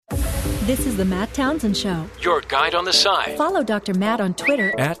This is the Matt Townsend Show. Your guide on the side. Follow Dr. Matt on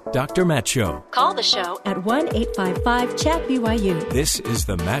Twitter at Dr. Matt Show. Call the show at 1-855-CHAT-BYU. This is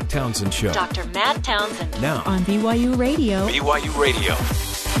the Matt Townsend Show. Dr. Matt Townsend. Now on BYU Radio. BYU Radio.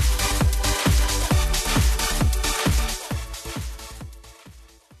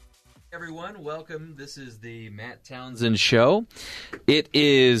 Everyone, welcome. This is the Matt Townsend Show. It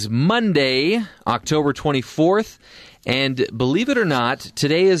is Monday, October 24th, and believe it or not,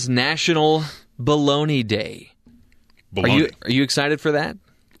 today is National Baloney Day. Baloney. Are you excited for that?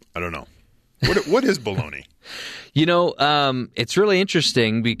 I don't know. What is baloney? It's really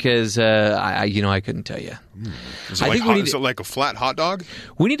interesting because I couldn't tell you. Is it like a flat hot dog?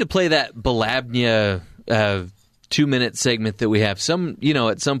 We need to play that Balabnia 2-minute segment that we have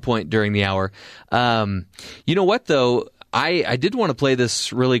at some point during the hour. You know what, though? I did want to play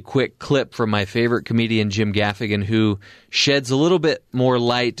this really quick clip from my favorite comedian, Jim Gaffigan, who sheds a little bit more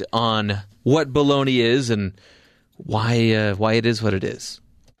light on what baloney is and why it is what it is.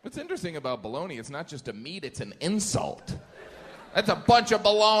 What's interesting about baloney, it's not just a meat, it's an insult. That's a bunch of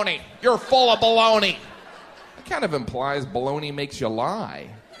baloney. You're full of baloney. That kind of implies baloney makes you lie.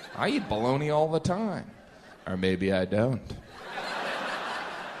 I eat baloney all the time. Or maybe I don't.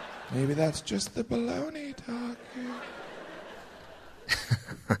 Maybe that's just the baloney talking.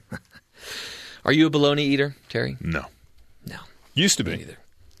 Are you a baloney eater, Terry? No. No. Used to be. Me neither.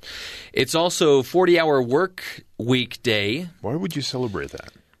 It's also 40-hour work week day. Why would you celebrate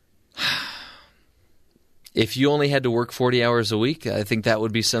that? If you only had to work 40 hours a week, I think that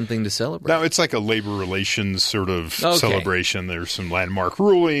would be something to celebrate. No, it's like a labor relations sort of celebration. There's some landmark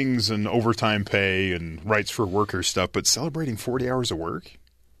rulings and overtime pay and rights for workers stuff, but celebrating 40 hours of work?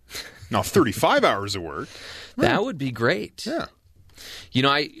 No, 35 hours of work. That would be great. Yeah.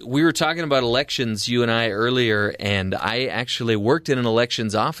 We were talking about elections, you and I, earlier, and I actually worked in an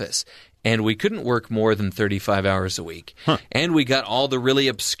elections office, and we couldn't work more than 35 hours a week. Huh. And we got all the really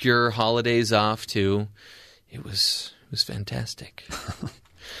obscure holidays off, too. It was fantastic.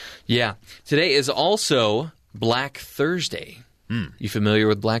 Yeah. Today is also Black Thursday. You familiar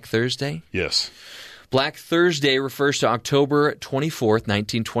with Black Thursday? Yes. Black Thursday refers to October 24th,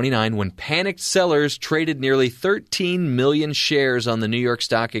 1929, when panicked sellers traded nearly 13 million shares on the New York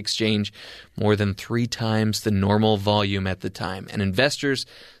Stock Exchange, more than 3 times the normal volume at the time, and investors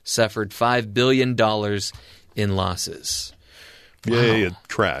suffered $5 billion in losses. Yay, it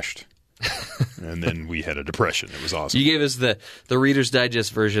crashed. And then we had a depression. It was awesome. You gave us the Reader's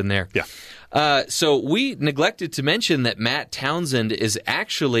Digest version there. Yeah. So we neglected to mention that Matt Townsend is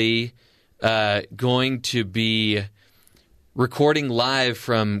actually going to be recording live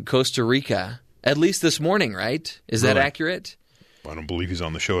from Costa Rica, at least this morning, right? Is that accurate? I don't believe he's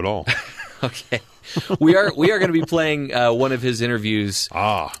on the show at all. Okay. We are going to be playing one of his interviews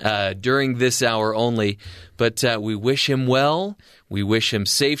during this hour only, but we wish him well. We wish him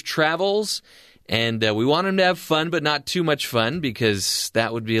safe travels, and we want him to have fun, but not too much fun, because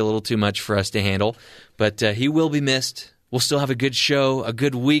that would be a little too much for us to handle. But he will be missed. We'll still have a good show, a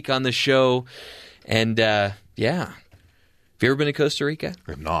good week on the show, and yeah. Have you ever been to Costa Rica?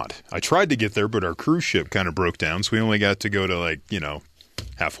 I have not. I tried to get there, but our cruise ship kind of broke down, so we only got to go to,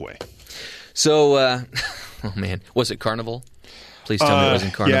 halfway. So, oh man, was it Carnival? Please tell me it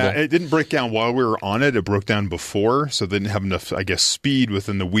wasn't Carnival. Yeah, it didn't break down while we were on it. It broke down before, so they didn't have enough, speed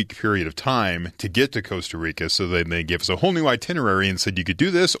within the week period of time to get to Costa Rica, so then they gave us a whole new itinerary and said you could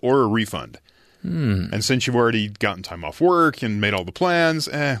do this or a refund. And since you've already gotten time off work and made all the plans,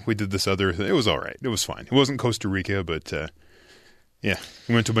 we did this other thing. It was all right. It was fine. It wasn't Costa Rica, but yeah,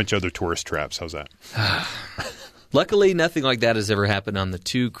 we went to a bunch of other tourist traps. How's that? Luckily, nothing like that has ever happened on the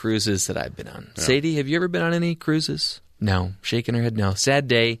 2 cruises that I've been on. Yeah. Sadie, have you ever been on any cruises? No. Shaking her head no. Sad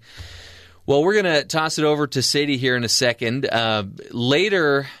day. Well, we're going to toss it over to Sadie here in a second.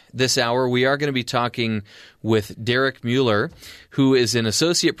 Later this hour, we are going to be talking with Derek Mueller, who is an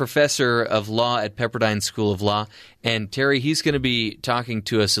associate professor of law at Pepperdine School of Law. And Terry, he's going to be talking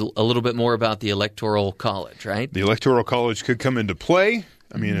to us a little bit more about the Electoral College, right? The Electoral College could come into play.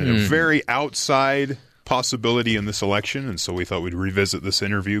 I mean, a very outside possibility in this election, and so we thought we'd revisit this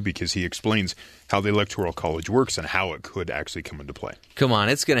interview because he explains how the Electoral College works and how it could actually come into play. Come on,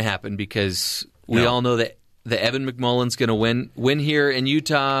 it's going to happen because we all know that the Evan McMullen's going to win here in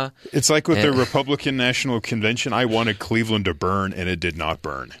Utah. It's like with the Republican National Convention. I wanted Cleveland to burn, and it did not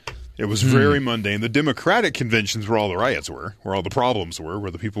burn. It was very mundane. The Democratic conventions where all the riots were, where all the problems were,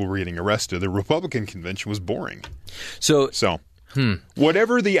 where the people were getting arrested. The Republican convention was boring. So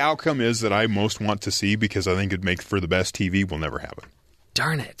whatever the outcome is that I most want to see, because I think it'd make for the best TV, will never happen.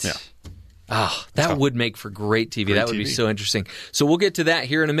 Darn it. Yeah. Oh, that would make for great TV. That would be TV. so interesting. So we'll get to that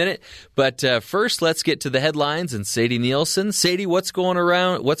here in a minute. But first, let's get to the headlines and Sadie Nielsen. Sadie, what's going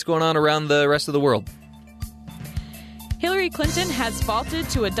on around the rest of the world? Hillary Clinton has vaulted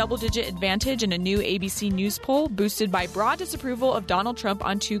to a double-digit advantage in a new ABC News poll, boosted by broad disapproval of Donald Trump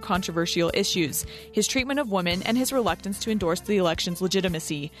on two controversial issues: his treatment of women and his reluctance to endorse the election's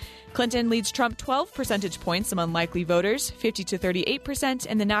legitimacy. Clinton leads Trump 12 percentage points among likely voters, 50 to 38%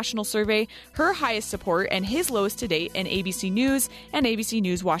 in the national survey, her highest support and his lowest to date in ABC News and ABC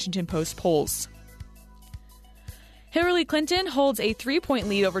News Washington Post polls. Hillary Clinton holds a 3-point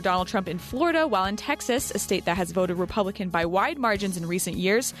lead over Donald Trump in Florida, while in Texas, a state that has voted Republican by wide margins in recent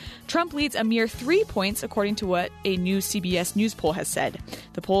years, Trump leads a mere 3 points, according to what a new CBS News poll has said.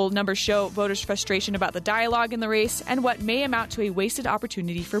 The poll numbers show voters' frustration about the dialogue in the race and what may amount to a wasted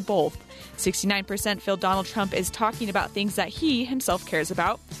opportunity for both. 69% feel Donald Trump is talking about things that he himself cares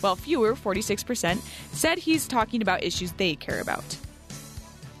about, while fewer, 46%, said he's talking about issues they care about.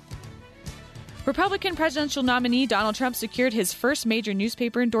 Republican presidential nominee Donald Trump secured his first major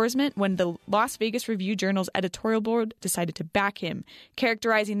newspaper endorsement when the Las Vegas Review-Journal's editorial board decided to back him.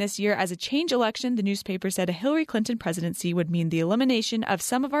 Characterizing this year as a change election, the newspaper said a Hillary Clinton presidency would mean the elimination of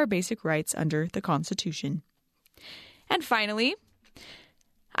some of our basic rights under the Constitution. And finally,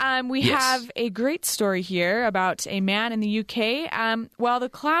 we have a great story here about a man in the UK. While the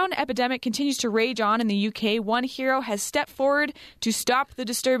clown epidemic continues to rage on in the UK, one hero has stepped forward to stop the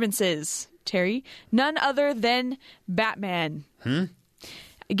disturbances. Terry, none other than Batman.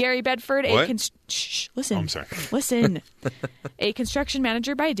 Gary Bedford, listen. I'm sorry. Listen. A construction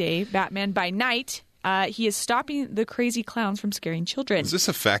manager by day, Batman by night. He is stopping the crazy clowns from scaring children. Is this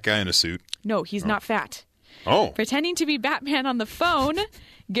a fat guy in a suit? No, he's not fat. Oh. Pretending to be Batman on the phone,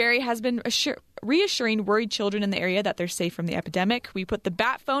 Gary has been reassuring worried children in the area that they're safe from the epidemic. We put the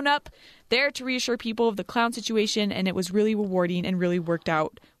Bat phone up there to reassure people of the clown situation, and it was really rewarding and really worked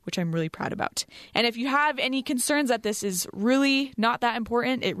out, which I'm really proud about. And if you have any concerns that this is really not that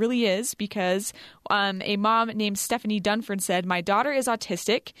important, it really is, because a mom named Stephanie Dunford said, "My daughter is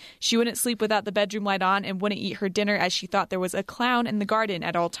autistic. She wouldn't sleep without the bedroom light on and wouldn't eat her dinner as she thought there was a clown in the garden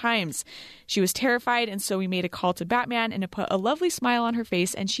at all times. She was terrified, and so we made a call to Batman, and it put a lovely smile on her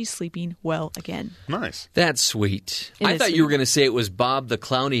face, and she's sleeping well again." Nice. That's sweet. It I is thought sweet. you were going to say it was Bob the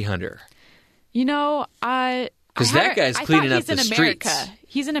Clowny Hunter. You know, Because that guy's cleaning up the streets.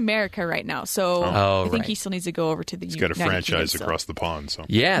 He's in America right now, so I think he still needs to go over to the He's got a United franchise Kingdom, across the pond. So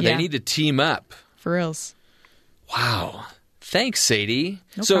Yeah, they Yeah. need to team up. for reals. Wow. Thanks, Sadie.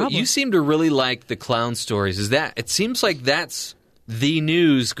 No so problem. you seem to really like the clown stories. It seems like that's the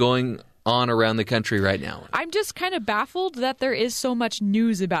news going on around the country right now. I'm just kind of baffled that there is so much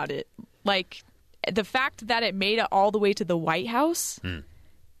news about it. Like, the fact that it made it all the way to the White House,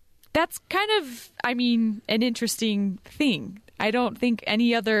 that's kind of, an interesting thing. I don't think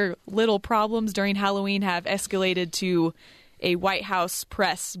any other little problems during Halloween have escalated to a White House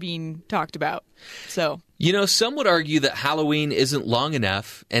press being talked about. So, Some would argue that Halloween isn't long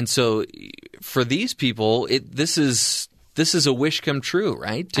enough, and so for these people, this is a wish come true,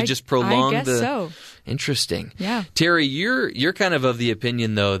 right? To just prolong I guess so. Interesting. Yeah. Terry, you're kind of the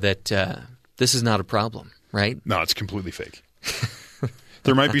opinion though that this is not a problem, right? no, it's completely fake.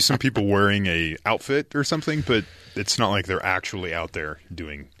 There might be some people wearing a outfit or something, but it's not like they're actually out there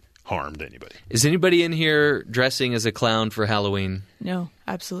doing harm to anybody. Is anybody in here dressing as a clown for Halloween? No,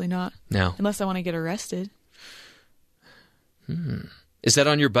 absolutely not. No. Unless I want to get arrested. Is that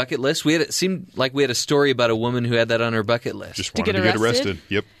on your bucket list? It seemed like we had a story about a woman who had that on her bucket list. Just To wanted get to get arrested? arrested.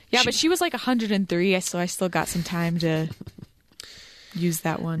 Yep. Yeah, but she was like 103, so I still got some time to use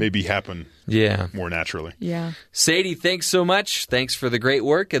that one. Maybe happen Yeah. more naturally. Yeah. Sadie, thanks so much. Thanks for the great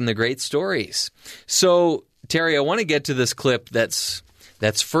work and the great stories. So, Terry, I want to get to this clip that's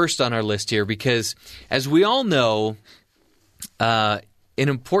first on our list here because, as we all know, an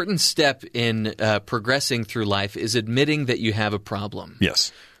important step in progressing through life is admitting that you have a problem.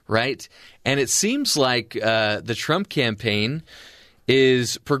 Yes. Right? And it seems like the Trump campaign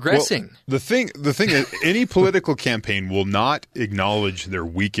is progressing. Well, the thing is, any political campaign will not acknowledge their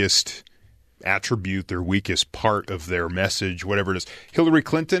weakest attribute, their weakest part of their message, whatever it is. Hillary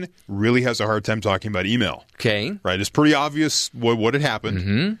Clinton really has a hard time talking about email. Okay. Right? It's pretty obvious what had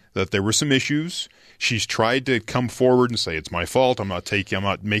happened, that there were some issues. She's tried to come forward and say, it's my fault. I'm not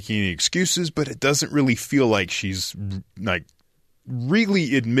making any excuses, but it doesn't really feel like she's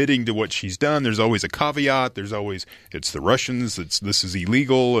really admitting to what she's done. There's always a caveat. There's always, it's the Russians. This is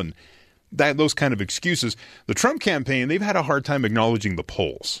illegal. And those kind of excuses. The Trump campaign, they've had a hard time acknowledging the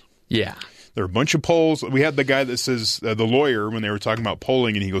polls. Yeah. There are a bunch of polls. We had the guy that says, the lawyer, when they were talking about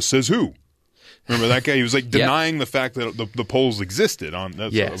polling, and he goes, says who? Remember that guy? He was like denying the fact that the polls existed.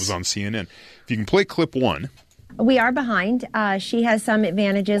 That was on CNN. If you can play clip 1. We are behind. She has some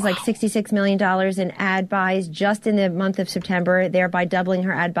advantages, like $66 million in ad buys just in the month of September, thereby doubling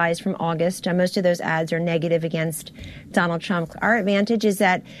her ad buys from August. Most of those ads are negative against Donald Trump. Our advantage is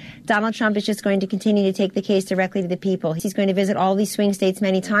that Donald Trump is just going to continue to take the case directly to the people. He's going to visit all these swing states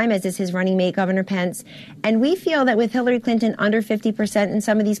many times, as is his running mate, Governor Pence. And we feel that with Hillary Clinton under 50% in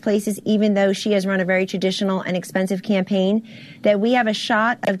some of these places, even though she has run a very traditional and expensive campaign, that we have a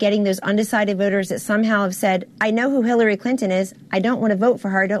shot of getting those undecided voters that somehow have said, I know who Hillary Clinton is. I don't want to vote for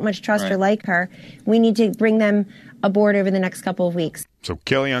her. I don't much trust her like her. We need to bring them aboard over the next couple of weeks. So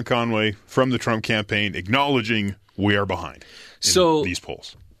Kellyanne Conway from the Trump campaign acknowledging we are behind in these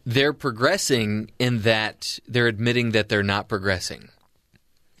polls. They're progressing in that they're admitting that they're not progressing.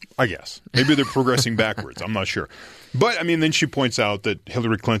 I guess. Maybe they're progressing backwards. I'm not sure. But, I mean, then she points out that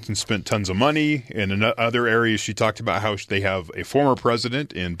Hillary Clinton spent tons of money. And in other areas, she talked about how they have a former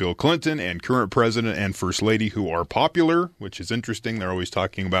president in Bill Clinton and current president and first lady who are popular, which is interesting. They're always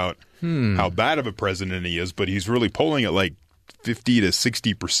talking about how bad of a president he is, but he's really polling at like 50 to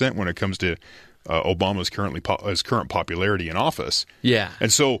 60% when it comes to Obama's current popularity in office. Yeah.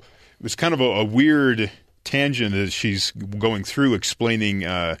 And so it's kind of a weird tangent as she's going through explaining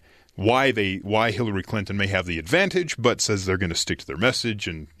why Hillary Clinton may have the advantage, but says they're going to stick to their message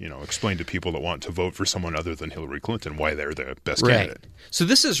and explain to people that want to vote for someone other than Hillary Clinton why they're the best candidate. So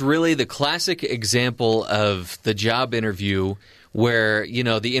this is really the classic example of the job interview where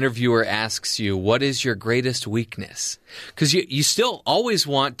the interviewer asks you, what is your greatest weakness? Because you still always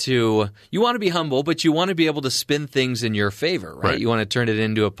want to be humble, but you want to be able to spin things in your favor, right? You want to turn it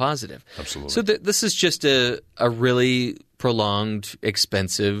into a positive. Absolutely. So this is just a really prolonged,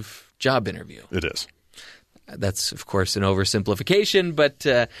 expensive job interview. It is. That's, of course, an oversimplification, but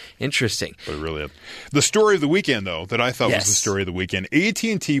interesting. But really, the story of the weekend, though, that I thought was the story of the weekend,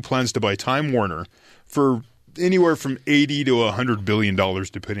 AT&T plans to buy Time Warner for anywhere from $80 to $100 billion,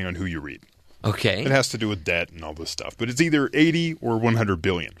 depending on who you read. Okay. It has to do with debt and all this stuff, but it's either 80 or 100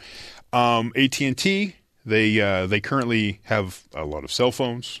 billion. AT&T, they currently have a lot of cell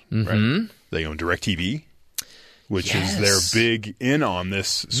phones. Right? They own DirecTV, which is their big in on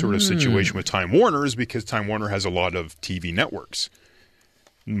this sort of situation with Time Warner, is because Time Warner has a lot of TV networks,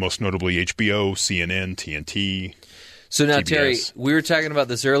 most notably HBO, CNN, TNT. So now, TBS. Terry, we were talking about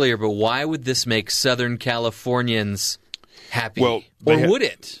this earlier, but why would this make Southern Californians happy? Well, would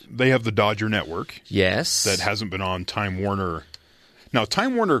it? They have the Dodger network. Yes. That hasn't been on Time Warner. Now,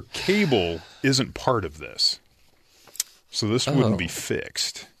 Time Warner Cable isn't part of this, so this wouldn't be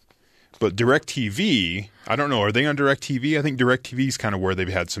fixed. But DirecTV, I don't know. Are they on DirecTV? I think DirecTV is kind of where they've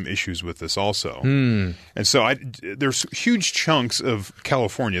had some issues with this also. And so there's huge chunks of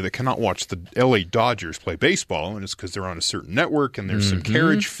California that cannot watch the LA Dodgers play baseball, and it's because they're on a certain network, and there's some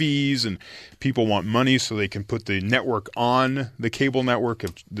carriage fees, and people want money so they can put the network on the cable network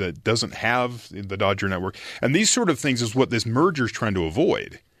that doesn't have the Dodger network. And these sort of things is what this merger is trying to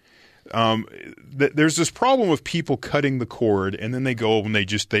avoid. There's this problem of people cutting the cord, and then they go and they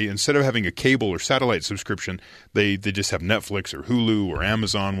instead of having a cable or satellite subscription, they just have Netflix or Hulu or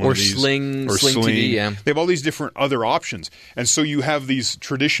Amazon, one or of these, Sling TV. Yeah, they have all these different other options, and so you have these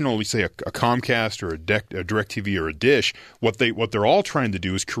traditional, we say a Comcast or a DirecTV or a Dish. What they're all trying to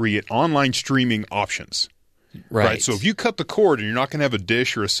do is create online streaming options. Right. So if you cut the cord and you're not going to have a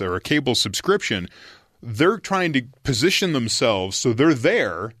Dish or a cable subscription, they're trying to position themselves so they're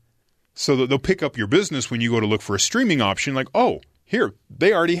there. So that they'll pick up your business when you go to look for a streaming option, like, oh, here,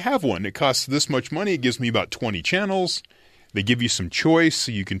 they already have one. It costs this much money. It gives me about 20 channels. They give you some choice,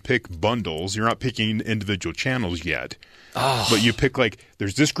 so you can pick bundles. You're not picking individual channels yet. Oh. But you pick, like,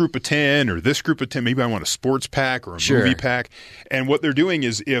 there's this group of 10 or this group of 10. Maybe I want a sports pack or a movie pack. And what they're doing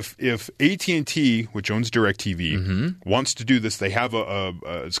is if AT&T, which owns DirecTV, wants to do this, they have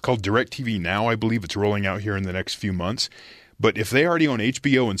it's called DirecTV Now, I believe. It's rolling out here in the next few months. But if they already own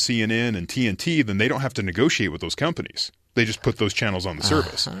HBO and CNN and TNT, then they don't have to negotiate with those companies. They just put those channels on the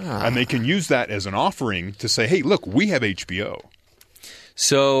service. And they can use that as an offering to say, hey, look, we have HBO.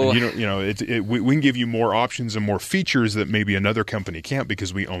 So and we can give you more options and more features that maybe another company can't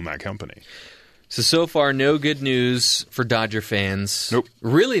because we own that company. So far, no good news for Dodger fans. Nope.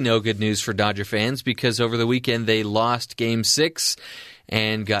 Really no good news for Dodger fans because over the weekend they lost Game 6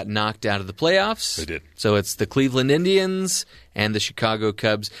 and got knocked out of the playoffs. They did. So it's the Cleveland Indians and the Chicago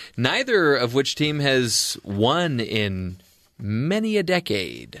Cubs, neither of which team has won in many a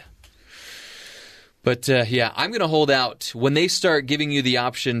decade. But, I'm going to hold out. When they start giving you the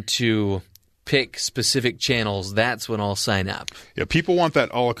option to pick specific channels, that's when I'll sign up. Yeah, people want that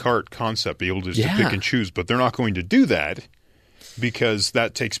a la carte concept, be able to just to Yeah. pick and choose, but they're not going to do that because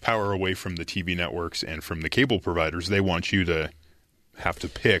that takes power away from the TV networks and from the cable providers. They want you to have to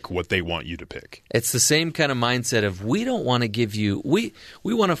pick what they want you to pick. It's the same kind of mindset of we don't want to give you we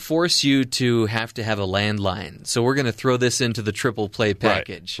want to force you to have a landline. So we're going to throw this into the triple play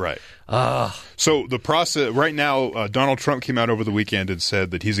package. Right. So the process right now, Donald Trump came out over the weekend and said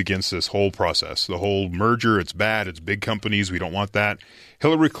that he's against this whole process, the whole merger. It's bad. It's big companies. We don't want that.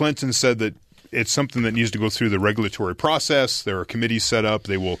 Hillary Clinton said that it's something that needs to go through the regulatory process. There are committees set up.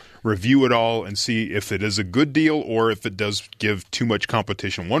 They will review it all and see if it is a good deal or if it does give too much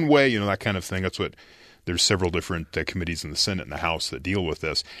competition one way, that kind of thing. That's what there's several different committees in the Senate and the House that deal with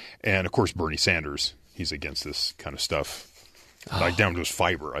this. And, of course, Bernie Sanders, he's against this kind of stuff. Like down to his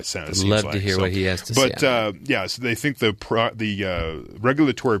fiber, I sent. I'd love to hear what he has to say. But so they think the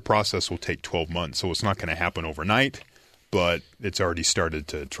regulatory process will take 12 months, so it's not going to happen overnight. But it's already started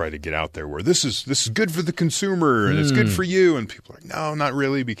to try to get out there where this is good for the consumer and it's good for you, and people are like, no, not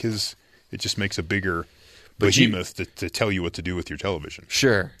really, because it just makes a bigger behemoth to tell you what to do with your television.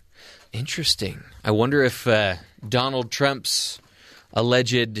 Sure. Interesting. I wonder if Donald Trump's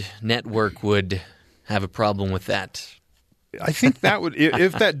alleged network would have a problem with that. I think that would,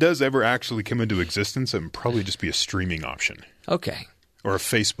 if that does ever actually come into existence, it would probably just be a streaming option. Okay. Or a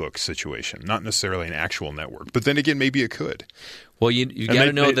Facebook situation, not necessarily an actual network. But then again, maybe it could. Well, you got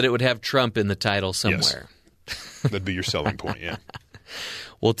to know that it would have Trump in the title somewhere. Yes. That'd be your selling point, yeah.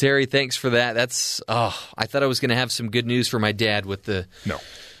 Well, Terry, thanks for that. I thought I was going to have some good news for my dad with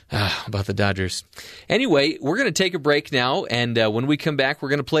about the Dodgers. Anyway, we're going to take a break now, and when we come back, we're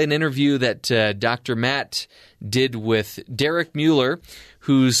going to play an interview that Dr. Matt did with Derek Mueller,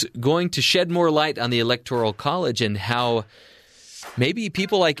 who's going to shed more light on the Electoral College and how maybe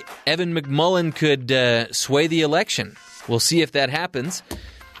people like Evan McMullin could sway the election. We'll see if that happens.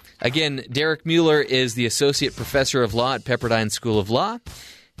 Again, Derek Mueller is the Associate Professor of Law at Pepperdine School of Law,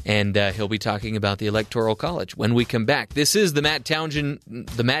 and he'll be talking about the Electoral College when we come back. This is the Matt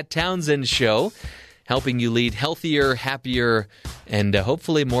Townsend Show, helping you lead healthier, happier, and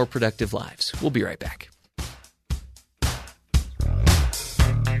hopefully more productive lives. We'll be right back.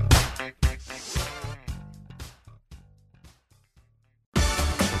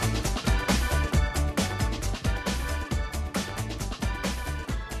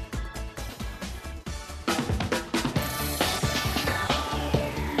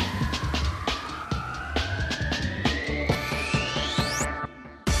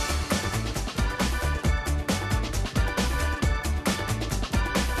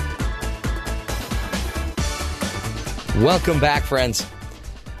 Welcome back, friends,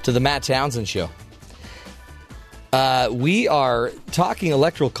 to the Matt Townsend Show. We are talking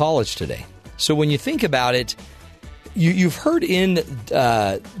Electoral College today. So when you think about it, you've heard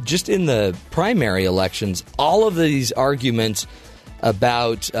just in the primary elections, all of these arguments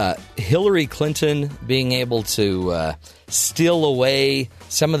about Hillary Clinton being able to steal away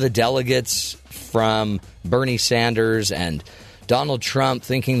some of the delegates from Bernie Sanders and Donald Trump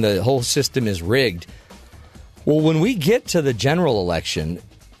thinking the whole system is rigged. Well, when we get to the general election,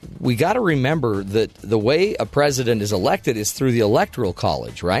 we got to remember that the way a president is elected is through the Electoral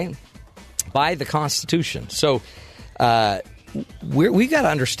College, right? By the Constitution. So we got to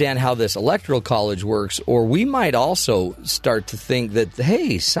understand how this Electoral College works, or we might also start to think that,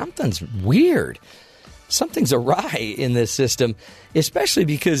 hey, something's weird. Something's awry in this system, especially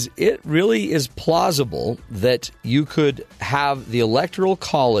because it really is plausible that you could have the Electoral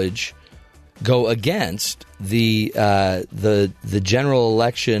College go against the general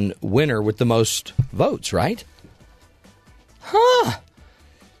election winner with the most votes, right?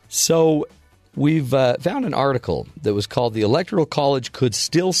 So we've found an article that was called "The Electoral College Could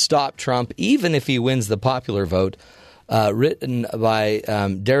Still Stop Trump Even If He Wins the Popular Vote," written by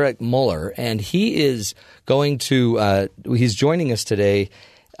Derek Mueller, and he is he's joining us today.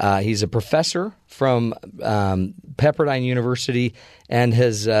 He's a professor from Pepperdine University and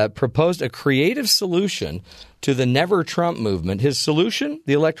has proposed a creative solution to the Never Trump movement. His solution,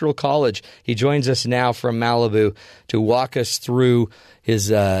 the Electoral College. He joins us now from Malibu to walk us through his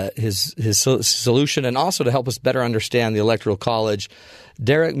solution and also to help us better understand the Electoral College.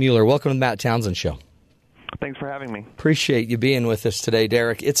 Derek Mueller, welcome to the Matt Townsend Show. Thanks for having me. Appreciate you being with us today,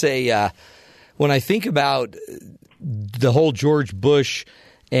 Derek. It's when I think about the whole George Bush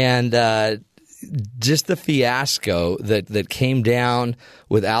and just the fiasco that came down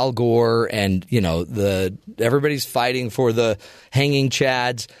with Al Gore, and everybody's fighting for the hanging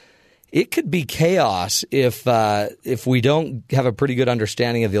chads. it could be chaos if we don't have a pretty good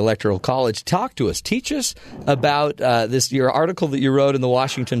understanding of the Electoral College. Talk to us. Teach us about your article that you wrote in the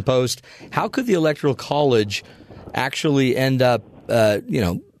Washington Post. How could the Electoral College actually end up,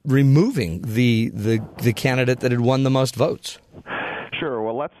 removing the candidate that had won the most votes? Sure.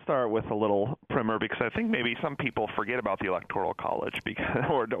 Well, let's start with a little primer because I think maybe some people forget about the Electoral College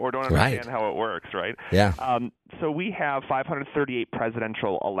or don't understand how it works, right? Yeah. So we have 538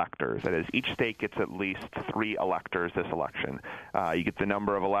 presidential electors. That is, each state gets at least 3 electors this election. You get the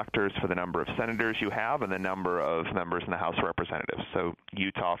number of electors for the number of senators you have and the number of members in the House of Representatives. So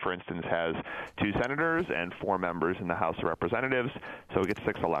Utah, for instance, has 2 senators and 4 members in the House of Representatives, so it gets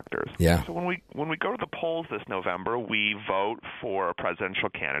 6 electors. Yeah. So when we go to the polls this November, we vote for a presidential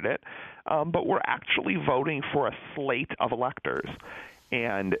candidate, but we're actually voting for a slate of electors.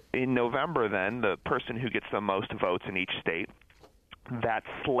 And in November, then, the person who gets the most votes in each state, that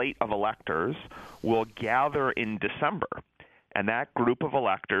slate of electors will gather in December. And that group of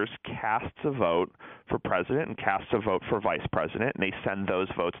electors casts a vote for president and casts a vote for vice president, and they send those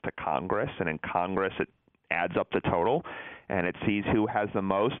votes to Congress. And in Congress, it adds up the total, and it sees who has the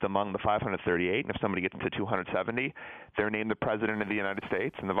most among the 538. And if somebody gets to 270, they're named the president of the United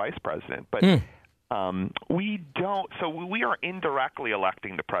States and the vice president. But we don't. So we are indirectly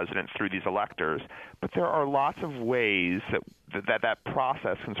electing the president through these electors, but there are lots of ways that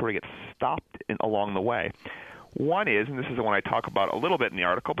process can sort of get stopped along the way. One is, and this is the one I talk about a little bit in the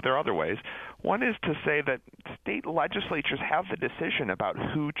article, but there are other ways. One is to say that state legislatures have the decision about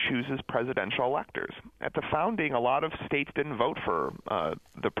who chooses presidential electors. At the founding, a lot of states didn't vote for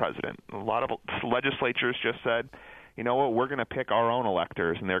the president. A lot of legislatures just said, you know what, we're going to pick our own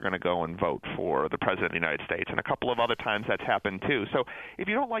electors, and they're going to go and vote for the President of the United States. And a couple of other times that's happened, too. So if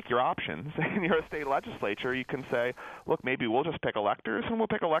you don't like your options and you're a state legislature, you can say, look, maybe we'll just pick electors, and we'll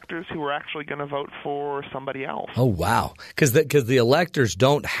pick electors who are actually going to vote for somebody else. Oh, wow. Because the electors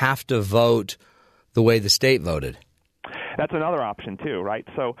don't have to vote the way the state voted. That's another option, too, right?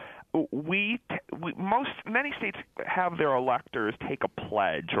 So many states have their electors take a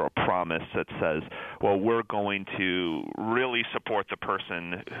pledge or a promise that says, well, we're going to really support the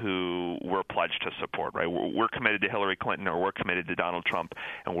person who we're pledged to support, right? We're committed to Hillary Clinton or we're committed to Donald Trump,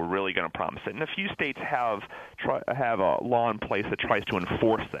 and we're really going to promise it. And a few states have a law in place that tries to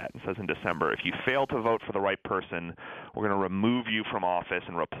enforce that. It says in December, if you fail to vote for the right person, we're going to remove you from office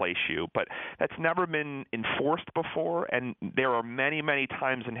and replace you. But that's never been enforced before, and there are many, many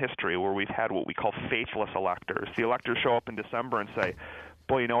times in history where we've had what we call faithless electors. The electors show up in December and say,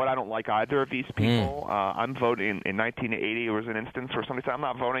 boy, you know what, I don't like either of these people. I'm voting, in 1980, there was an instance where somebody said, I'm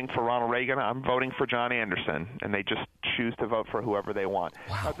not voting for Ronald Reagan, I'm voting for John Anderson. And they just choose to vote for whoever they want.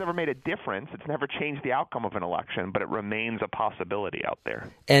 Wow. Now, it's never made a difference. It's never changed the outcome of an election, but it remains a possibility out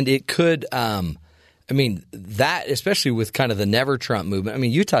there. And it could that, especially with kind of the Never Trump movement. I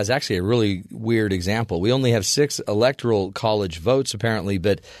mean, Utah is actually a really weird example. We only have 6 electoral college votes, apparently,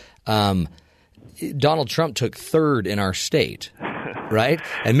 but Donald Trump took 3rd in our state, right?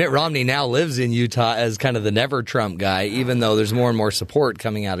 And Mitt Romney now lives in Utah as kind of the Never Trump guy, even though there's more and more support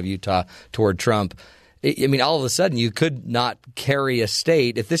coming out of Utah toward Trump. I mean, all of a sudden, you could not carry a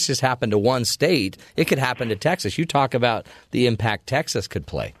state. If this just happened to one state, it could happen to Texas. You talk about the impact Texas could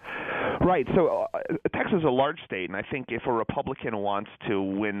play. Right. So Texas is a large state, and I think if a Republican wants to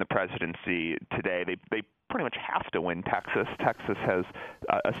win the presidency today, they pretty much have to win Texas. Texas has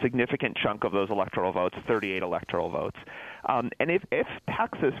a significant chunk of those electoral votes, 38 electoral votes. And if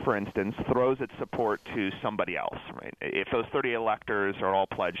Texas, for instance, throws its support to somebody else, right? If those 38 electors are all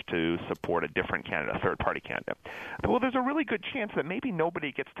pledged to support a different candidate, a third-party candidate, well, there's a really good chance that maybe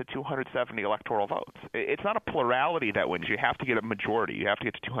nobody gets to 270 electoral votes. It's not a plurality that wins. You have to get a majority. You have to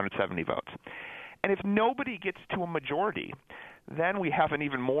get to 270 votes. And if nobody gets to a majority, then we have an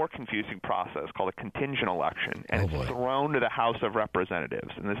even more confusing process called a contingent election, and it's thrown to the House of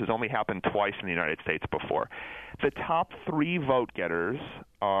Representatives. And this has only happened twice in the United States before. The top 3 vote-getters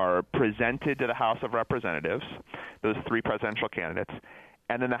are presented to the House of Representatives, those 3 presidential candidates,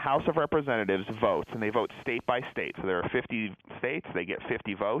 and then the House of Representatives votes, and they vote state by state. So there are 50 states. They get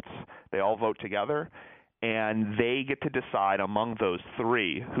 50 votes. They all vote together. And they get to decide among those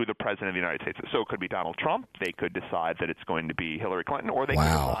 3 who the president of the United States is. So it could be Donald Trump. They could decide that it's going to be Hillary Clinton. Or they could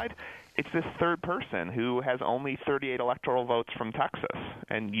decide it's this third person who has only 38 electoral votes from Texas.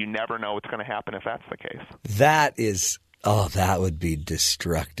 And you never know what's going to happen if that's the case. That would be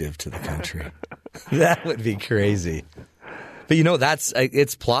destructive to the country. That would be crazy. But,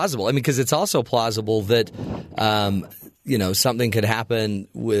 it's plausible. I mean, because it's also plausible that something could happen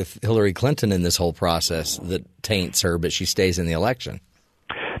with Hillary Clinton in this whole process that taints her, but she stays in the election.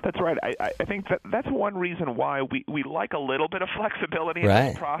 That's right. I think that's one reason why we like a little bit of flexibility in Right.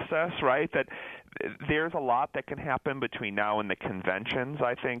 this process, right? That there's a lot that can happen between now and the conventions,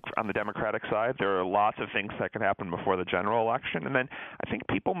 I think, on the Democratic side. There are lots of things that can happen before the general election. And then I think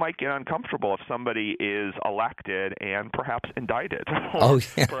people might get uncomfortable if somebody is elected and perhaps indicted. Oh,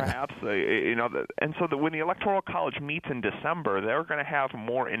 yeah. Perhaps, and so when the Electoral College meets in December, they're going to have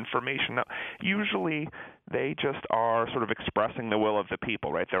more information. Now, usually they just are sort of expressing the will of the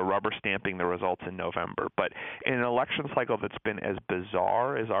people, right? They're rubber stamping the results in November. But in an election cycle that's been as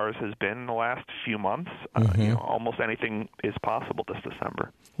bizarre as ours has been in the last few months, almost anything is possible this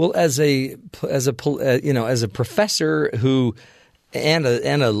December. Well, as a professor who and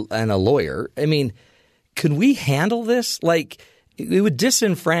a lawyer, I mean, could we handle this? Like, it would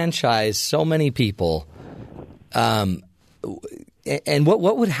disenfranchise so many people. And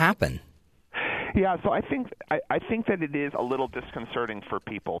what would happen? Yeah, so I think that it is a little disconcerting for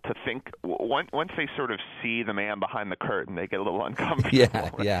people to think once they sort of see the man behind the curtain, they get a little uncomfortable.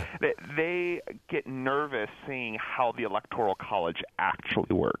 Yeah. They get nervous seeing how the Electoral College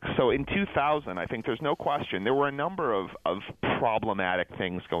actually works. So in 2000, I think there's no question there were a number of problematic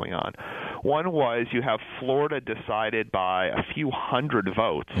things going on. One was you have Florida decided by a few hundred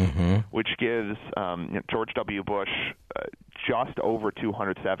votes, which gives George W. Bush just over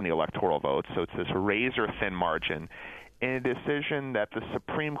 270 electoral votes, so it's this razor-thin margin, in a decision that the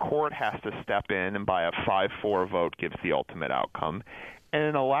Supreme Court has to step in and by a 5-4 vote gives the ultimate outcome, and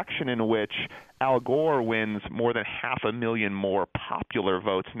an election in which Al Gore wins more than 500,000 more popular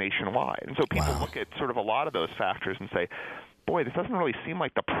votes nationwide. And so people look at sort of a lot of those factors and say, boy, this doesn't really seem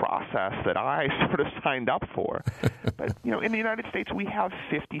like the process that I sort of signed up for. But, in the United States, we have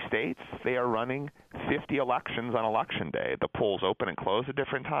 50 states. They are running 50 elections on Election Day. The polls open and close at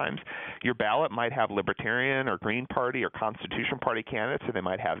different times. Your ballot might have Libertarian or Green Party or Constitution Party candidates, or they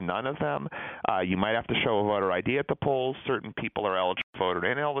might have none of them. You might have to show a voter ID at the polls. Certain people are eligible to vote or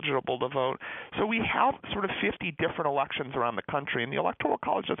ineligible to vote. So we have sort of 50 different elections around the country, and the Electoral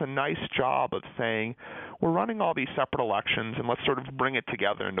College does a nice job of saying, we're running all these separate elections, and let's sort of bring it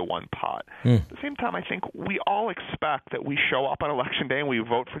together into one pot. At the same time, I think we all expect that we show up on Election Day and we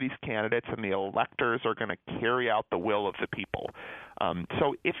vote for these candidates, and the electors are going to carry out the will of the people.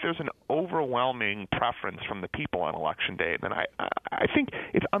 So if there's an overwhelming preference from the people on Election Day, then I think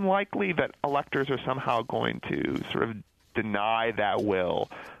it's unlikely that electors are somehow going to sort of deny that will.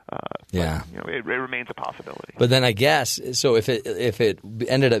 But, it remains a possibility. But then I guess so. If it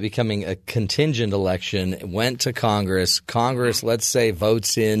ended up becoming a contingent election, it went to Congress, let's say,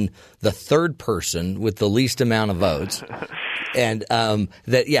 votes in the third person with the least amount of votes, and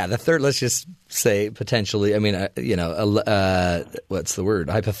the third. Let's just say potentially. I mean, what's the word?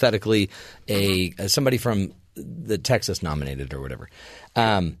 Hypothetically, somebody from the Texas nominated or whatever.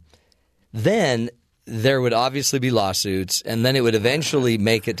 Then there would obviously be lawsuits, and then it would eventually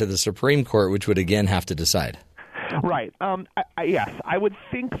make it to the Supreme Court, which would again have to decide. Right. Yes, I would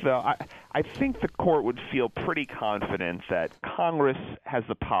think, though, I think the court would feel pretty confident that Congress has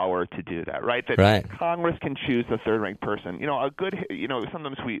the power to do that, right? That Congress can choose the third-ranked person.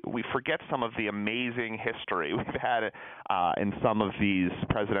 Sometimes we forget some of the amazing history we've had in some of these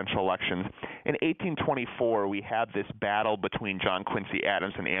presidential elections. In 1824, we had this battle between John Quincy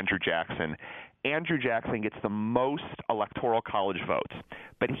Adams and Andrew Jackson. Andrew Jackson gets the most Electoral College votes,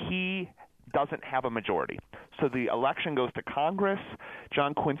 but he doesn't have a majority. So the election goes to Congress.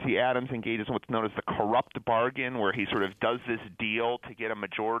 John Quincy Adams engages in what's known as the corrupt bargain, where he sort of does this deal to get a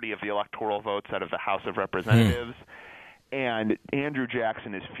majority of the electoral votes out of the House of Representatives. And Andrew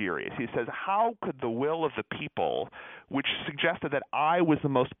Jackson is furious. He says, how could the will of the people, which suggested that I was the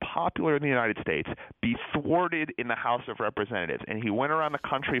most popular in the United States, be thwarted in the House of Representatives? And he went around the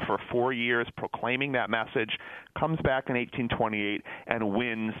country for 4 years proclaiming that message, comes back in 1828, and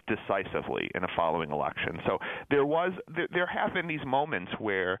wins decisively in a following election. So there have been these moments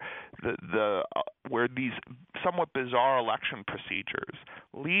where where these somewhat bizarre election procedures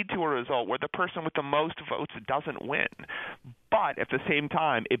lead to a result where the person with the most votes doesn't win. But at the same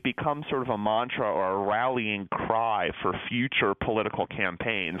time, it becomes sort of a mantra or a rallying cry for future political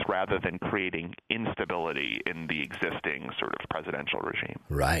campaigns rather than creating instability in the existing sort of presidential regime.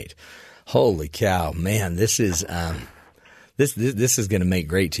 Right. Holy cow, man! This is this is going to make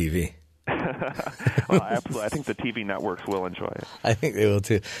great TV. Well, absolutely. I think the TV networks will enjoy it. I think they will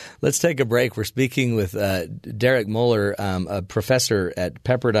too. Let's take a break. We're speaking with Derek Muller, a professor at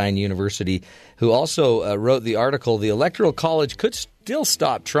Pepperdine University, who also wrote the article, "The Electoral College Could Still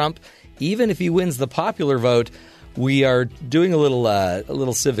Stop Trump Even If He Wins the Popular Vote." We are doing a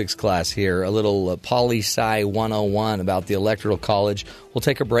little civics class here, a little poli-sci 101 about the Electoral College. We'll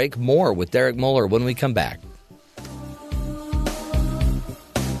take a break. More with Derek Muller when we come back.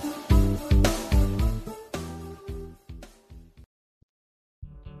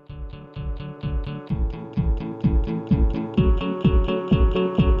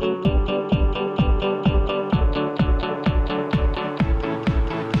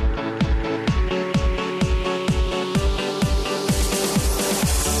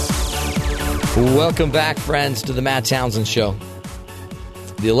 Welcome back, friends, to the Matt Townsend Show.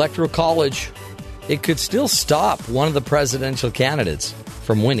 The Electoral College, it could still stop one of the presidential candidates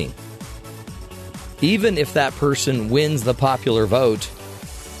from winning. Even if that person wins the popular vote.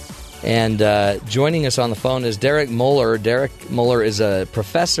 And joining us on the phone is Derek Muller. Derek Muller is a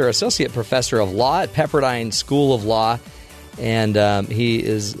professor, associate professor of law at Pepperdine School of Law. And he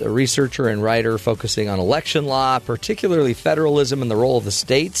is a researcher and writer focusing on election law, particularly federalism and the role of the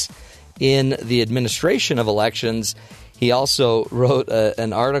states in the administration of elections. He also wrote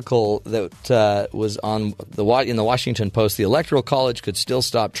an article that was in the Washington Post. The Electoral College could still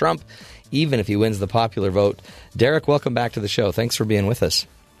stop Trump, even if he wins the popular vote. Derek, welcome back to the show. Thanks for being with us.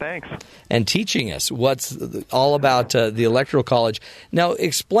 Thanks. And teaching us what's all about the Electoral College. Now,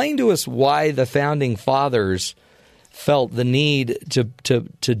 explain to us why the Founding Fathers felt the need to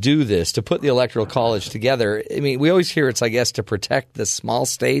do this, to put the Electoral College together. I mean, we always hear it's, I guess, to protect the small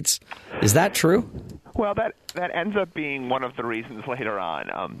states. Is that true? Well, that ends up being one of the reasons later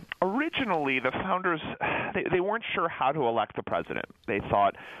on. Originally, the founders, they weren't sure how to elect the president. They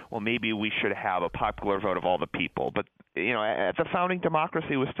thought, well, maybe we should have a popular vote of all the people. But, you know, at the founding,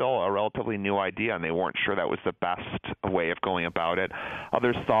 democracy was still a relatively new idea, and they weren't sure that was the best way of going about it.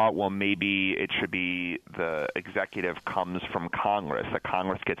 Others thought, well, maybe it should be the executive comes from Congress, that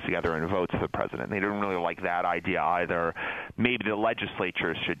Congress gets together and votes for the president. They didn't really like that idea either. Maybe the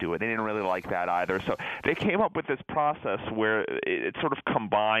legislatures should do it. They didn't really like that either. So they came up with this process where it sort of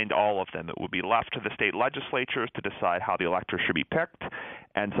combined all of them. It would be left to the state legislatures to decide how the electors should be picked,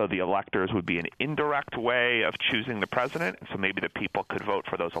 and so the electors would be an indirect way of choosing the president, so maybe the people could vote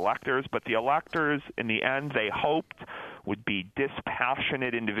for those electors. But the electors, in the end, they hoped would be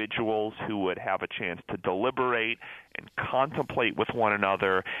dispassionate individuals who would have a chance to deliberate and contemplate with one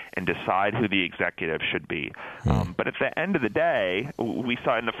another and decide who the executive should be. But at the end of the day, we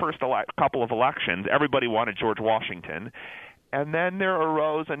saw in the first couple of elections, everybody wanted George Washington. And then there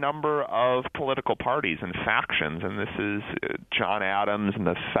arose a number of political parties and factions, and this is John Adams and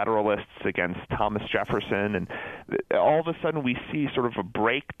the Federalists against Thomas Jefferson. And all of a sudden we see sort of a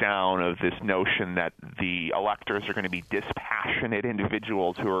breakdown of this notion that the electors are going to be dispassionate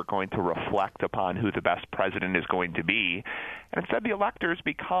individuals who are going to reflect upon who the best president is going to be. And instead the electors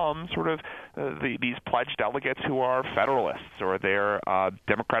become sort of these pledged delegates who are Federalists, or they're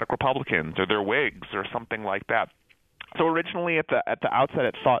Democratic Republicans, or they're Whigs, or something like that. So originally at the outset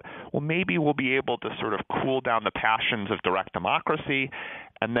it thought, well, maybe we'll be able to sort of cool down the passions of direct democracy,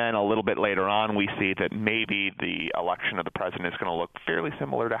 and then a little bit later on we see that maybe the election of the president is going to look fairly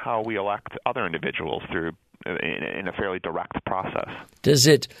similar to how we elect other individuals through in a fairly direct process. Does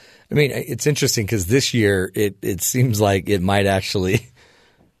it – I mean, it's interesting because this year it seems like it might actually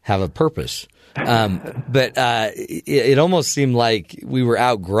have a purpose. But it almost seemed like we were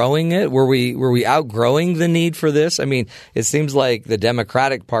outgrowing it. Were we outgrowing the need for this? I mean, it seems like the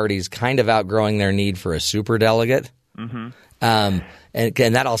Democratic Party's kind of outgrowing their need for a superdelegate. Mm-hmm.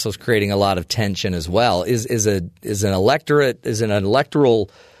 And that also is creating a lot of tension as well. Is an electoral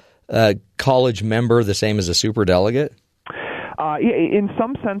college member the same as a superdelegate? In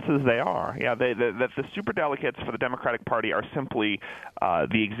some senses, they are. Yeah, the superdelegates for the Democratic Party are simply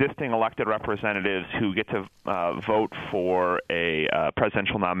the existing elected representatives who get to vote for a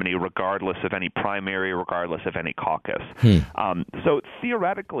presidential nominee regardless of any primary, regardless of any caucus. So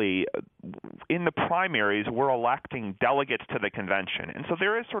theoretically, in the primaries, we're electing delegates to the convention. And so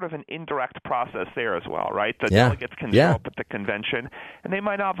there is sort of an indirect process there as well, right? The delegates can show up at the convention, and they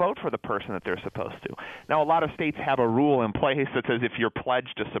might not vote for the person that they're supposed to. Now, a lot of states have a rule in place that says if you're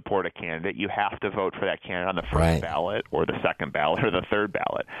pledged to support a candidate, you have to vote for that candidate on the first ballot or the second ballot or the third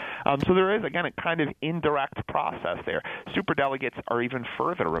ballot. So there is, again, a kind of indirect process there. Superdelegates are even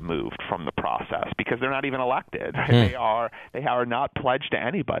further removed from the process because they're not even elected. Right? They are not pledged to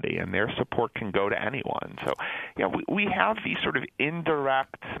anybody, and their support can go to anyone. So, yeah, we have these sort of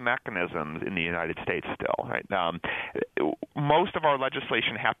indirect mechanisms in the United States still. Right? Most of our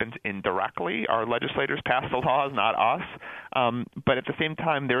legislation happens indirectly. Our legislators pass the laws, not us. But at the same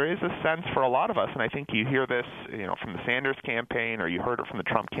time, there is a sense for a lot of us, and I think you hear this, from the Sanders campaign, or you heard it from the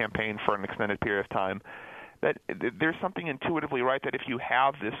Trump campaign for an extended period of time, that there's something intuitively right that if you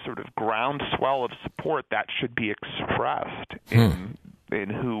have this sort of groundswell of support, that should be expressed in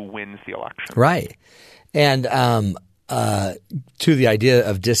who wins the election. Right. And to the idea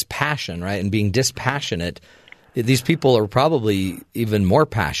of dispassion, right, and being dispassionate, these people are probably even more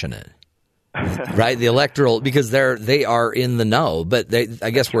passionate. Right, the electoral, because they are in the know, but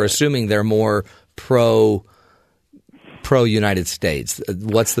I guess we're assuming they're more pro United States.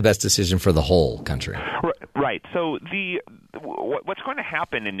 What's the best decision for the whole country? Right. So what's going to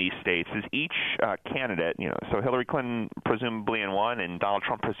happen in these states is each candidate, so Hillary Clinton presumably in one and Donald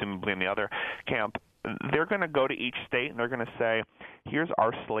Trump presumably in the other camp, they're going to go to each state and they're going to say, here's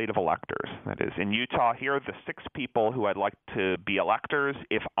our slate of electors. That is, in Utah, here are the 6 people who I'd like to be electors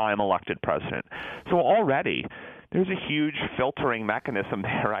if I'm elected president. So already there's a huge filtering mechanism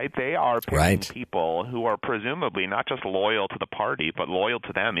there, right? They are picking people who are presumably not just loyal to the party, but loyal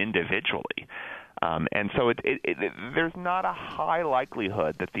to them individually. And so there's not a high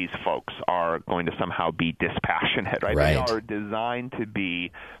likelihood that these folks are going to somehow be dispassionate, right? They are designed to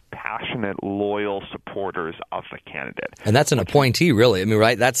be passionate, loyal supporters of the candidate. And that's an appointee, really. I mean,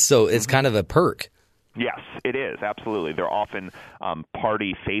 right? That's so it's kind of a perk. Yes, it is. Absolutely. They're often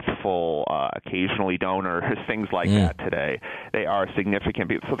party faithful, occasionally donors, things like that today. They are significant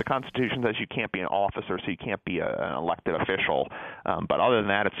people. So the Constitution says you can't be an officer, so you can't be an elected official. But other than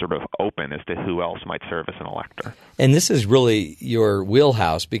that, it's sort of open as to who else might serve as an elector. And this is really your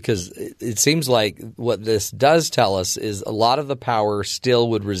wheelhouse, because it seems like what this does tell us is a lot of the power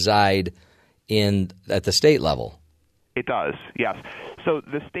still would reside at the state level. It does, yes. So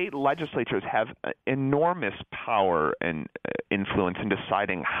the state legislatures have enormous power and influence in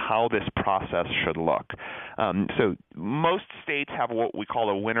deciding how this process should look. So most states have what we call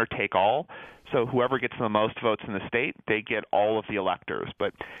a winner-take-all. So whoever gets the most votes in the state, they get all of the electors.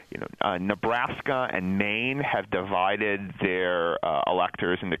 But Nebraska and Maine have divided their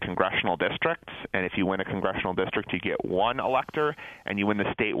electors into congressional districts, and if you win a congressional district, you get 1 elector, and you win the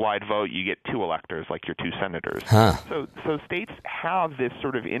statewide vote, you get 2 electors, like your 2 senators. So states have this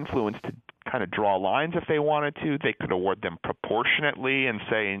sort of influence to kind of draw lines if they wanted to. They could award them proportionately and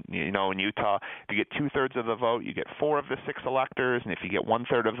say, in Utah, if you get 2/3 of the vote, you get 4 of the 6 electors, and if you get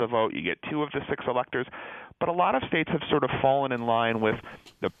 1/3 of the vote, you get 2 of the 6 electors. But a lot of states have sort of fallen in line with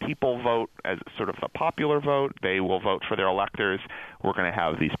the people vote as sort of the popular vote. They will vote for their electors. We're going to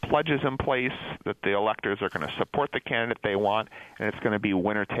have these pledges in place that the electors are going to support the candidate they want, and it's going to be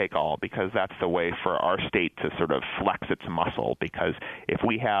winner take all, because that's the way for our state to sort of flex its muscle. Because if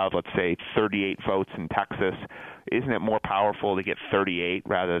we have, let's say, 38 votes in Texas, isn't it more powerful to get 38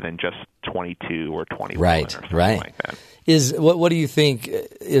 rather than just 22 or 21 or something like that? What do you think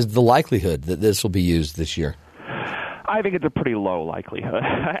is the likelihood that this will be used this year? I think it's a pretty low likelihood.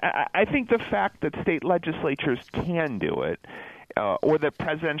 I think the fact that state legislatures can do it, or that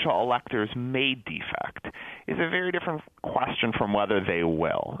presidential electors may defect, is a very different question from whether they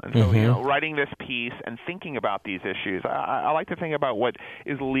will. And so, writing this piece and thinking about these issues, I like to think about what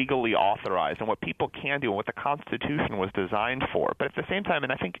is legally authorized and what people can do and what the Constitution was designed for. But at the same time,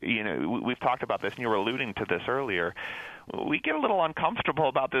 and I think we've talked about this, and you were alluding to this earlier, we get a little uncomfortable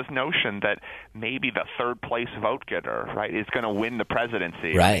about this notion that maybe the third-place vote getter, right, is going to win the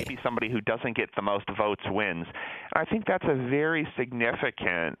presidency. Right. Maybe somebody who doesn't get the most votes wins. And I think that's a very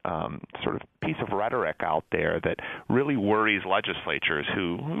significant sort of piece of rhetoric out there that really worries legislatures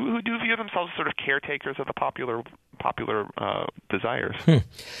who do view themselves as sort of caretakers of the popular desires.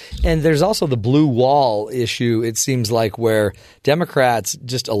 And there's also the blue wall issue, it seems like, where Democrats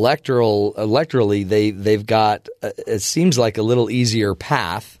just electorally they've got it seems like a little easier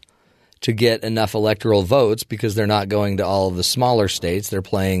path to get enough electoral votes because they're not going to all of the smaller states, they're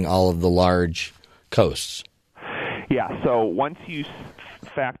playing all of the large coasts. Yeah, so once you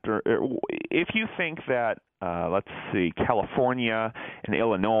factor, if you think that, let's see, California and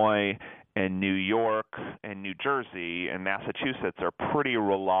Illinois and New York and New Jersey and Massachusetts are pretty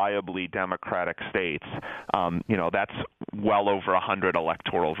reliably Democratic states, that's well over 100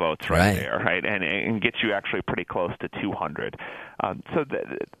 electoral votes right there, right? And gets you actually pretty close to 200.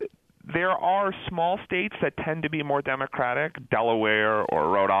 There are small states that tend to be more Democratic, Delaware or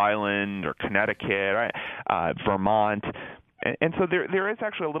Rhode Island or Connecticut, right? Vermont. And so there is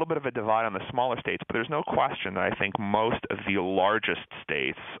actually a little bit of a divide on the smaller states, but there's no question that I think most of the largest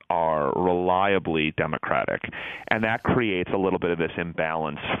states are reliably Democratic, and that creates a little bit of this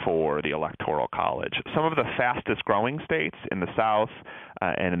imbalance for the Electoral College. Some of the fastest growing states in the South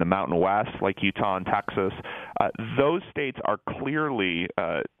and in the Mountain West, like Utah and Texas, those states are clearly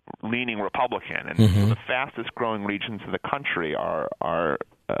leaning Republican, and so the fastest growing regions of the country are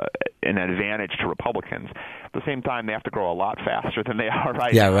an advantage to Republicans. At the same time, they have to grow a lot faster than they are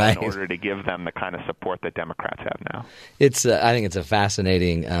right Yeah, now right. in order to give them the kind of support that Democrats have now. It's I think it's a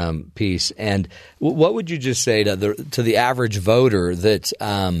fascinating piece. And what would you just say to the average voter that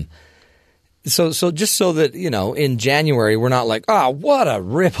so just so that, in January we're not like, oh, what a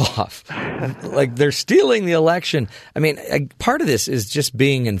ripoff. Like they're stealing the election. I mean, part of this is just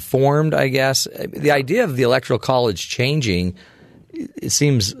being informed, I guess. The idea of the Electoral College changing, it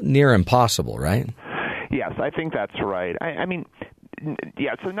seems near impossible, right? Yes, I think that's right. I mean,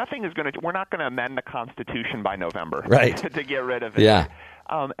 yeah, so nothing is going to – we're not going to amend the Constitution by November to get rid of it. Yeah.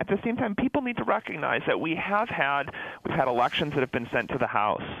 At the same time, people need to recognize that we've had elections that have been sent to the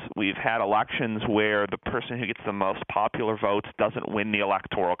House. We've had elections where the person who gets the most popular votes doesn't win the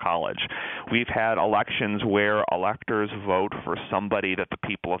Electoral College. We've had elections where electors vote for somebody that the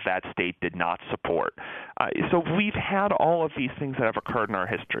people of that state did not support. So we've had all of these things that have occurred in our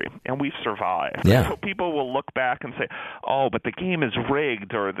history, and we've survived. Yeah. So people will look back and say, oh, but the game is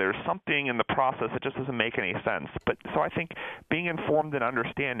rigged, or there's something in the process that just doesn't make any sense. But so I think being informed and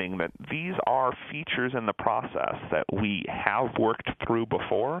understanding that these are features in the process that we have worked through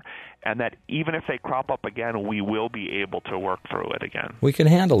before, and that even if they crop up again, we will be able to work through it again. We can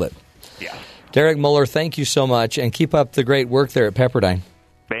handle it. Yeah. Derek Muller, thank you so much, and keep up the great work there at Pepperdine.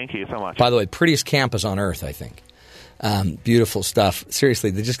 Thank you so much. By the way, prettiest campus on earth, I think. Beautiful stuff. Seriously,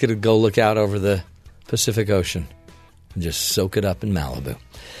 they just get to go look out over the Pacific Ocean and just soak it up in Malibu. In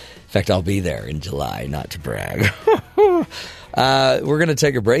fact, I'll be there in July, not to brag. We're going to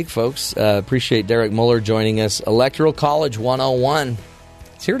take a break, folks. Appreciate Derek Muller joining us. Electoral College 101.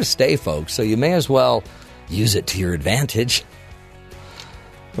 It's here to stay, folks, so you may as well use it to your advantage.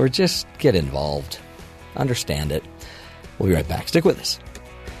 Or just get involved. Understand it. We'll be right back. Stick with us.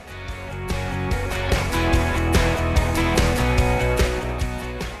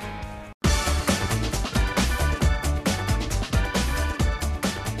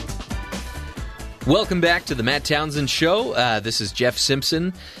 Welcome back to the Matt Townsend Show. This is Jeff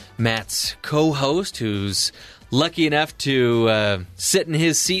Simpson, Matt's co-host, who's lucky enough to sit in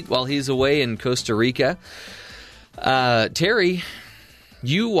his seat while he's away in Costa Rica. Terry,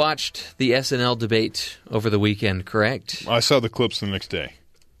 you watched the SNL debate over the weekend, correct? I saw the clips the next day.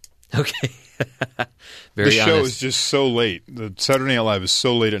 Okay. The show is just so late. The Saturday Night Live is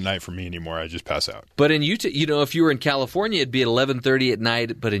so late at night for me anymore. I just pass out. But in Utah, if you were in California, it'd be at 11:30 at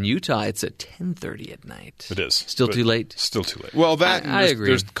night. But in Utah, it's at 10:30 at night. It is. Still too late? Still too late. Well, I agree.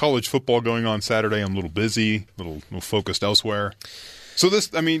 There's college football going on Saturday. I'm a little busy, a little focused elsewhere. So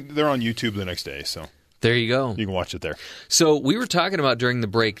they're on YouTube the next day. So there you go. You can watch it there. So we were talking about during the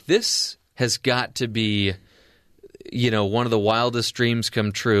break, this has got to be one of the wildest dreams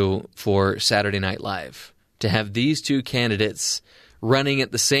come true for Saturday Night Live, to have these two candidates running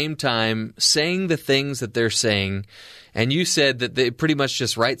at the same time, saying the things that they're saying, and you said that it pretty much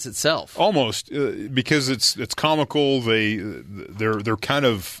just writes itself. Almost, because it's comical. They're kind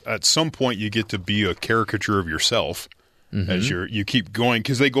of, at some point you get to be a caricature of yourself as you keep going,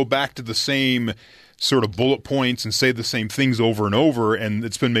 because they go back to the same sort of bullet points and say the same things over and over, and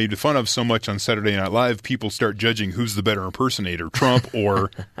it's been made fun of so much on Saturday Night Live, people start judging who's the better impersonator, Trump or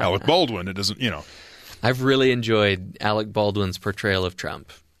Alec Baldwin. It doesn't, I've really enjoyed Alec Baldwin's portrayal of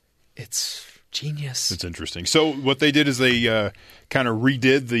Trump. It's genius. It's interesting. So what they did is they kind of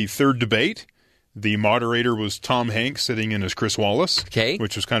redid the third debate. The moderator was Tom Hanks sitting in as Chris Wallace,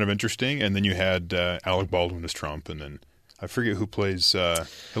 which was kind of interesting, and then you had Alec Baldwin as Trump, and then I forget who plays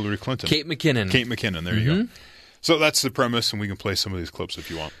Hillary Clinton. Kate McKinnon. There you go. So that's the premise, and we can play some of these clips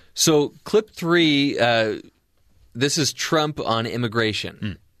if you want. So clip 3, this is Trump on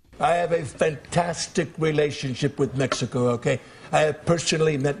immigration. I have a fantastic relationship with Mexico, okay? I have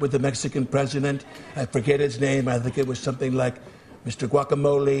personally met with the Mexican president. I forget his name. I think it was something like Mr.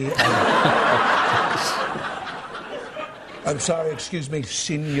 Guacamole. I'm sorry, excuse me,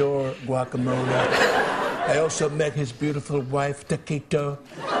 Senor Guacamole. I also met his beautiful wife, Taquito,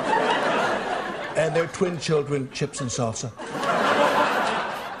 and their twin children, Chips and Salsa.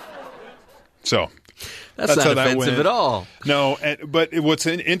 So that's not offensive at all. No, but what's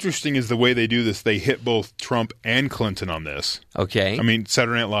interesting is the way they do this. They hit both Trump and Clinton on this. Okay. I mean,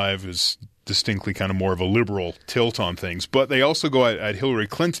 Saturday Night Live is distinctly kind of more of a liberal tilt on things, but they also go at Hillary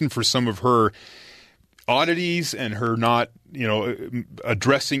Clinton for some of her oddities and her not,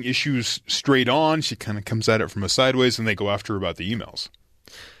 addressing issues straight on. She kind of comes at it from a sideways, and they go after her about the emails.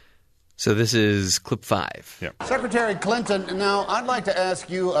 So this is clip 5. Yeah. Secretary Clinton, now I'd like to ask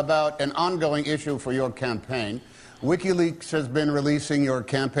you about an ongoing issue for your campaign. WikiLeaks has been releasing your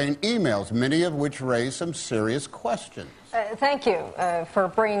campaign emails, many of which raise some serious questions. Thank you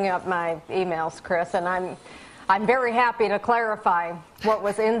for bringing up my emails, Chris, and I'm very happy to clarify what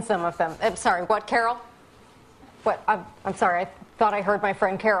was in some of them. I'm sorry, what, Carol? What? I'm sorry, I thought I heard my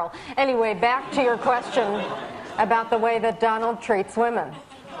friend Carol. Anyway, back to your question about the way that Donald treats women.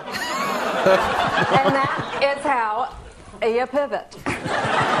 And that is how you pivot.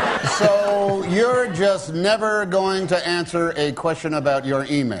 So you're just never going to answer a question about your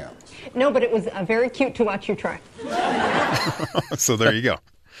emails? No, but it was very cute to watch you try. So there you go.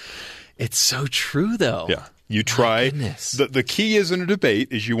 It's so true, though. Yeah. You try. Goodness. The key is in a debate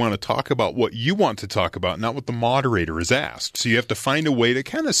is you want to talk about what you want to talk about, not what the moderator is asked. So you have to find a way to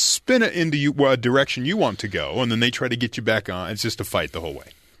kind of spin it into a direction you want to go, and then they try to get you back on. It's just a fight the whole way.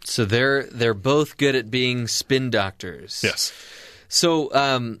 So they're both good at being spin doctors. Yes.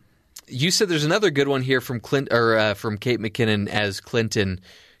 So you said there's another good one here from from Kate McKinnon as Clinton,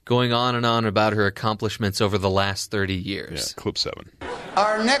 going on and on about her accomplishments over the last 30 years. Yeah, clip 7.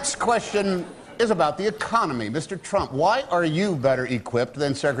 Our next question is about the economy. Mr. Trump, why are you better equipped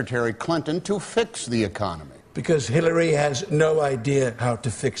than Secretary Clinton to fix the economy? Because Hillary has no idea how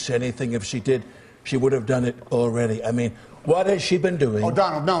to fix anything. If she did, she would have done it already. I mean, what has she been doing? Oh,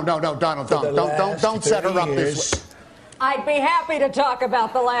 Donald, no, Donald, don't set her up this way. I'd be happy to talk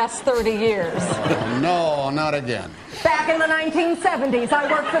about the last 30 years. No, not again. Back in the 1970s,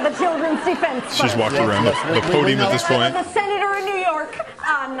 I worked for the Children's Defense Fund. She's walking around the podium at this point. I was a senator in New York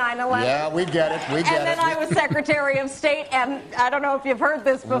on 9/11. Yeah, we get it. And then I was Secretary of State, and I don't know if you've heard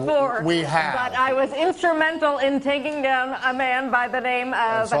this before. We have. But I was instrumental in taking down a man by the name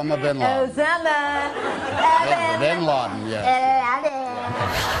of Osama bin Laden. Bin Laden, yes.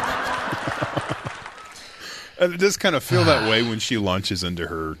 It does kind of feel that way when she launches into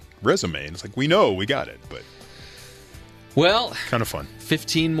her resume. And it's like, we know, we got it, but Well, kind of fun.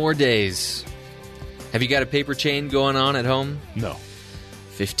 15 more days. Have you got a paper chain going on at home? No.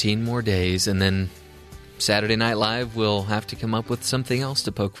 15 more days, and then Saturday Night Live will have to come up with something else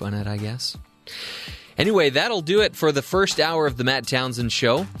to poke fun at, I guess. Anyway, that'll do it for the first hour of the Matt Townsend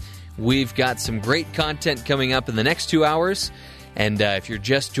Show. We've got some great content coming up in the next 2 hours, and if you're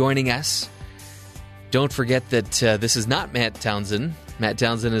just joining us, don't forget that this is not Matt Townsend. Matt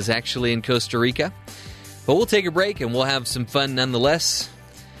Townsend is actually in Costa Rica. But we'll take a break and we'll have some fun nonetheless.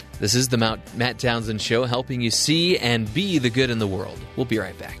 This is the Matt Townsend Show, helping you see and be the good in the world. We'll be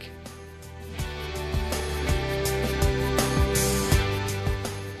right back.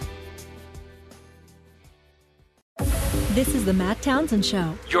 This is the Matt Townsend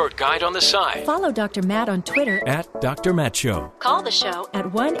Show. Your guide on the side. Follow Dr. Matt on Twitter At Dr. Matt Show. Call the show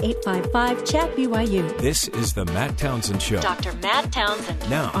at 1-855-CHAT-BYU. This is the Matt Townsend Show. Dr. Matt Townsend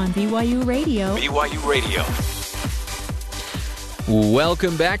Now on BYU Radio. BYU Radio.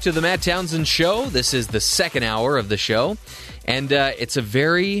 Welcome back to the Matt Townsend Show. This is the second hour of the show, and it's a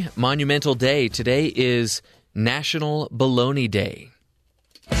very monumental day. Today is National Bologna Day.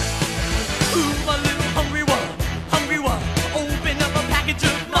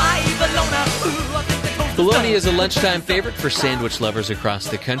 Bologna is a lunchtime favorite for sandwich lovers across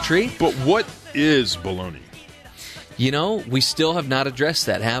the country. But what is bologna? You know, we still have not addressed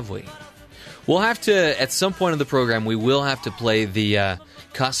that, have we? We'll have to, at some point in the program, we will have to play the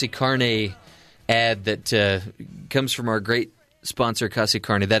Casi Carne ad that comes from our great sponsor, Casi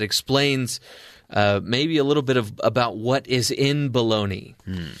Carne, that explains maybe a little bit about what is in bologna.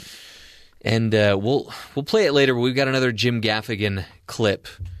 And we'll play it later, but we've got another Jim Gaffigan clip,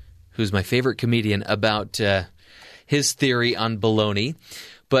 who's my favorite comedian, about his theory on bologna.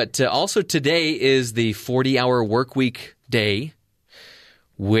 But also today is the 40-hour work week day,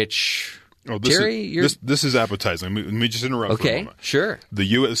 which... Oh, this Terry, this is appetizing. Let me just interrupt for a moment. Okay, sure. The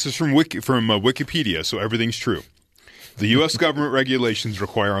U.S. This is from Wikipedia, so everything's true. The U.S. government regulations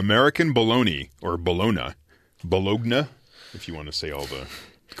require American bologna, or bologna, if you want to say all the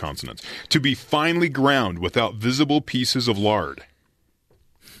consonants, to be finely ground without visible pieces of lard.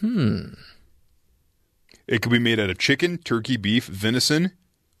 It could be made out of chicken, turkey, beef, venison,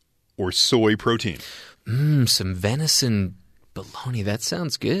 or soy protein. Some venison bologna. That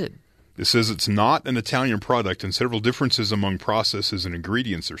sounds good. It says it's not an Italian product, and several differences among processes and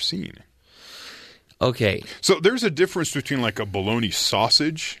ingredients are seen. Okay. So there's a difference between like a bologna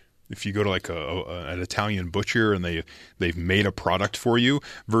sausage, if you go to like an Italian butcher and they've made a product for you,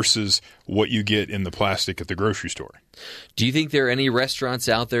 versus what you get in the plastic at the grocery store. Do you think there are any restaurants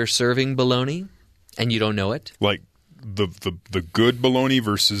out there serving bologna, and you don't know it? Like the good bologna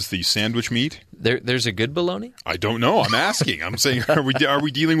versus the sandwich meat? There's a good bologna? I don't know. I'm asking. I'm saying, are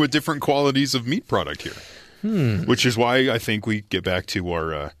we dealing with different qualities of meat product here? Which is why I think we get back to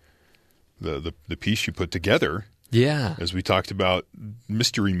our the piece you put together. Yeah. As we talked about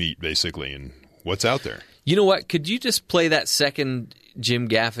mystery meat, basically, and what's out there. You know what? Could you just play that second Jim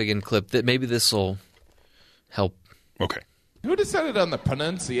Gaffigan clip? That maybe this will help. Okay. Who decided on the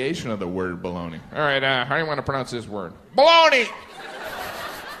pronunciation of the word baloney? All right, how do you want to pronounce this word? Baloney!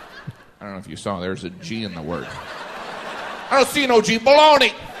 I don't know if you saw, there's a G in the word. I don't see no G.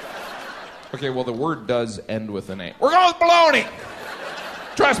 Baloney! Okay, well, the word does end with an A. We're going with baloney!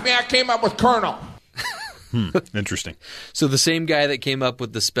 Trust me, I came up with Colonel. Interesting. So the same guy that came up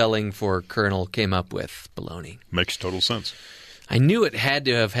with the spelling for Colonel came up with baloney. Makes total sense. I knew it had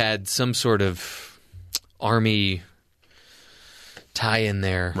to have had some sort of Army tie in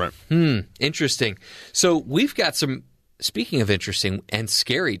there. Right. Interesting. So we've got some, speaking of interesting and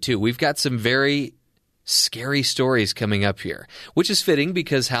scary too, we've got some very scary stories coming up here, which is fitting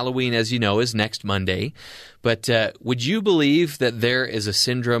because Halloween, as you know, is next Monday. But would you believe that there is a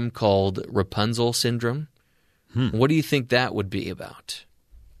syndrome called Rapunzel syndrome? What do you think that would be about?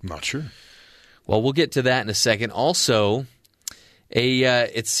 Not sure. Well, we'll get to that in a second. Also,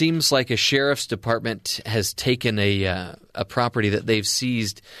 it seems like a sheriff's department has taken a property that they've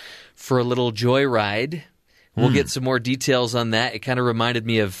seized for a little joyride. We'll get some more details on that. It kind of reminded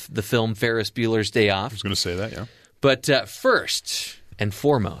me of the film Ferris Bueller's Day Off. I was going to say that, yeah. But first and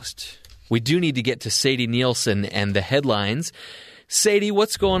foremost, we do need to get to Sadie Nielsen and the headlines. Sadie,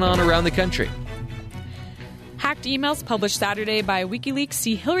 what's going on around the country? Hacked emails published Saturday by WikiLeaks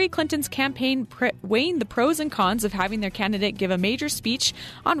see Hillary Clinton's campaign weighing the pros and cons of having their candidate give a major speech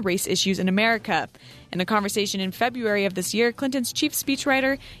on race issues in America. In a conversation in February of this year, Clinton's chief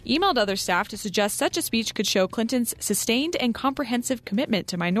speechwriter emailed other staff to suggest such a speech could show Clinton's sustained and comprehensive commitment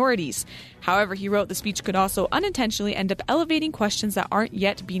to minorities. However, he wrote the speech could also unintentionally end up elevating questions that aren't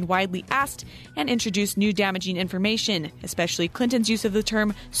yet being widely asked and introduce new damaging information, especially Clinton's use of the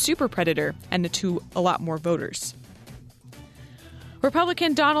term super predator and to a lot more voters.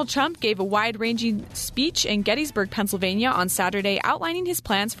 Republican Donald Trump gave a wide-ranging speech in Gettysburg, Pennsylvania on Saturday outlining his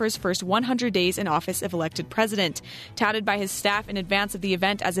plans for his first 100 days in office if elected president. Touted by his staff in advance of the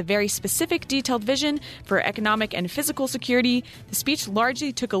event as a very specific, detailed vision for economic and physical security, the speech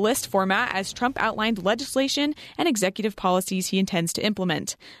largely took a list format as Trump outlined legislation and executive policies he intends to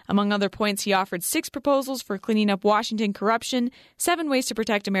implement. Among other points, he offered 6 proposals for cleaning up Washington corruption, 7 ways to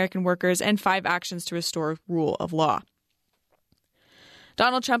protect American workers, and 5 actions to restore rule of law.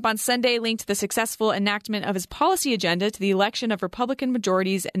 Donald Trump on Sunday linked the successful enactment of his policy agenda to the election of Republican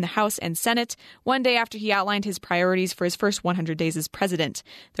majorities in the House and Senate, one day after he outlined his priorities for his first 100 days as president.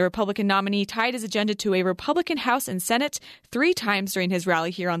 The Republican nominee tied his agenda to a Republican House and Senate 3 times during his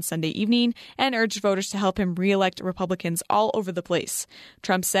rally here on Sunday evening and urged voters to help him re-elect Republicans all over the place.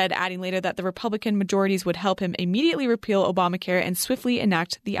 Trump said, adding later that the Republican majorities would help him immediately repeal Obamacare and swiftly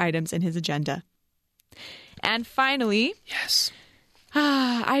enact the items in his agenda. And finally... Yes.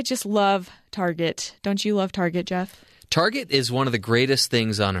 I just love Target. Don't you love Target, Jeff? Target is one of the greatest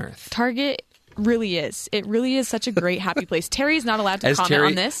things on earth. Target really is. It really is such a great, happy place. Terry's not allowed to comment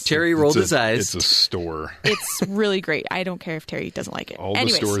on this. Terry rolled his eyes. It's a store. It's really great. I don't care if Terry doesn't like it.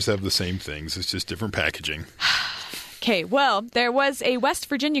 Anyways. The stores have the same things. It's just different packaging. Okay, well, there was a West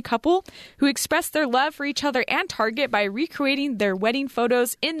Virginia couple who expressed their love for each other and Target by recreating their wedding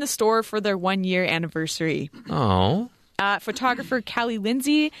photos in the store for their 1-year anniversary. Oh. Photographer Callie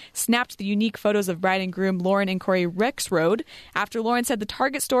Lindsay snapped the unique photos of bride and groom Lauren and Corey Rexroad after Lauren said the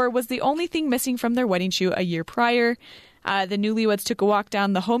Target store was the only thing missing from their wedding shoot a year prior. The newlyweds took a walk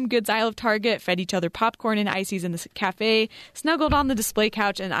down the home goods aisle of Target, fed each other popcorn and ices in the cafe, snuggled on the display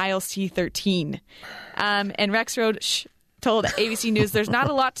couch in aisle C13. And Rexroad told ABC News there's not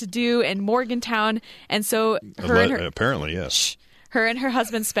a lot to do in Morgantown, and so apparently, yes. Her and her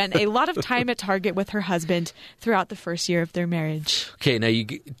husband spent a lot of time at Target with her husband throughout the first year of their marriage. Okay, now you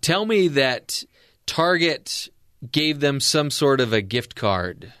tell me that Target gave them some sort of a gift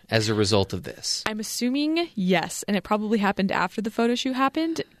card as a result of this. I'm assuming yes, and it probably happened after the photo shoot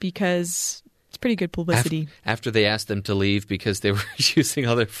happened because it's pretty good publicity. After they asked them to leave because they were using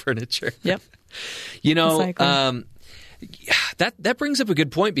all their furniture. Yep. You know, that brings up a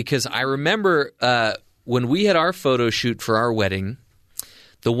good point because I remember when we had our photo shoot for our wedding,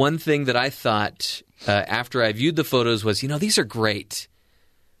 the one thing that I thought after I viewed the photos was, these are great,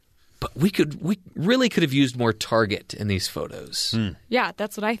 but we really could have used more Target in these photos. Yeah,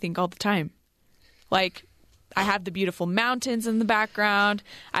 that's what I think all the time. Like, I have the beautiful mountains in the background.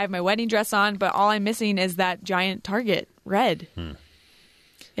 I have my wedding dress on, but all I'm missing is that giant Target red.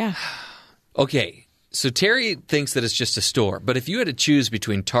 Yeah. Okay, so Terry thinks that it's just a store, but if you had to choose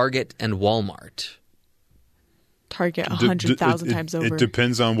between Target and Walmart, Target 100,000 times over. It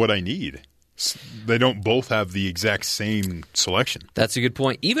depends on what I need. They don't both have the exact same selection. That's a good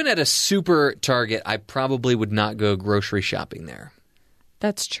point. Even at a super Target, I probably would not go grocery shopping there.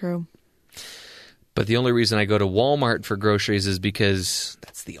 That's true. But the only reason I go to Walmart for groceries is because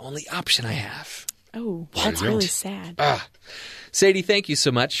that's the only option I have. Oh, that's really sad. Sadie, thank you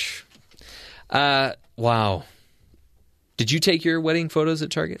so much. Wow. Did you take your wedding photos at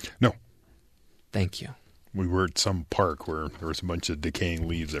Target? No. Thank you. We were at some park where there was a bunch of decaying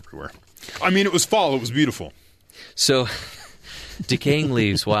leaves everywhere. I mean, it was fall. It was beautiful. So, decaying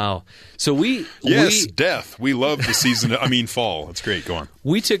leaves, wow. So death. We love the season. Fall. It's great. Go on.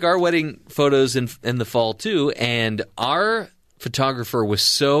 We took our wedding photos in the fall, too, and our photographer was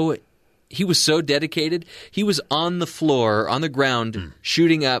so dedicated. He was on the floor, on the ground,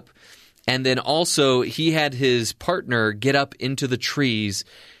 shooting up, and then also he had his partner get up into the trees,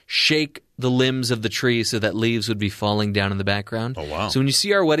 shake the limbs of the trees so that leaves would be falling down in the background. Oh, wow. So when you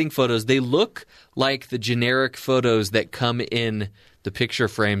see our wedding photos, they look like the generic photos that come in the picture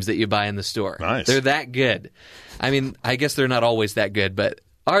frames that you buy in the store. Nice. They're that good. I guess they're not always that good, but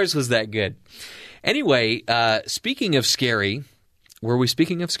ours was that good. Anyway, speaking of scary, were we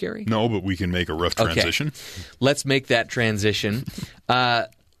speaking of scary? No, but we can make a rough transition. Okay. Let's make that transition.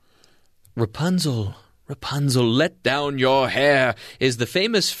 Rapunzel, let down your hair is the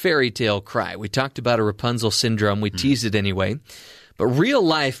famous fairy tale cry. We talked about a Rapunzel syndrome. We teased it anyway. But real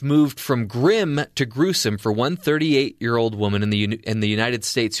life moved from grim to gruesome for one 38-year-old woman in the United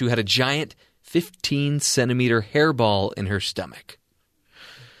States who had a giant 15-centimeter hairball in her stomach.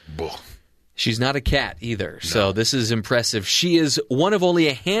 Bull. She's not a cat either, so this is impressive. She is one of only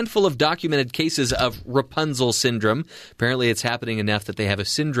a handful of documented cases of Rapunzel syndrome. Apparently it's happening enough that they have a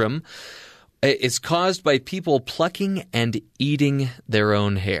syndrome. It's caused by people plucking and eating their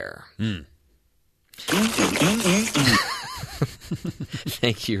own hair.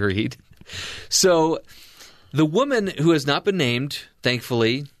 Thank you, Reed. So the woman who has not been named,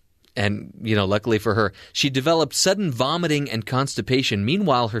 thankfully, and, luckily for her, she developed sudden vomiting and constipation.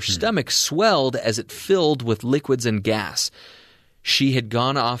 Meanwhile, her stomach swelled as it filled with liquids and gas. She had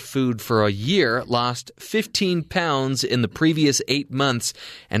gone off food for a year, lost 15 pounds in the previous 8 months,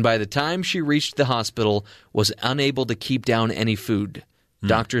 and by the time she reached the hospital, was unable to keep down any food.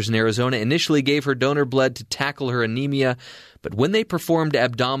 Doctors in Arizona initially gave her donor blood to tackle her anemia, but when they performed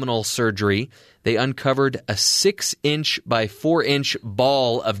abdominal surgery, they uncovered a 6-inch by 4-inch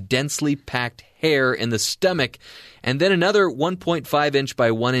ball of densely packed hair in the stomach, and then another 1.5-inch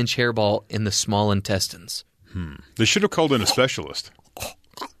by 1-inch hairball in the small intestines. They should have called in a specialist.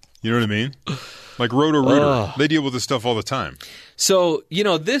 You know what I mean? Like Roto-Rooter. They deal with this stuff all the time. So,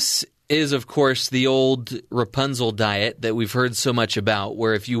 this is, of course, the old Rapunzel diet that we've heard so much about,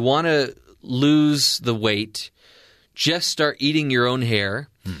 where if you want to lose the weight, just start eating your own hair,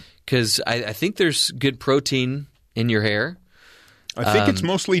 because I think there's good protein in your hair. I think it's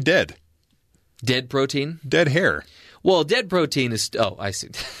mostly dead. Dead protein? Dead hair. Well, dead protein is... Oh, I see.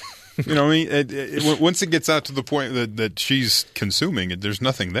 You know what I mean? Once it gets out to the point that she's consuming, there's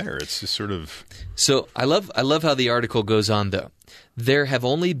nothing there. It's just sort of... So I love how the article goes on, though. There have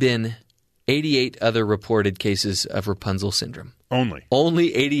only been 88 other reported cases of Rapunzel syndrome.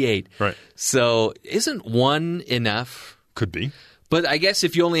 Only 88. Right. So isn't one enough? Could be. But I guess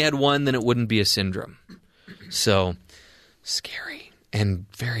if you only had one, then it wouldn't be a syndrome. So scary and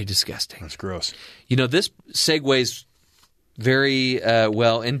very disgusting. That's gross. This segues very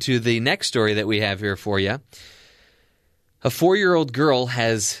well into the next story that we have here for you. A 4-year-old girl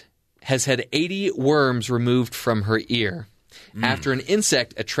has had 80 worms removed from her ear after an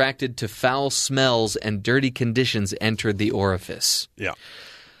insect attracted to foul smells and dirty conditions entered the orifice. Yeah.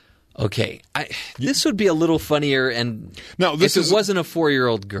 Okay, this would be a little funnier if it wasn't a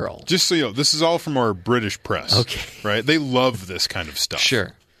 4-year-old girl. Just so you know, this is all from our British press. Okay. Right? They love this kind of stuff.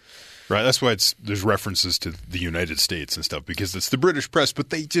 Sure. Right? That's why there's references to the United States and stuff, because it's the British press, but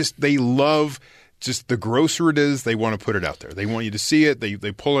they love just the grosser it is, they want to put it out there. They want you to see it. They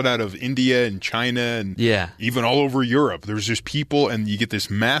pull it out of India and China and even all over Europe. There's just people, and you get this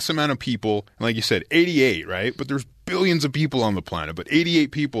mass amount of people. And like you said, 88, right? But there's billions of people on the planet, but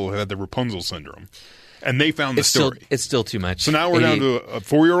 88 people have had the Rapunzel syndrome. And they found the story. It's still too much. So now we're down to a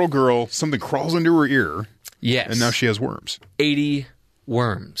 4-year-old girl, something crawls into her ear. Yes. And now she has worms. 80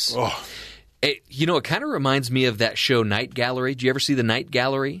 worms. Oh. It kind of reminds me of that show Night Gallery. Do you ever see the Night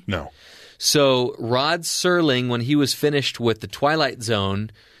Gallery? No. So Rod Serling, when he was finished with The Twilight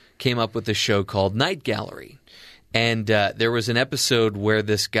Zone, came up with a show called Night Gallery. And there was an episode where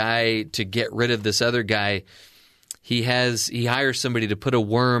this guy, to get rid of this other guy, he hires somebody to put a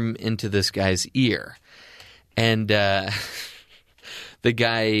worm into this guy's ear. And the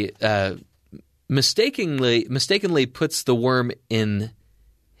guy mistakenly puts the worm in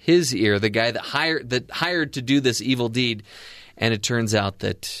his ear, the guy that hired to do this evil deed. And it turns out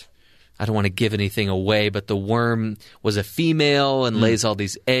that, I don't want to give anything away, but the worm was a female and lays all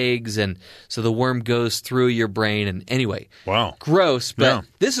these eggs, and so the worm goes through your brain. And anyway, wow, gross, but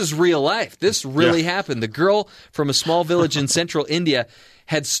this is real life. This really happened. The girl from a small village in central India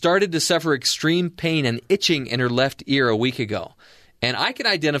had started to suffer extreme pain and itching in her left ear a week ago. And I can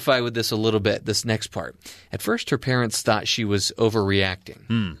identify with this a little bit, this next part. At first, her parents thought she was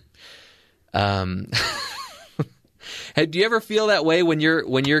overreacting. Do you ever feel that way when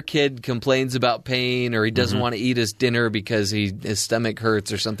your kid complains about pain, or he doesn't want to eat his dinner because his stomach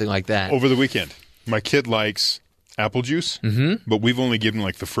hurts or something like that? Over the weekend, my kid likes apple juice, but we've only given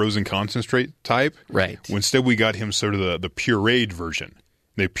like the frozen concentrate type. Right. Instead, we got him sort of the pureed version.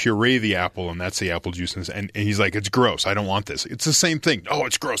 They puree the apple, and that's the apple juice. And he's like, it's gross. I don't want this. It's the same thing. Oh,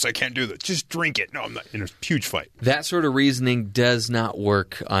 it's gross. I can't do that. Just drink it. No, I'm not. In a huge fight. That sort of reasoning does not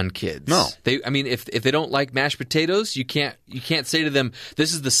work on kids. No. If they don't like mashed potatoes, you can't say to them,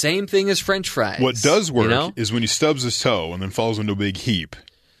 this is the same thing as French fries. What does work is when he stubs his toe and then falls into a big heap,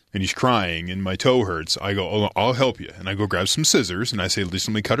 and he's crying, and my toe hurts, I go, oh, I'll help you. And I go grab some scissors, and I say, just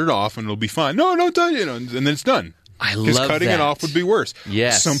let me cut it off, and it'll be fine. No, don't touch it. And then it's done. I Because love cutting that. it off would be worse.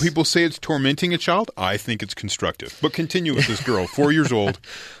 Yes. Some people say it's tormenting a child. I think it's constructive. But continue with this girl, 4 years old.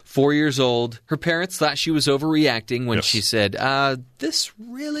 4 years old. Her parents thought she was overreacting when she said, this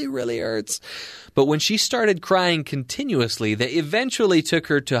really, really hurts. But when she started crying continuously, they eventually took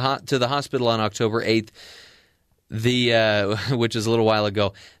her to the hospital on October 8th, which is a little while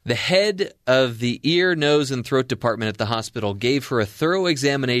ago. The head of the ear, nose, and throat department at the hospital gave her a thorough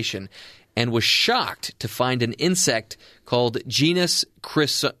examination and was shocked to find an insect called genus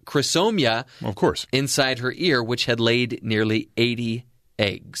Chrysomia inside her ear, which had laid nearly 80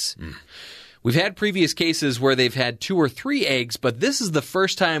 eggs. We've had previous cases where they've had 2 or 3 eggs, but this is the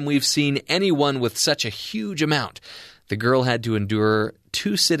first time we've seen anyone with such a huge amount. The girl had to endure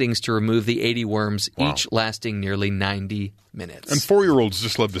 2 sittings to remove the 80 worms, each lasting nearly 90 minutes. And 4-year-olds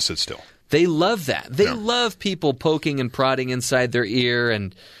just love to sit still. They love that. They love people poking and prodding inside their ear,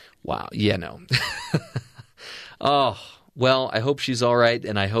 and wow, Oh, well, I hope she's all right,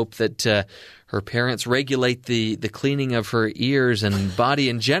 and I hope that her parents regulate the cleaning of her ears and body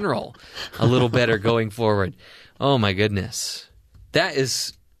in general a little better going forward. Oh, my goodness. That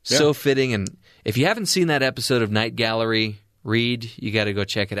is so fitting, and if you haven't seen that episode of Night Gallery, Reed, you got to go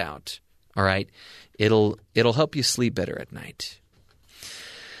check it out, all right? It'll help you sleep better at night.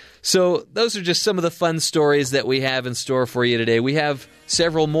 So those are just some of the fun stories that we have in store for you today. We have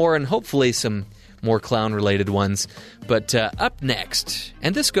several more and hopefully some more clown-related ones. But up next,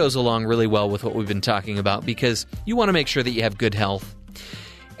 and this goes along really well with what we've been talking about because you want to make sure that you have good health.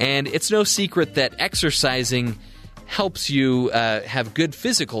 And it's no secret that exercising helps you have good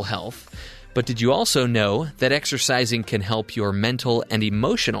physical health. But did you also know that exercising can help your mental and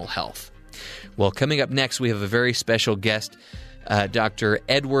emotional health? Well, coming up next, we have a very special guest, Dr.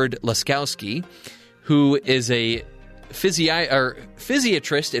 Edward Laskowski, who is a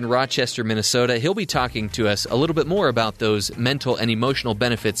physiatrist in Rochester, Minnesota. He'll be talking to us a little bit more about those mental and emotional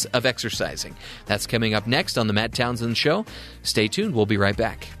benefits of exercising. That's coming up next on The Matt Townsend Show. Stay tuned. We'll be right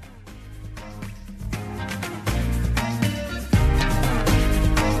back.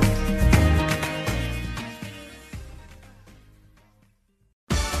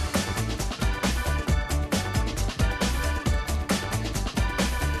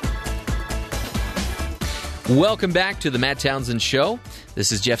 Welcome back to the Matt Townsend Show.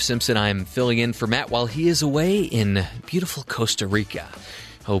 This is Jeff Simpson. I'm filling in for Matt while he is away in beautiful Costa Rica.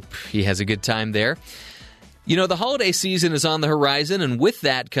 Hope he has a good time there. You know, the holiday season is on the horizon, and with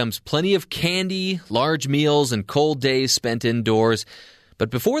that comes plenty of candy, large meals, and cold days spent indoors. But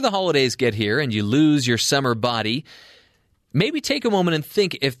before the holidays get here and you lose your summer body, maybe take a moment and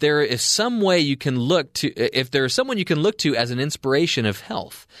think if there is some way you can look to, if there is someone you can look to as an inspiration of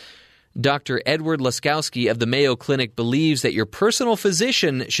health. Dr. Edward Laskowski of the Mayo Clinic believes that your personal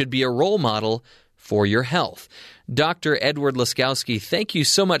physician should be a role model for your health. Dr. Edward Laskowski, thank you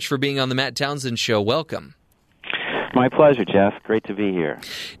so much for being on the Matt Townsend Show. Welcome. My pleasure, Jeff. Great to be here.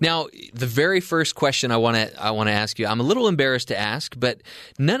 Now, the very first question I want to ask you, I'm a little embarrassed to ask, but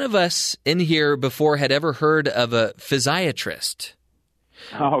none of us in here before had ever heard of a physiatrist.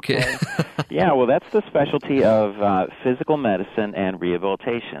 Okay. Yeah, well, that's the specialty of physical medicine and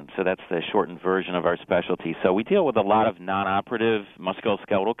rehabilitation. So that's the shortened version of our specialty. So we deal with a lot of non-operative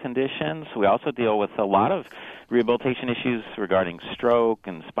musculoskeletal conditions. We also deal with a lot of rehabilitation issues regarding stroke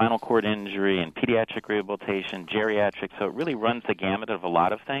and spinal cord injury and pediatric rehabilitation, geriatric. So it really runs the gamut of a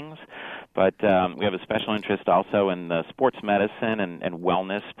lot of things. But we have a special interest also in sports medicine and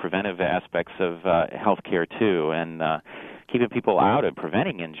wellness, preventive aspects of healthcare too, and keeping people out of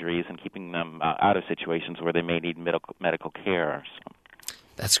preventing injuries and keeping them out of situations where they may need medical care. So.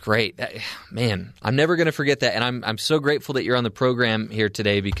 That's great. Man, I'm never going to forget that, and I'm so grateful that you're on the program here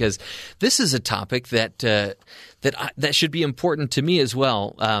today, because this is a topic that should be important to me as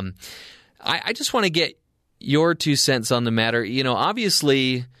well. I just want to get your 2 cents on the matter. You know,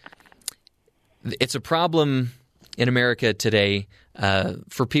 obviously, it's a problem in America today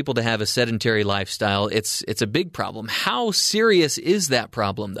for people to have a sedentary lifestyle. It's a big problem. How serious is that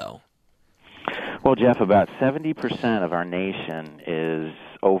problem, though? Well, Jeff, about 70% of our nation is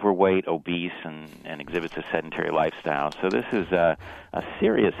overweight, obese, and exhibits a sedentary lifestyle. So this is a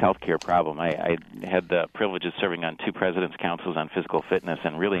serious healthcare problem. I had the privilege of serving on 2 presidents' councils on physical fitness,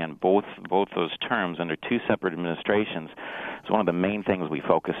 and really on both those terms under 2 separate administrations. It's one of the main things we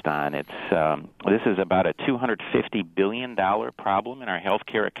focused on. This is about a $250 billion problem in our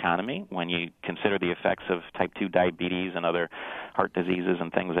healthcare economy when you consider the effects of type 2 diabetes and other heart diseases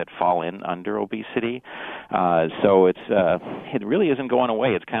and things that fall in under obesity. So it really isn't going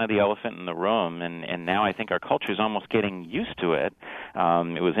away. It's kind of the elephant in the room, and now I think our culture is almost getting used to it.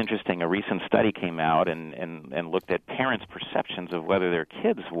 It was interesting. A recent study came out and looked at parents' perceptions of whether their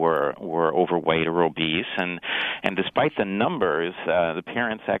kids were overweight or obese, and despite the numbers, the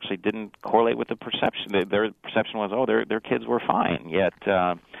parents actually didn't correlate with the perception. Their perception was, their kids were fine. Yet,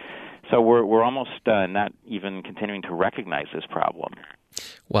 so we're almost not even continuing to recognize this problem.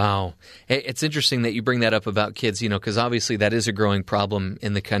 Wow. It's interesting that you bring that up about kids, because obviously that is a growing problem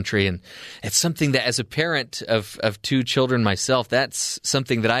in the country. And it's something that, as a parent of 2 children myself, that's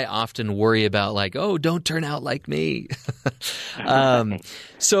something that I often worry about, like, oh, don't turn out like me.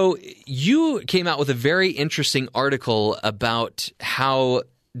 So you came out with a very interesting article about how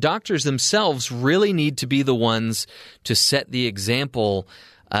doctors themselves really need to be the ones to set the example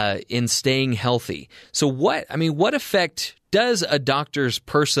in staying healthy. So what effect does a doctor's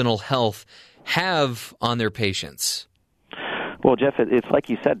personal health have on their patients? Well, Jeff, it's like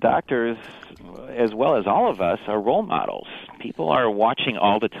you said, doctors, as well as all of us, are role models. People are watching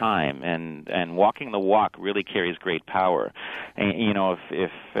all the time, and walking the walk really carries great power. And,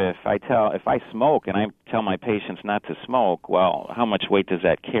 if I smoke and I tell my patients not to smoke, well, how much weight does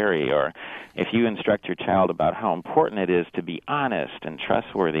that carry? Or if you instruct your child about how important it is to be honest and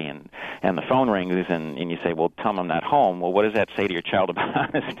trustworthy, and the phone rings and you say, well, tell them I'm not home. Well, what does that say to your child about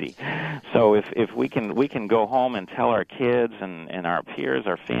honesty? So if we can go home and tell our kids and our peers,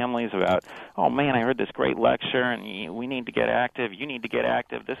 our families about, oh man, I heard this great lecture, and we need to get active. You need to get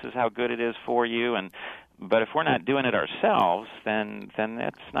active. This is how good it is for you. But if we're not doing it ourselves, then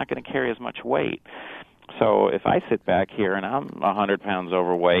that's not going to carry as much weight. So if I sit back here and I'm 100 pounds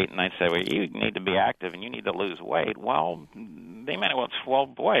overweight and I say, well, you need to be active and you need to lose weight, well, they might, well,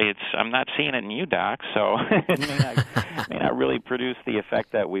 boy, I'm not seeing it in you, Doc, so it may not really produce the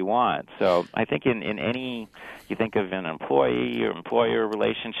effect that we want. So I think in any, you think of an employee or employer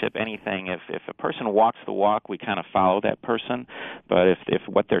relationship, anything, if a person walks the walk, we kind of follow that person. But if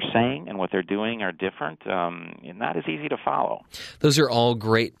what they're saying and what they're doing are different, not as easy to follow. Those are all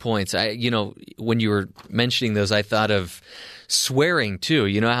great points. When you were mentioning those, I thought of swearing too.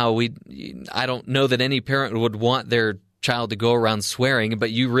 You know how I don't know that any parent would want their child to go around swearing,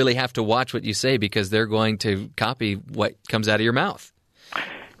 but you really have to watch what you say, because they're going to copy what comes out of your mouth.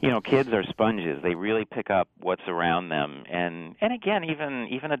 Kids are sponges. They really pick up what's around them, and again,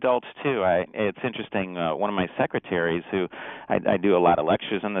 even adults too. It's interesting. One of my secretaries, who I do a lot of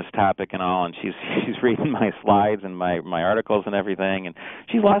lectures on this topic and all, and she's reading my slides and my articles and everything, and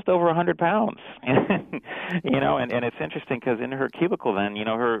she's lost over 100 pounds. and it's interesting because in her cubicle, then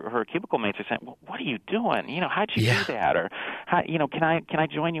her cubicle mates are saying, well, "What are you doing? How'd you do that? Or can I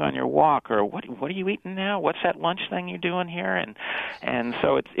join you on your walk? Or what are you eating now? What's that lunch thing you're doing here?" And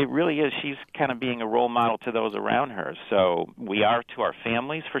so it really is. She's kind of being a role model to those around her. So we are to our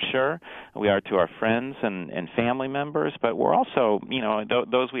families, for sure. We are to our friends and family members, but we're also,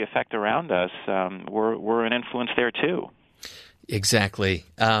 those we affect around us, we're an influence there too. Exactly.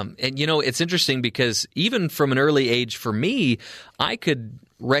 And, it's interesting because even from an early age, for me, I could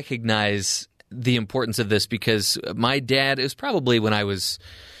recognize the importance of this, because my dad, it was probably when I was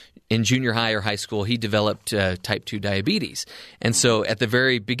in junior high or high school, he developed type 2 diabetes. And so at the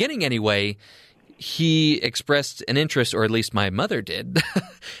very beginning anyway, he expressed an interest, or at least my mother did,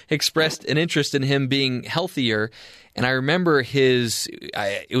 expressed an interest in him being healthier. And I remember it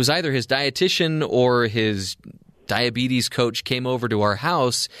was either his dietitian or his diabetes coach came over to our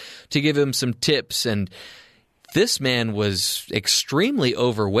house to give him some tips. And this man was extremely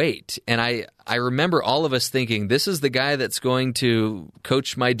overweight. And I remember all of us thinking, this is the guy that's going to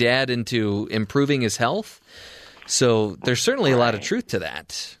coach my dad into improving his health. So there's certainly a lot of truth to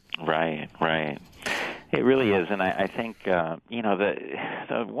that. Right. It really is, and I think the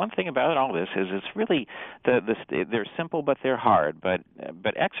one thing about all this is it's really they're simple but they're hard. But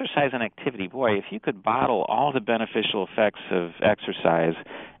exercise and activity, boy, if you could bottle all the beneficial effects of exercise,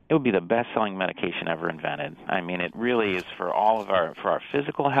 it would be the best-selling medication ever invented. I mean, it really is for our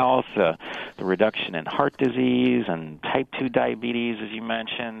physical health, the reduction in heart disease and type 2 diabetes, as you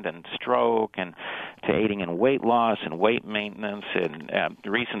mentioned, and stroke, and to aiding in weight loss and weight maintenance. And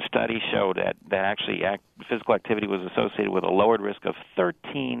recent studies showed that actually physical activity was associated with a lowered risk of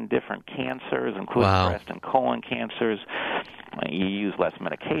 13 different cancers, including breast and colon cancers. You use less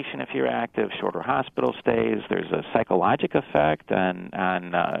medication if you're active, shorter hospital stays. There's a psychological effect on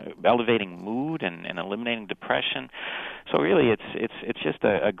elevating mood and eliminating depression. So really, it's just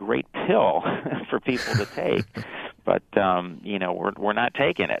a great pill for people to take. But we're not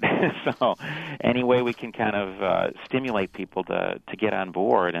taking it. So any way we can kind of stimulate people to get on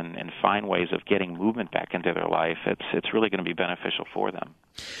board and find ways of getting movement back into their life, it's really going to be beneficial for them.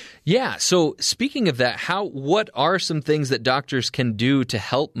 Yeah. So speaking of that, what are some things that doctors can do to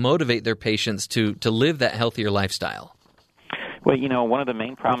help motivate their patients to live that healthier lifestyle? Well, one of the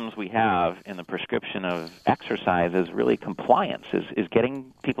main problems we have in the prescription of exercise is really compliance, is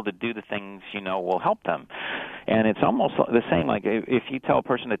getting people to do the things will help them. And it's almost the same, like if you tell a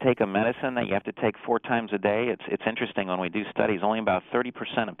person to take a medicine that you have to take 4 times a day, it's interesting when we do studies, only about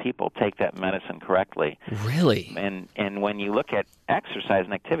 30% of people take that medicine correctly. Really? And when you look at exercise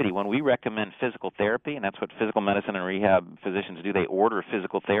and activity, when we recommend physical therapy, and that's what physical medicine and rehab physicians do, they order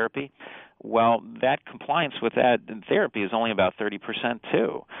physical therapy. Well, that compliance with that therapy is only about 30%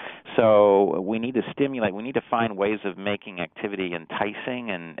 too. So we need to stimulate. We need to find ways of making activity enticing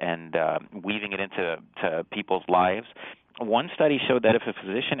and weaving it into people's lives. One study showed that if a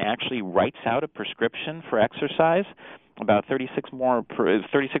physician actually writes out a prescription for exercise, about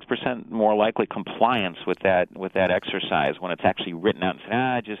 36% more likely compliance with that exercise when it's actually written out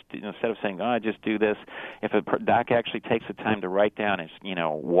and said, instead of saying, just do this. If a doc actually takes the time to write down,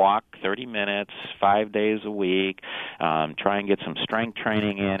 walk 30 minutes, 5 days a week, try and get some strength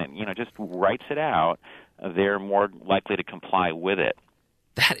training in, and just writes it out, they're more likely to comply with it.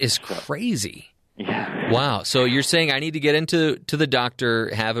 That is crazy. Yeah. Wow. So you're saying I need to get into the doctor,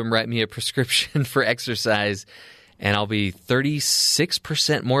 have him write me a prescription for exercise, and I'll be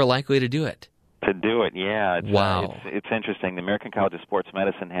 36% more likely to do it. To do it, yeah. Wow. It's interesting. The American College of Sports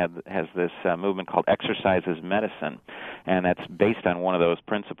Medicine has this movement called Exercise is Medicine, and that's based on one of those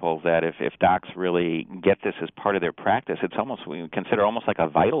principles that if docs really get this as part of their practice, it's almost, we consider almost like a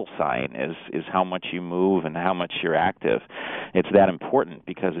vital sign is how much you move and how much you're active. It's that important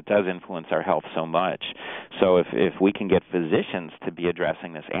because it does influence our health so much. So if we can get physicians to be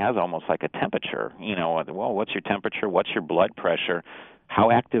addressing this as almost like a temperature, well, what's your temperature, what's your blood pressure, how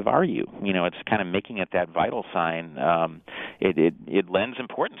active are you? It's kind of making it that vital sign. It lends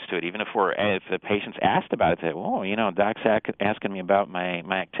importance to it, even if the patient's asked about it. Say, doc's asking me about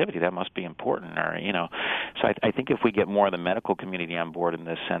my activity. That must be important, or So I think if we get more of the medical community on board in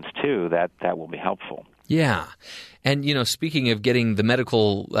this sense too, that will be helpful. Yeah, and speaking of getting the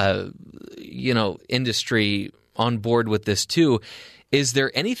medical, industry on board with this too. Is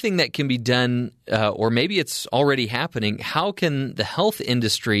there anything that can be done, or maybe it's already happening? How can the health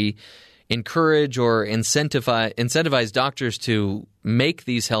industry encourage or incentivize doctors to make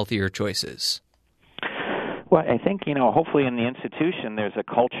these healthier choices? Well, I think, hopefully in the institution there's a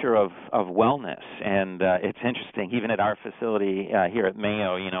culture of wellness. And it's interesting, even at our facility here at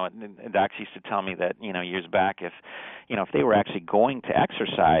Mayo, docs used to tell me that, years back, if they were actually going to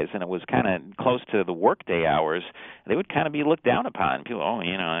exercise and it was kind of close to the workday hours, they would kind of be looked down upon. People,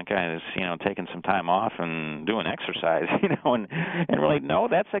 that guy is, taking some time off and doing exercise, and we're like, no,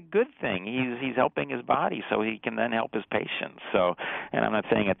 that's a good thing. He's helping his body so he can then help his patients. So, and I'm not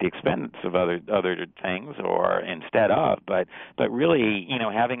saying at the expense of other things or instead of, but really,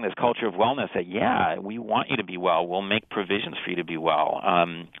 having this culture of wellness that, yeah, we want you to be well. We'll make provisions for you to be well.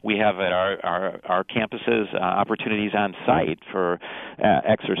 We have at our campuses opportunities on site for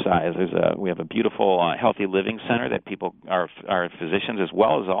exercise. We have a beautiful healthy living center that our physicians as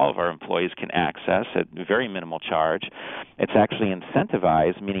well as all of our employees can access at very minimal charge. It's actually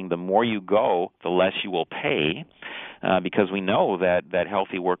incentivized, meaning the more you go, the less you will pay. Because we know that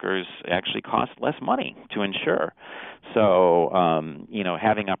healthy workers actually cost less money to insure. So,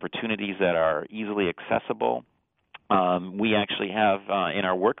 having opportunities that are easily accessible. We actually have in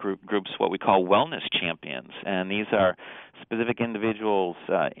our work groups what we call wellness champions, and these are specific individuals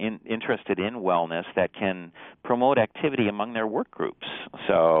interested in wellness that can promote activity among their work groups.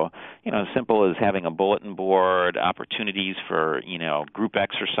 So, as simple as having a bulletin board, opportunities for, group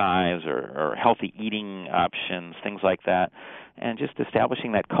exercise or healthy eating options, things like that, and just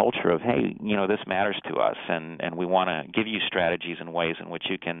establishing that culture of, hey, this matters to us, and we want to give you strategies and ways in which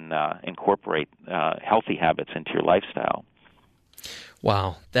you can incorporate healthy habits into your lifestyle.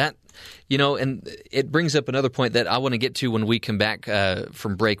 Wow. That, and it brings up another point that I want to get to when we come back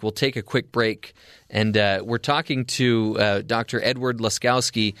from break. We'll take a quick break, and we're talking to Dr. Edward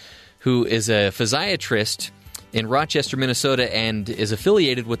Laskowski, who is a physiatrist in Rochester, Minnesota, and is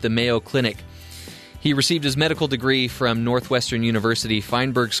affiliated with the Mayo Clinic. He received his medical degree from Northwestern University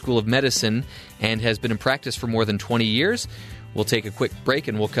Feinberg School of Medicine and has been in practice for more than 20 years. We'll take a quick break,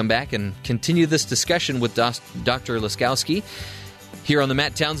 and we'll come back and continue this discussion with Dr. Laskowski here on the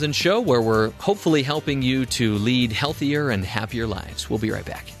Matt Townsend Show, where we're hopefully helping you to lead healthier and happier lives. We'll be right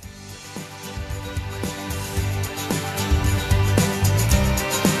back.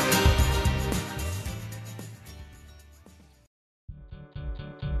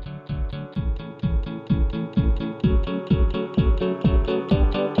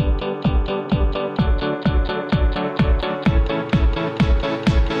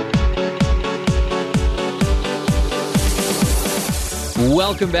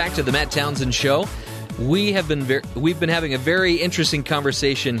 Welcome back to the Matt Townsend Show. We've been having a very interesting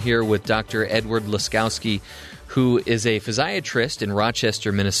conversation here with Dr. Edward Laskowski, who is a physiatrist in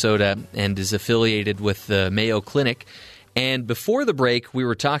Rochester, Minnesota, and is affiliated with the Mayo Clinic. And before the break, we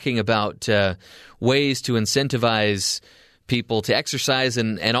were talking about ways to incentivize people to exercise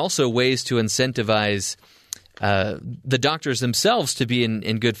and also ways to incentivize the doctors themselves to be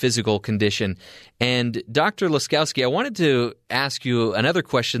in good physical condition. And Dr. Laskowski, I wanted to ask you another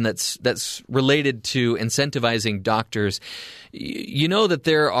question that's related to incentivizing doctors. You know that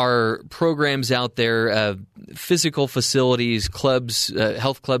there are programs out there, physical facilities, clubs,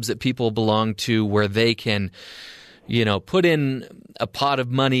 health clubs that people belong to where they can put in a pot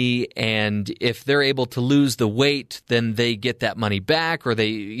of money, and if they're able to lose the weight, then they get that money back, or they're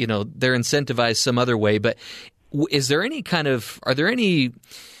incentivized some other way. But are there any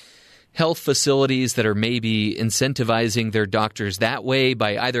health facilities that are maybe incentivizing their doctors that way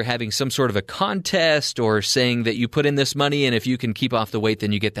by either having some sort of a contest or saying that you put in this money and if you can keep off the weight,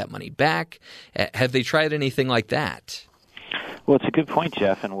 then you get that money back? Have they tried anything like that? Well, it's a good point,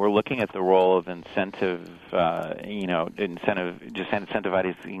 Jeff, and we're looking at the role of incentivizing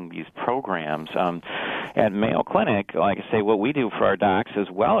these programs. At Mayo Clinic, like I say, what we do for our docs, as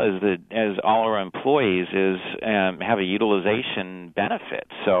well as all our employees, is have a utilization benefit.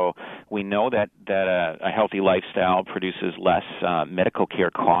 So we know that a healthy lifestyle produces less medical care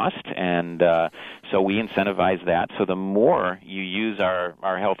cost, and so we incentivize that. So the more you use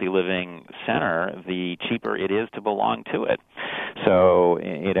our Healthy Living Center, the cheaper it is to belong to it. So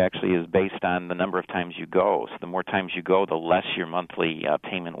it actually is based on the number of times you go. So the more times you go, the less your monthly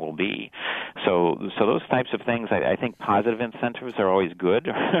payment will be. So those types of things, I think positive incentives are always good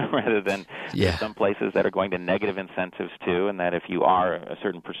rather than some places that are going to negative incentives too, and that if you are a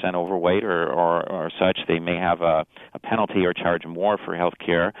certain percent overweight or such, they may have a penalty or charge more for health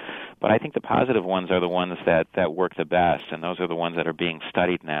care. But I think the positive ones are the ones that work the best, and those are the ones that are being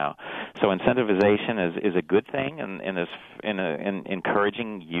studied now. So incentivization is a good thing in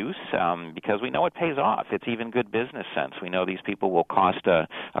encouraging use because we know it pays off. It's even good business sense. We know these people will cost a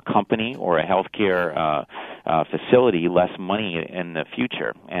company or a healthcare facility less money in the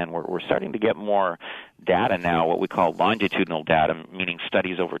future, and we're starting to get more data now, what we call longitudinal data, meaning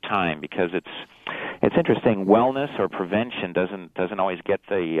studies over time, because it's interesting. Wellness or prevention doesn't always get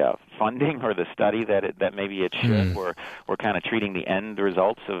the funding or the study that maybe it should. We're kind of treating the end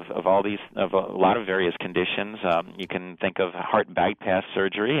results of all these of a lot of various conditions. You can think of heart bypass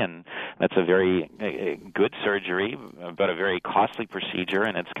surgery, and that's a very good surgery, but a very costly procedure,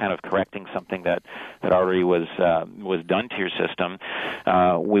 and it's kind of correcting something that already was done to your system.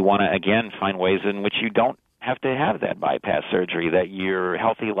 We want to again find ways in which you don't have to have that bypass surgery, that your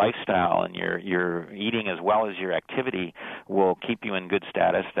healthy lifestyle and your eating as well as your activity will keep you in good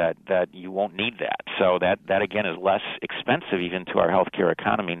status, that you won't need that. So that again is less expensive even to our healthcare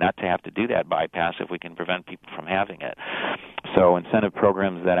economy not to have to do that bypass if we can prevent people from having it. So incentive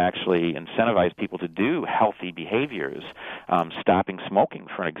programs that actually incentivize people to do healthy behaviors, stopping smoking,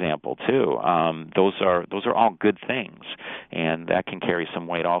 for example, too. Those are all good things, and that can carry some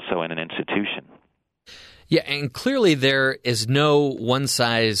weight also in an institution. Yeah, and clearly there is no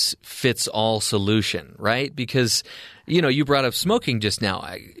one-size-fits-all solution, right? Because, you brought up smoking just now.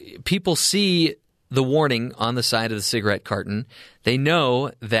 People see the warning on the side of the cigarette carton. They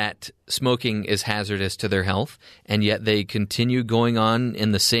know that smoking is hazardous to their health, and yet they continue going on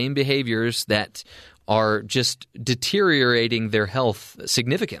in the same behaviors that are just deteriorating their health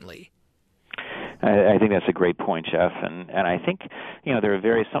significantly. I think that's a great point, Jeff, and I think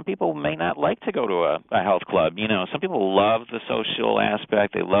there are some people may not like to go to a health club. Some people love the social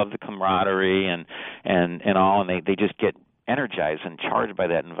aspect, they love the camaraderie and all, and they just get energized and charged by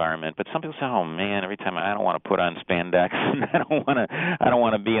that environment. But some people say, "Oh man, every time I don't want to put on spandex, and I don't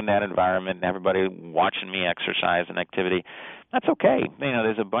want to be in that environment and everybody watching me exercise and activity." That's okay.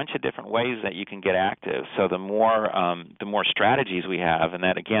 There's a bunch of different ways that you can get active. So the more strategies we have, and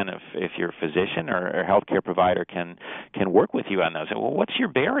that again, if your physician or healthcare provider can work with you on those. Well, what's your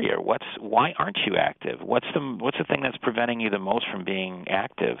barrier? Why aren't you active? What's the thing that's preventing you the most from being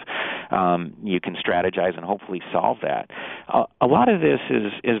active? You can strategize and hopefully solve that. A lot of this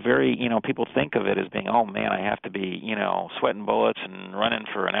is very, people think of it as being, oh man, I have to be, sweating bullets and running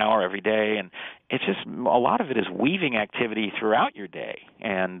for an hour every day, and it's just a lot of it is weaving activity throughout your day.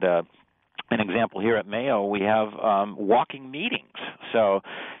 And an example here at Mayo, we have walking meetings. So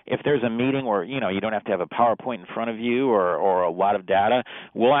if there's a meeting where, you don't have to have a PowerPoint in front of you or a lot of data,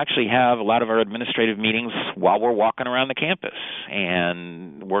 we'll actually have a lot of our administrative meetings while we're walking around the campus.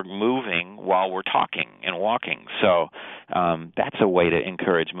 And we're moving while we're talking and walking. So that's a way to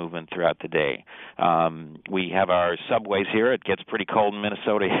encourage movement throughout the day. We have our subways here. It gets pretty cold in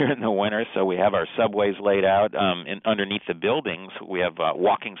Minnesota here in the winter, so we have our subways laid out underneath the buildings. We have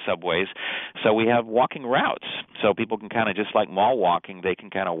walking subways. So we have walking routes, so people can kind of, just like mall walking, they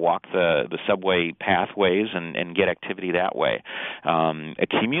can kind of walk the subway pathways and get activity that way. A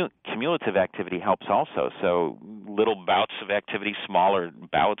cumulative activity helps also, so little bouts of activity, smaller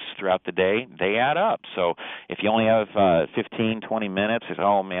bouts throughout the day, they add up. So if you only have 15, 20 minutes, it's,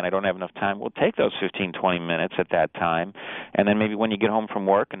 oh man, I don't have enough time, well, take those 15, 20 minutes at that time, and then maybe when you get home from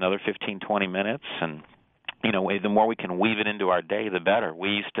work, another 15, 20 minutes, and the more we can weave it into our day, the better. We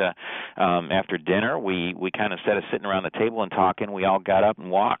used to, after dinner, we kind of, instead of sitting around the table and talking, we all got up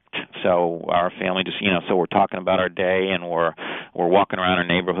and walked. So our family just, so we're talking about our day, and we're walking around our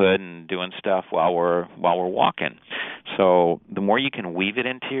neighborhood and doing stuff while we're walking. So the more you can weave it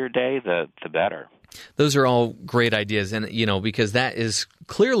into your day, the better. Those are all great ideas, and because that is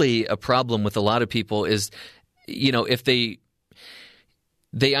clearly a problem with a lot of people is, if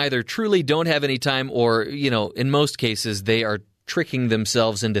they either truly don't have any time or, in most cases, they are tricking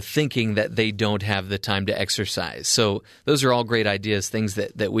themselves into thinking that they don't have the time to exercise. So those are all great ideas, things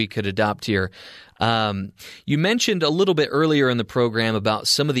that we could adopt here. You mentioned a little bit earlier in the program about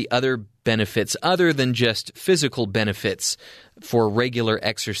some of the other benefits other than just physical benefits for regular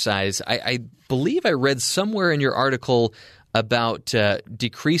exercise. I believe I read somewhere in your article about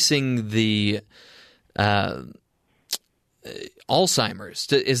decreasing the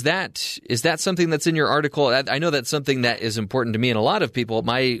Alzheimer's. Is that something that's in your article? I know that's something that is important to me and a lot of people.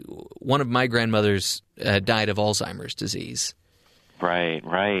 One of my grandmothers died of Alzheimer's disease. Right.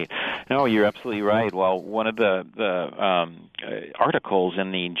 No, you're absolutely right. Well, one of the articles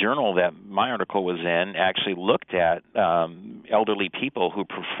in the journal that my article was in actually looked at elderly people who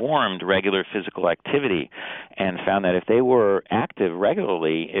performed regular physical activity and found that if they were active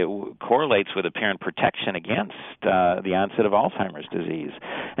regularly, it correlates with apparent protection against the onset of Alzheimer's disease.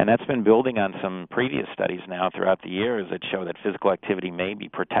 And that's been building on some previous studies now throughout the years that show that physical activity may be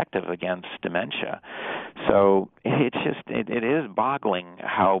protective against dementia. So it is boggling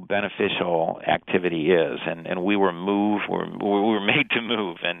how beneficial activity is, and we were made to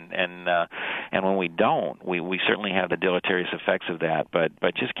move, and when we don't, we certainly have the deleterious effects of that. But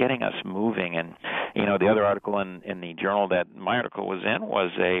just getting us moving, and the other article in the journal that my article was in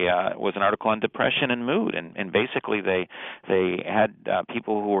was an article on depression and mood, and basically they had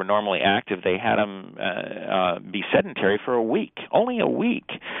people who were normally active, they had them be sedentary for a week, only a week.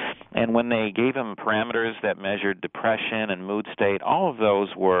 And when they gave him parameters that measured depression and mood state, all of those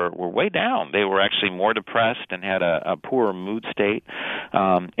were way down. They were actually more depressed and had a poorer mood state.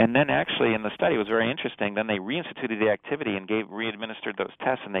 And then actually in the study, it was very interesting, then they reinstituted the activity and re-administered those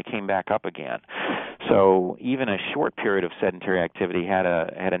tests, and they came back up again. So even a short period of sedentary activity had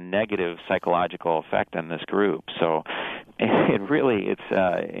a negative psychological effect on this group. So it's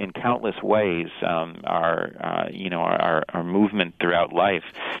in countless ways our movement throughout life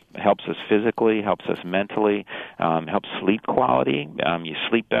helps us physically, helps us mentally, helps sleep quality. You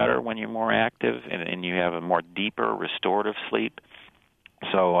sleep better when you're more active, and you have a more deeper restorative sleep.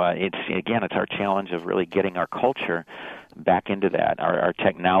 So it's our challenge of really getting our culture back into that. Our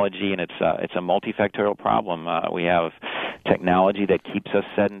technology, and it's a multifactorial problem. We have technology that keeps us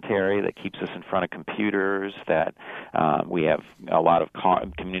sedentary, that keeps us in front of computers, that we have a lot of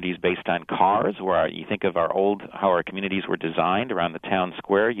communities based on cars, where you think of how our communities were designed around the town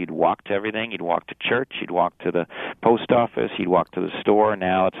square. You'd walk to everything. You'd walk to church. You'd walk to the post office. You'd walk to the store.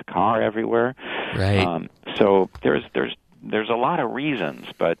 Now it's a car everywhere. Right. So there's a lot of reasons,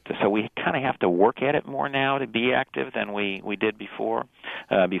 but so we kind of have to work at it more now to be active than we did before.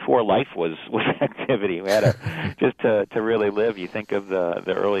 Before life was activity, we had to really live. You think of the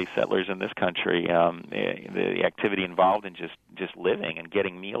early settlers in this country, the activity involved in just living and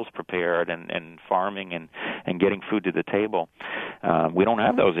getting meals prepared and farming and getting food to the table. We don't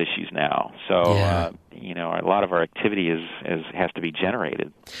have those issues now, so a lot of our activity has to be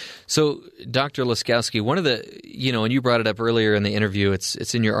generated. So, Dr. Laskowski, one of the, and you brought it up earlier in the interview,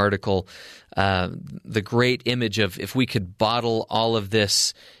 it's in your article, the great image of if we could bottle all of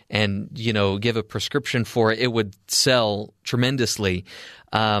this and, give a prescription for it, it would sell tremendously.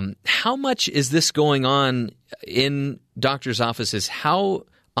 How much is this going on in doctors' offices? How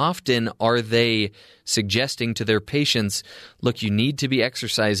often are they suggesting to their patients, look, you need to be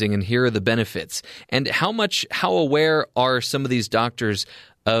exercising and here are the benefits? And how aware are some of these doctors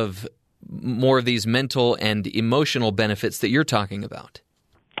of more of these mental and emotional benefits that you're talking about?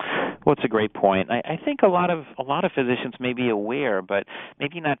 Well, it's a great point. I think a lot of physicians may be aware, but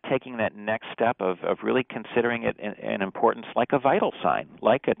maybe not taking that next step of really considering it an importance like a vital sign,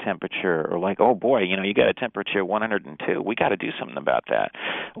 like a temperature, or like, oh boy, you got a temperature 102. We got to do something about that.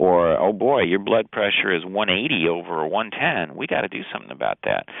 Or, oh boy, your blood pressure is 180 over 110. We got to do something about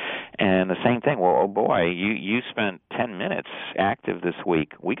that. And the same thing. Well, oh boy, you spent 10 minutes active this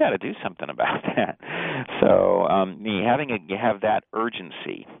week. We got to do something about that. So you have that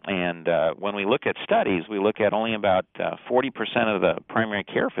urgency. And when we look at studies, we look at only about 40% of the primary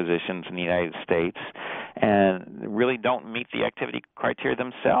care physicians in the United States and really don't meet the activity criteria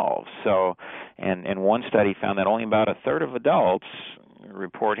themselves. So, and one study found that only about a third of adults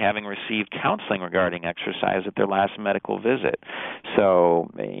report having received counseling regarding exercise at their last medical visit. So,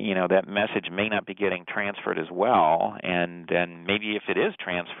 that message may not be getting transferred as well, and maybe if it is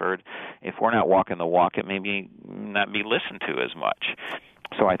transferred, if we're not walking the walk, it may not be listened to as much.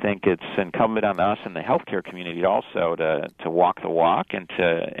 So I think it's incumbent on us in the healthcare community also to walk the walk and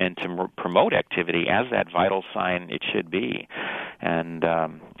to promote activity as that vital sign it should be, and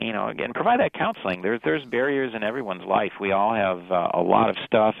again provide that counseling. There's barriers in everyone's life. We all have a lot of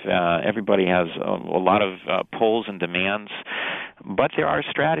stuff. Everybody has a lot of pulls and demands, but there are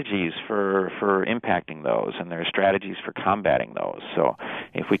strategies for impacting those, and there are strategies for combating those. So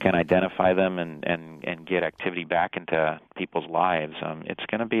if we can identify them and get activity back into people's lives, it's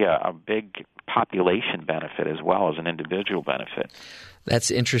going to be a big population benefit as well as an individual benefit.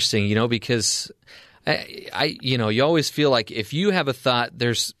 That's interesting, because you always feel like if you have a thought,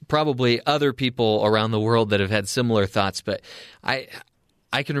 there's probably other people around the world that have had similar thoughts. But I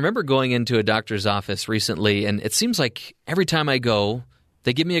can remember going into a doctor's office recently, and it seems like every time I go,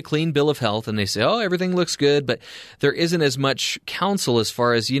 they give me a clean bill of health, and they say, oh, everything looks good, but there isn't as much counsel as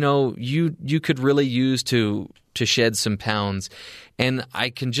far as, you could really use to shed some pounds. And I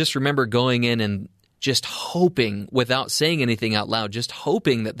can just remember going in and just hoping, without saying anything out loud, just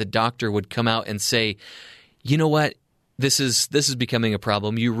hoping that the doctor would come out and say, you know what, this is becoming a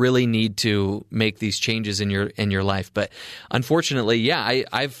problem. You really need to make these changes in your life. But unfortunately, I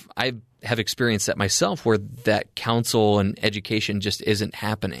have experienced that myself, where that counsel and education just isn't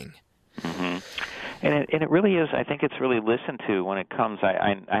happening. Mm-hmm. And it really is. I think it's really listened to when it comes.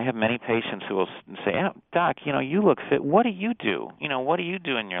 I have many patients who will say, oh, Doc, you look fit. What do you do? What do you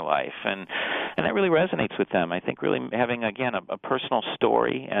do in your life? And that really resonates with them. I think really having, again, a personal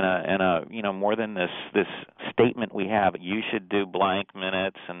story and a more than this statement we have, you should do blank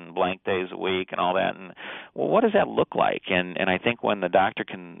minutes and blank days a week and all that. And well, what does that look like? And I think when the doctor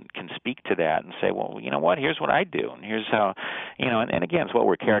can speak to that and say, well, you know what, here's what I do, and here's how, and again, it's what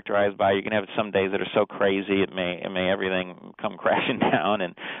we're characterized by. You can have some days that are so crazy it may everything come crashing down,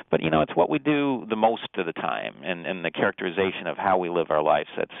 but it's what we do the most of the time, and the characterization of how we live our lives.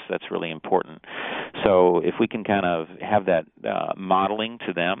 That's really important. So if we can kind of have that modeling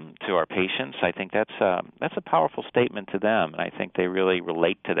to them, to our patients, I think that's a powerful statement to them, and I think they really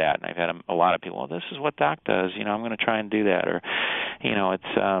relate to that. And I've had a lot of people, well, this is what Doc does. I'm going to try and do that, or it's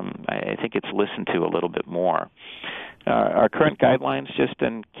I think it's listened to a little bit more. Our current guidelines, just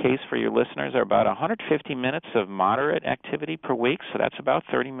in case for your listeners, are about 150 minutes of moderate activity per week, so that's about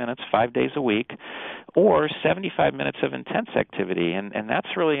 30 minutes 5 days a week, or 75 minutes of intense activity, and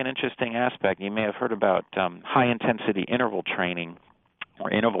that's really an interesting aspect. You may have heard about high-intensity interval training, or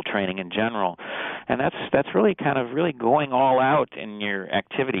interval training in general, and that's really kind of really going all out in your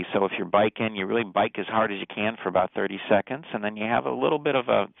activity. So if you're biking, you really bike as hard as you can for about 30 seconds, and then you have a little bit of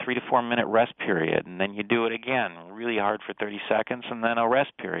a 3 to 4 minute rest period, and then you do it again really hard for 30 seconds, and then a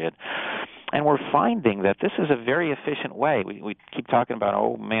rest period. And we're finding that this is a very efficient way. We keep talking about,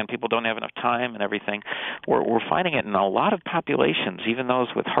 oh, man, people don't have enough time and everything. We're finding it in a lot of populations, even those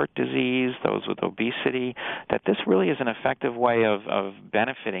with heart disease, those with obesity, that this really is an effective way of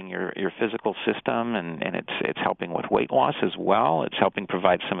benefiting your physical system, and it's helping with weight loss as well. It's helping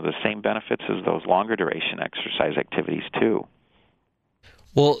provide some of the same benefits as those longer duration exercise activities, too.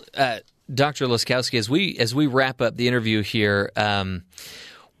 Well, Dr. Laskowski, as we wrap up the interview here,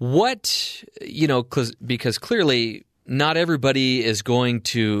 because clearly not everybody is going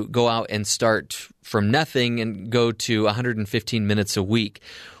to go out and start from nothing and go to 115 minutes a week.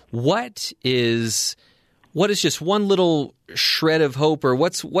 What is just one little shred of hope, or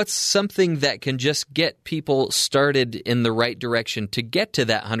what's something that can just get people started in the right direction to get to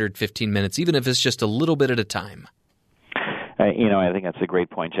that 115 minutes, even if it's just a little bit at a time? I think that's a great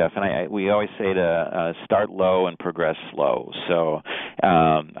point, Jeff. And we always say to start low and progress slow. So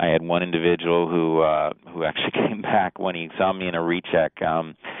I had one individual who actually came back when he saw me in a recheck.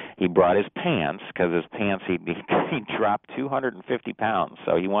 He brought his pants, because his pants, he dropped 250 pounds.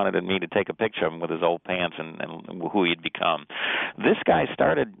 So he wanted me to take a picture of him with his old pants and who he'd become. This guy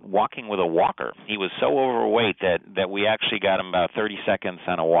started walking with a walker. He was so overweight that we actually got him about 30 seconds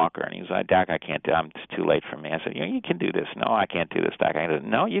on a walker. And he was like, Doc, I can't do it. It's too late for me. I said, you can do this. No, I can't do this, Doc.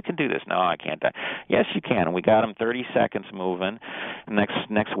 No, you can do this. No, I can't. Doc. Yes, you can. And we got him 30 seconds moving.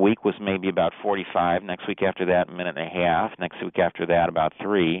 Next week was maybe about 45. Next week after that, a minute and a half. Next week after that, about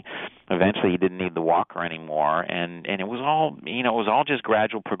 3. Eventually, he didn't need the walker anymore, and it was all just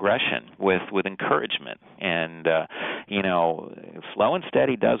gradual progression with encouragement. And slow and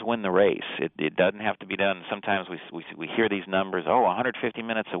steady does win the race. It doesn't have to be done. Sometimes we hear these numbers, 150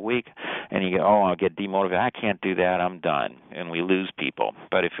 minutes a week, and you go, I'll get demotivated. I can't do that. I'm done, and we lose people.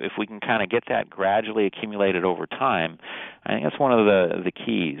 But if we can kind of get that gradually accumulated over time, I think that's one of the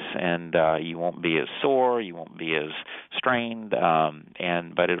keys. And you won't be as sore, you won't be as strained,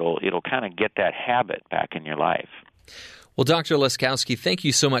 but it'll kind of get that habit back in your life. Well, Dr. Laskowski, thank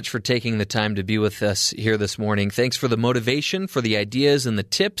you so much for taking the time to be with us here this morning. Thanks for the motivation, for the ideas and the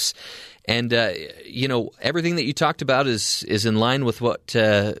tips. And, everything that you talked about is in line with what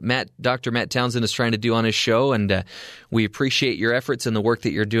Dr. Matt Townsend is trying to do on his show, and we appreciate your efforts and the work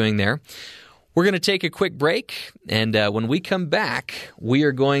that you're doing there. We're going to take a quick break, and when we come back, we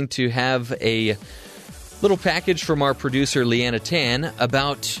are going to have a little package from our producer, Leanna Tan,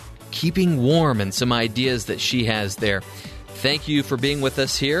 about keeping warm and some ideas that she has there. Thank you for being with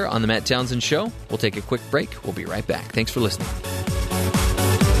us here on The Matt Townsend Show. We'll take a quick break. We'll be right back. Thanks for listening.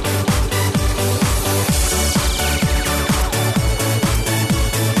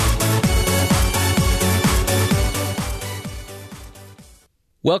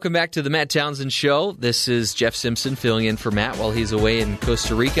 Welcome back to The Matt Townsend Show. This is Jeff Simpson filling in for Matt while he's away in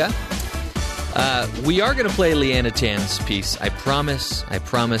Costa Rica. We are going to play Leanna Tan's piece. I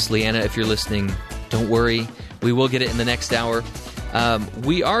promise, Leanna, if you're listening, don't worry. We will get it in the next hour.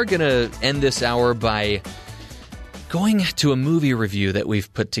 We are going to end this hour by going to a movie review that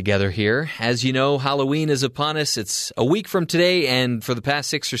we've put together here. As you know, Halloween is upon us. It's a week from today, and for the past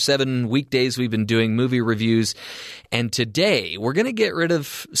 6 or 7 weekdays, we've been doing movie reviews. And today, we're going to get rid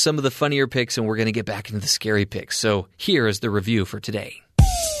of some of the funnier picks, and we're going to get back into the scary picks. So here is the review for today.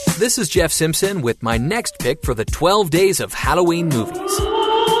 This is Jeff Simpson with my next pick for the 12 days of Halloween movies.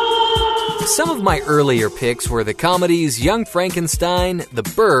 Some of my earlier picks were the comedies Young Frankenstein, The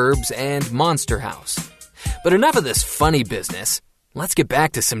Burbs, and Monster House. But enough of this funny business. Let's get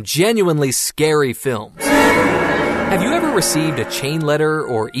back to some genuinely scary films. Have you ever received a chain letter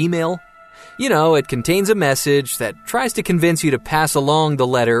or email? You know, it contains a message that tries to convince you to pass along the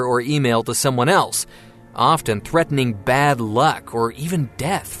letter or email to someone else, often threatening bad luck or even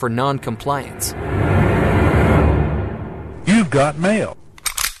death for non-compliance. You've got mail.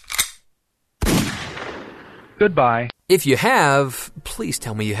 Goodbye. If you have, please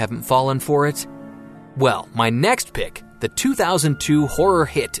tell me you haven't fallen for it. Well, my next pick, the 2002 horror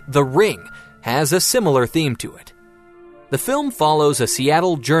hit The Ring, has a similar theme to it. The film follows a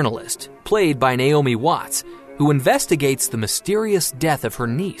Seattle journalist, played by Naomi Watts, who investigates the mysterious death of her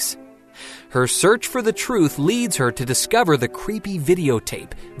niece. Her search for the truth leads her to discover the creepy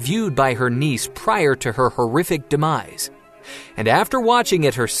videotape viewed by her niece prior to her horrific demise. And after watching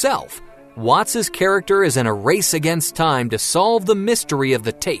it herself, Watts' character is in a race against time to solve the mystery of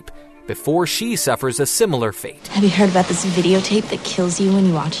the tape before she suffers a similar fate. Have you heard about this videotape that kills you when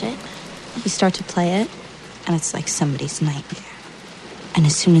you watch it? You start to play it, and it's like somebody's nightmare. And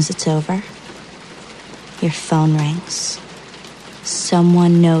as soon as it's over, your phone rings.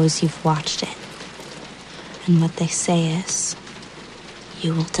 Someone knows you've watched it. And what they say is,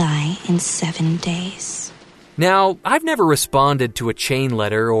 you will die in 7 days. Now, I've never responded to a chain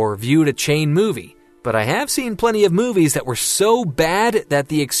letter or viewed a chain movie, but I have seen plenty of movies that were so bad that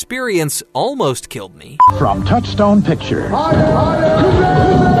the experience almost killed me. From Touchstone Pictures.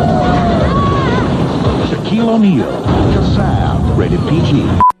 Shaquille O'Neal, Kassab, rated PG.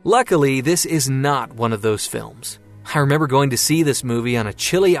 Luckily, this is not one of those films. I remember going to see this movie on a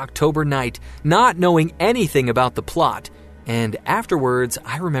chilly October night, not knowing anything about the plot, and afterwards,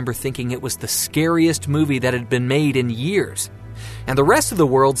 I remember thinking it was the scariest movie that had been made in years. And the rest of the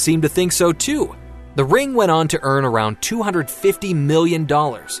world seemed to think so too. The Ring went on to earn around $250 million.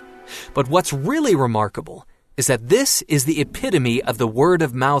 But what's really remarkable is that this is the epitome of the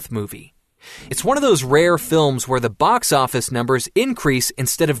word-of-mouth movie. It's one of those rare films where the box office numbers increase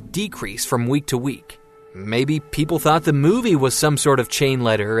instead of decrease from week to week. Maybe people thought the movie was some sort of chain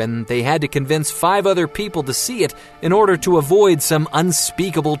letter and they had to convince 5 other people to see it in order to avoid some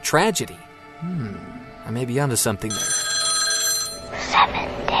unspeakable tragedy. I may be onto something there. 7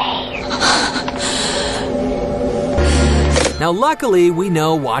 days. Now, luckily, we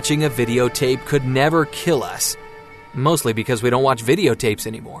know watching a videotape could never kill us, mostly because we don't watch videotapes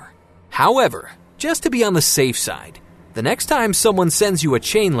anymore. However, just to be on the safe side, the next time someone sends you a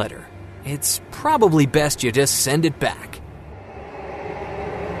chain letter, it's probably best you just send it back.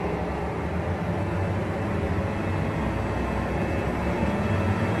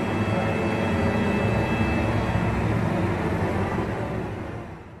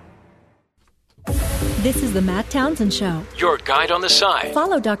 This is the Matt Townsend Show. Your guide on the side.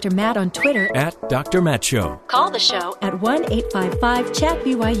 Follow Dr. Matt on Twitter At Dr. Matt Show. Call the show at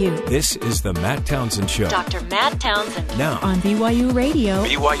 1-855-CHAT-BYU. This is the Matt Townsend Show. Dr. Matt Townsend. Now on BYU Radio.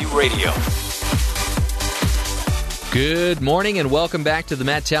 BYU Radio. Good morning and welcome back to the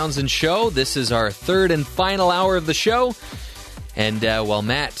Matt Townsend Show. This is our third and final hour of the show. And while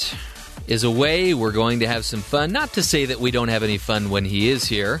Matt is away, we're going to have some fun. Not to say that we don't have any fun when he is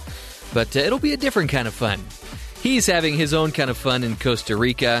here, but it'll be a different kind of fun. He's having his own kind of fun in Costa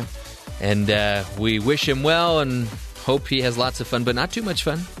Rica, and we wish him well and hope he has lots of fun, but not too much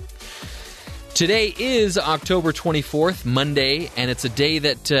fun. Today is October 24th, Monday, and it's a day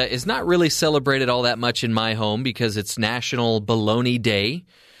that is not really celebrated all that much in my home because it's National Bologna Day.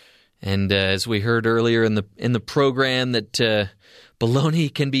 And as we heard earlier in the program, that bologna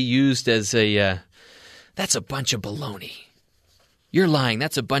can be used as a that's a bunch of baloney. You're lying.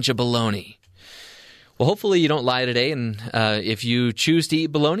 That's a bunch of baloney. Well, hopefully you don't lie today, and if you choose to eat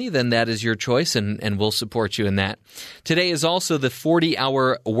bologna, then that is your choice, and we'll support you in that. Today is also the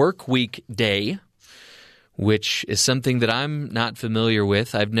 40-hour work week day, which is something that I'm not familiar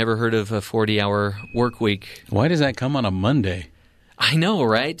with. I've never heard of a 40-hour work week. Why does that come on a Monday? I know,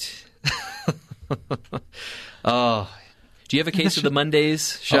 right? Oh, do you have a case of the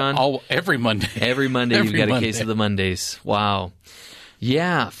Mondays, Sean? Every Monday. Every Monday you've got a case of the Mondays. Wow.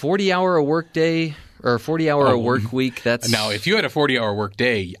 Yeah, 40-hour work day or 40-hour work week. That's now, if you had a 40-hour work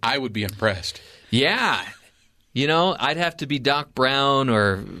day, I would be impressed. Yeah. You know, I'd have to be Doc Brown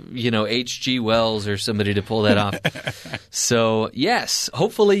or, H.G. Wells or somebody to pull that off. So, yes,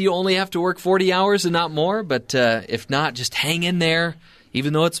 hopefully you only have to work 40 hours and not more. But if not, just hang in there.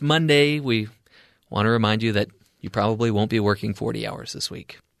 Even though it's Monday, we want to remind you that you probably won't be working 40 hours this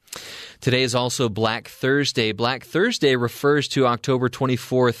week. Today is also Black Thursday. Black Thursday refers to October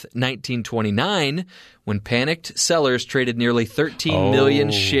 24th, 1929, when panicked sellers traded nearly 13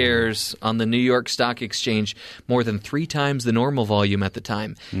 million shares on the New York Stock Exchange, more than 3 times the normal volume at the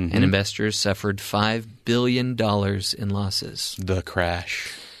time. And investors suffered $5 billion in losses. The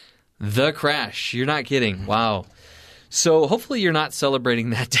crash. The crash. You're not kidding. Wow. So hopefully you're not celebrating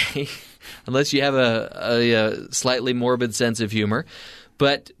that day, unless you have a slightly morbid sense of humor.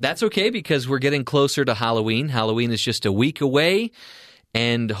 But that's okay because we're getting closer to Halloween. Halloween is just a week away.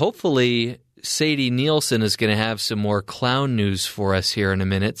 And hopefully Sadie Nielsen is going to have some more clown news for us here in a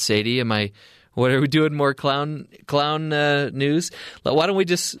minute. Sadie, what are we doing? More clown news? Why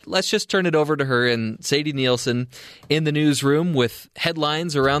don't let's just turn it over to her and Sadie Nielsen in the newsroom with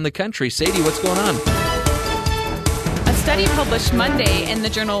headlines around the country. Sadie, what's going on? A study published Monday in the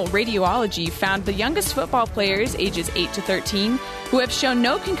journal Radiology found the youngest football players, ages 8 to 13, who have shown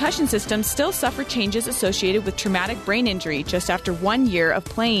no concussion symptoms still suffer changes associated with traumatic brain injury just after 1 year of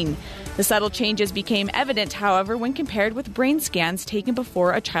playing. The subtle changes became evident, however, when compared with brain scans taken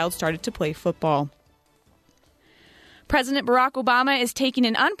before a child started to play football. President Barack Obama is taking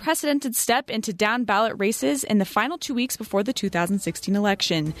an unprecedented step into down-ballot races in the final 2 weeks before the 2016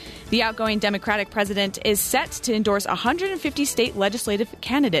 election. The outgoing Democratic president is set to endorse 150 state legislative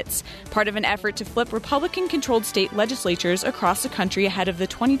candidates, part of an effort to flip Republican-controlled state legislatures across the country ahead of the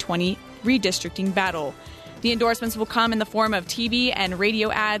 2020 redistricting battle. The endorsements will come in the form of TV and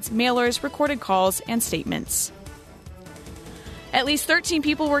radio ads, mailers, recorded calls, and statements. At least 13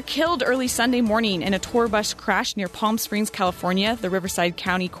 people were killed early Sunday morning in a tour bus crash near Palm Springs, California, the Riverside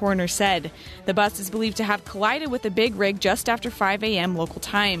County coroner said. The bus is believed to have collided with a big rig just after 5 a.m. local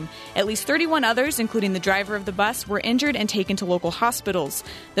time. At least 31 others, including the driver of the bus, were injured and taken to local hospitals.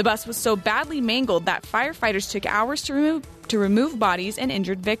 The bus was so badly mangled that firefighters took hours to remove bodies and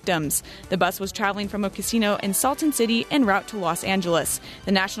injured victims. The bus was traveling from a casino in Salton City en route to Los Angeles.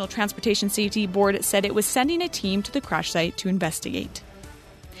 The National Transportation Safety Board said it was sending a team to the crash site to investigate.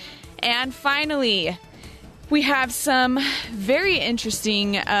 And finally, we have some very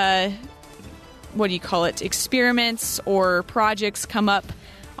interesting, experiments or projects come up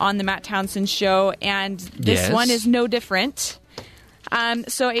on the Matt Townsend Show, and this one is no different.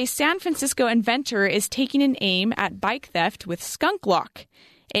 So a San Francisco inventor is taking an aim at bike theft with skunk lock,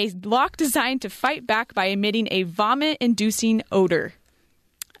 a lock designed to fight back by emitting a vomit-inducing odor.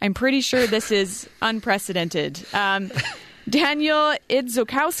 I'm pretty sure this is unprecedented. Daniel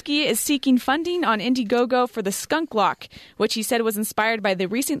Idzokowski is seeking funding on Indiegogo for the skunk lock, which he said was inspired by the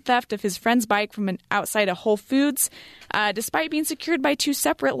recent theft of his friend's bike from outside a Whole Foods, despite being secured by 2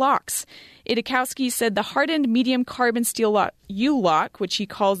 separate locks. Idzokowski said the hardened medium carbon steel U-lock, which he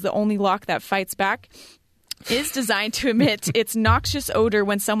calls the only lock that fights back, is designed to emit its noxious odor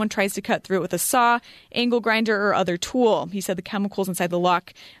when someone tries to cut through it with a saw, angle grinder, or other tool. He said the chemicals inside the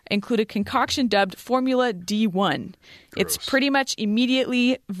lock include a concoction dubbed Formula D1. Gross. It's pretty much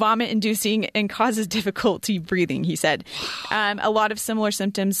immediately vomit-inducing and causes difficulty breathing, he said. A lot of similar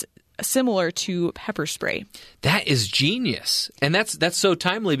symptoms similar to pepper spray. That is genius. And that's so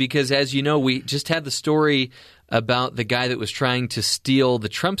timely because, as you know, we just had the story about the guy that was trying to steal the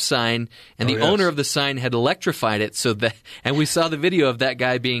Trump sign, and the owner of the sign had electrified it and we saw the video of that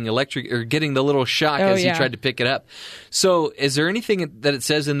guy being getting the little shock as he tried to pick it up. So is there anything that it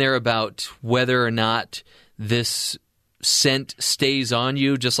says in there about whether or not this scent stays on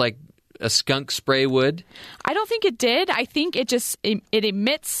you just like a skunk spray would? I don't think it did. I think it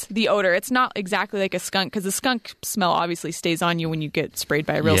emits the odor. It's not exactly like a skunk because the skunk smell obviously stays on you when you get sprayed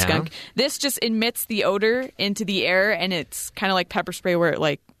by a real skunk. This just emits the odor into the air, and it's kind of like pepper spray where it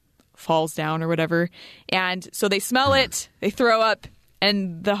like falls down or whatever. And so they smell it, they throw up,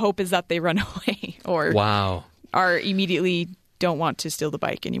 and the hope is that they run away or are immediately don't want to steal the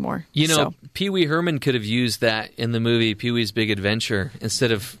bike anymore. Pee Wee Herman could have used that in the movie Pee Wee's Big Adventure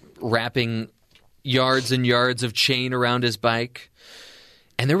instead of wrapping yards and yards of chain around his bike.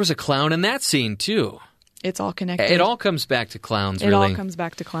 And there was a clown in that scene, too. It's all connected. It all comes back to clowns, really. It all comes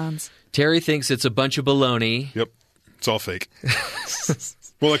back to clowns. Terry thinks it's a bunch of baloney. Yep. It's all fake.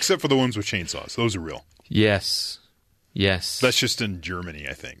 Well, except for the ones with chainsaws. Those are real. Yes. That's just in Germany,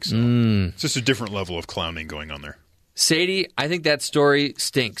 I think. So it's just a different level of clowning going on there. Sadie, I think that story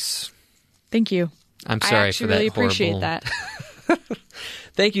stinks. Thank you. I'm sorry for that. I actually really appreciate that.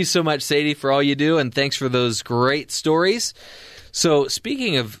 Thank you so much, Sadie, for all you do, and thanks for those great stories. So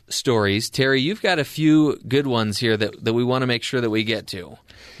speaking of stories, Terry, you've got a few good ones here that we want to make sure that we get to.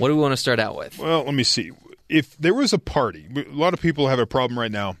 What do we want to start out with? Well, let me see. if there was a party, a lot of people have a problem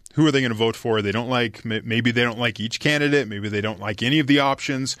right now. Who are they going to vote for? They don't like, maybe they don't like each candidate. Maybe they don't like any of the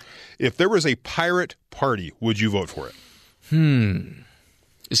options. If there was a pirate party, would you vote for it?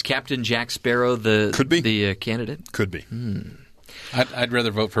 Is Captain Jack Sparrow the candidate? Could be. I'd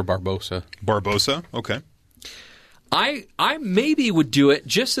rather vote for Barbosa. Barbosa? Okay. I maybe would do it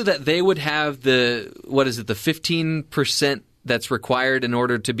just so that they would have the 15% that's required in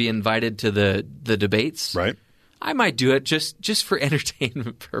order to be invited to the debates. Right. I might do it just for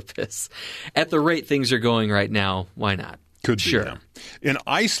entertainment purpose. At the rate things are going right now, why not? Could be. Sure. Yeah. In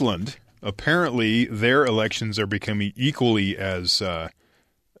Iceland, apparently their elections are becoming equally as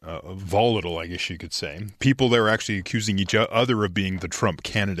volatile, I guess you could say. People there are actually accusing each other of being the Trump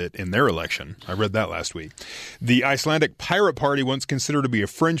candidate in their election. I read that last week. The Icelandic Pirate Party, once considered to be a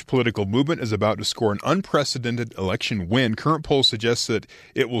fringe political movement, is about to score an unprecedented election win. Current polls suggest that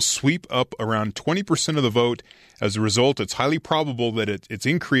it will sweep up around 20% of the vote. As a result, it's highly probable that its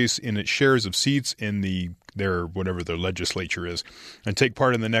increase in its shares of seats in their whatever their legislature is, and take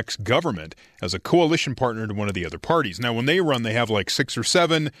part in the next government as a coalition partner to one of the other parties. Now, when they run, they have like 6 or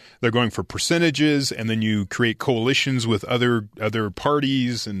 7. They're going for percentages, and then you create coalitions with other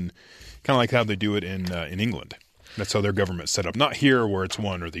parties, and kind of like how they do it in England. That's how their government's set up. Not here where it's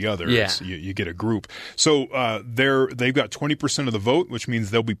one or the other. Yeah. You get a group. So they've got 20% of the vote, which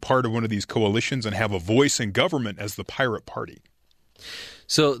means they'll be part of one of these coalitions and have a voice in government as the Pirate Party.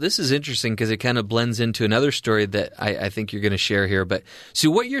 So this is interesting because it kind of blends into another story that I think you're going to share here. But so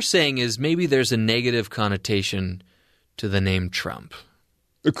what you're saying is maybe there's a negative connotation to the name Trump.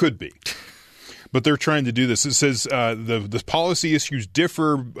 It could be. But they're trying to do this. It says the policy issues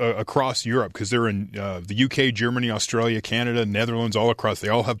differ across Europe because they're in the UK, Germany, Australia, Canada, Netherlands, all across. They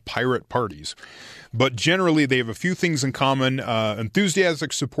all have pirate parties. But generally, they have a few things in common.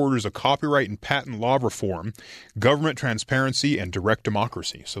 Enthusiastic supporters of copyright and patent law reform, government transparency, and direct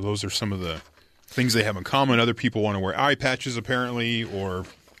democracy. So those are some of the things they have in common. Other people want to wear eye patches, apparently, or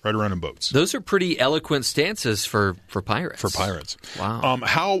ride around in boats. Those are pretty eloquent stances for pirates. For pirates. Wow.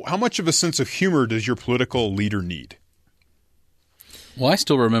 How much of a sense of humor does your political leader need? Well, I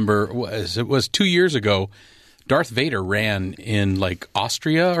still remember, it was 2 years ago, Darth Vader ran in like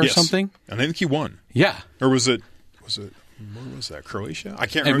Austria or something. And I think he won. Yeah. Or was it where was that? Croatia? I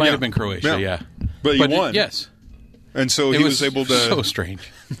can't remember. It might have been Croatia, yeah. But he won. Yes. And so he was able to so strange.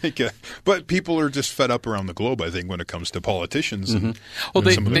 But people are just fed up around the globe, I think, when it comes to politicians and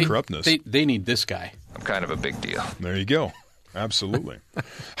some of the corruptness. They need this guy. I'm kind of a big deal. There you go. Absolutely.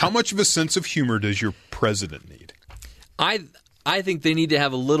 How much of a sense of humor does your president need? I think they need to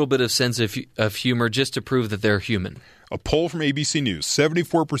have a little bit of sense of humor just to prove that they're human. A poll from ABC News,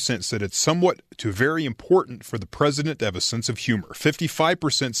 74% said it's somewhat to very important for the president to have a sense of humor.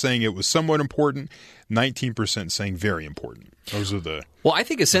 55% saying it was somewhat important, 19% saying very important. Those are the Well, I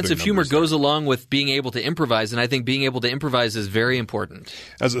think a sense of humor goes along with being able to improvise, and I think being able to improvise is very important.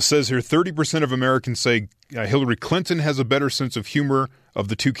 As it says here, 30% of Americans say Hillary Clinton has a better sense of humor of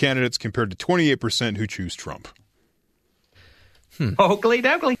the two candidates compared to 28% who choose Trump. Oakley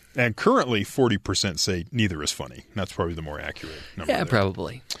dokley. And currently, 40% say neither is funny. That's probably the more accurate number. Yeah, there.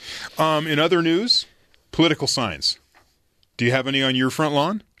 probably. In other news, political signs. Do you have any on your front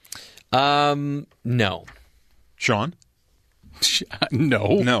lawn? No. Sean? No.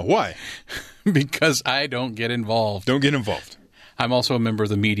 No. Why? Because I don't get involved. Don't get involved. I'm also a member of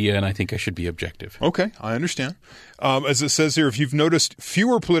the media, and I think I should be objective. Okay, I understand. As it says here, if you've noticed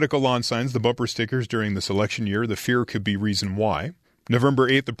fewer political lawn signs, the bumper stickers during this election year, the fear could be reason why. November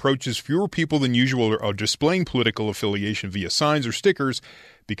 8th approaches, fewer people than usual are displaying political affiliation via signs or stickers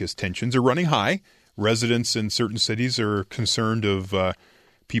because tensions are running high. Residents in certain cities are concerned of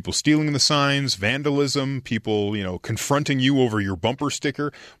people stealing the signs, vandalism, people, confronting you over your bumper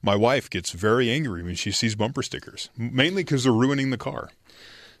sticker. My wife gets very angry when she sees bumper stickers, mainly because they're ruining the car.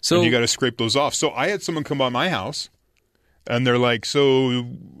 So and you got to scrape those off. So I had someone come by my house, and they're like,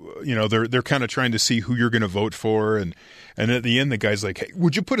 they're kind of trying to see who you're going to vote for, and at the end, the guy's like, "Hey,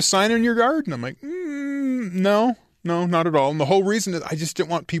 would you put a sign in your yard?" And I'm like, "No, not at all." And the whole reason is I just didn't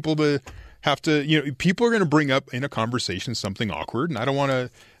want people to have to, people are going to bring up in a conversation something awkward, and I don't want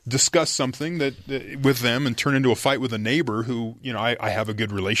to discuss something that with them and turn into a fight with a neighbor who, I have a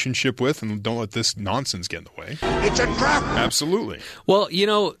good relationship with, and don't let this nonsense get in the way. It's a trap. Absolutely. Well,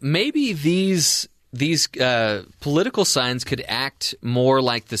 maybe these political signs could act more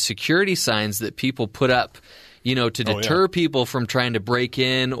like the security signs that people put up, to deter people from trying to break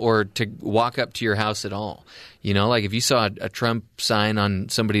in or to walk up to your house at all. Like if you saw a Trump sign on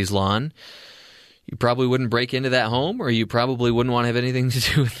somebody's lawn, you probably wouldn't break into that home, or you probably wouldn't want to have anything to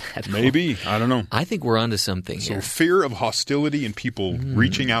do with that home. Maybe. I don't know. I think we're onto something So here. fear of hostility and people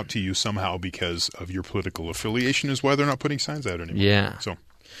reaching out to you somehow because of your political affiliation is why they're not putting signs out anymore. Yeah. So,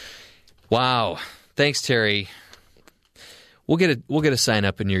 wow. Thanks, Terry. We'll get a sign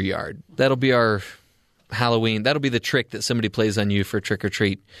up in your yard. That'll be our Halloween. That'll be the trick that somebody plays on you for trick or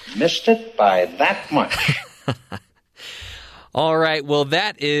treat. Missed it by that much. All right, well,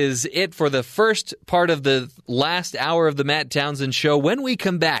 that is it for the first part of the last hour of the Matt Townsend Show. When we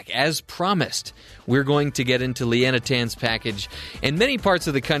come back, as promised, we're going to get into Leanna Tan's package. In many parts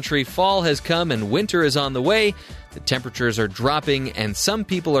of the country, fall has come and winter is on the way. The temperatures are dropping, and some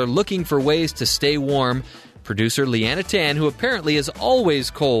people are looking for ways to stay warm. Producer Leanna Tan, who apparently is always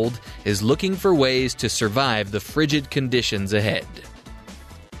cold, is looking for ways to survive the frigid conditions ahead.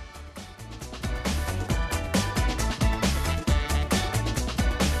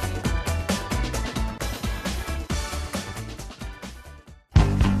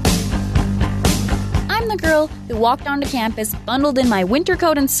 The girl who walked onto campus bundled in my winter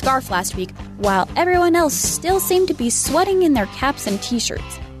coat and scarf last week while everyone else still seemed to be sweating in their caps and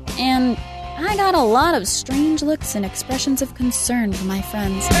t-shirts. And I got a lot of strange looks and expressions of concern from my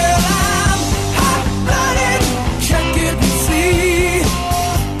friends.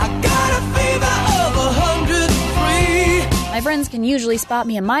 My friends can usually spot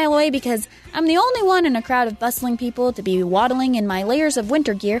me a mile away because I'm the only one in a crowd of bustling people to be waddling in my layers of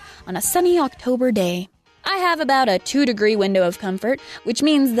winter gear on a sunny October day. I have about a 2-degree window of comfort, which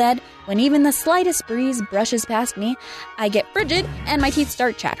means that when even the slightest breeze brushes past me, I get frigid and my teeth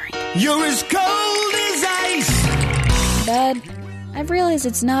start chattering. You're as cold as ice! But I've realized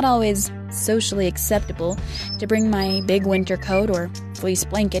it's not always socially acceptable to bring my big winter coat or fleece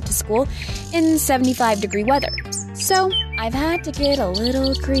blanket to school in 75-degree weather. So I've had to get a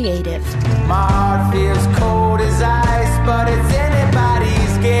little creative. My heart feels cold as ice, but it's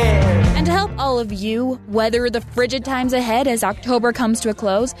anybody's guess. And to help all of you weather the frigid times ahead as October comes to a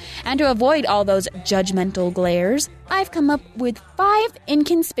close, and to avoid all those judgmental glares, I've come up with 5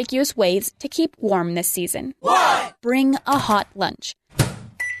 inconspicuous ways to keep warm this season. 1. Bring a hot lunch.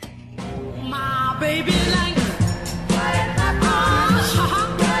 My baby like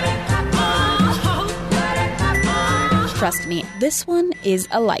Trust me, this one is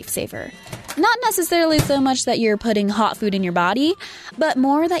a lifesaver. Not necessarily so much that you're putting hot food in your body, but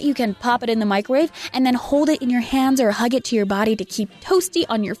more that you can pop it in the microwave and then hold it in your hands or hug it to your body to keep toasty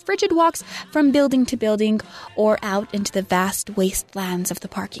on your frigid walks from building to building or out into the vast wastelands of the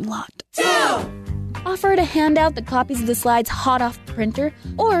parking lot. 2. Offer to hand out the copies of the slides hot off the printer,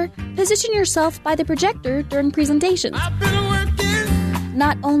 or position yourself by the projector during presentations.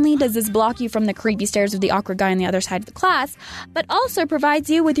 Not only does this block you from the creepy stares of the awkward guy on the other side of the class, but also provides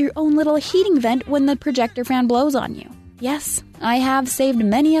you with your own little heating vent when the projector fan blows on you. Yes, I have saved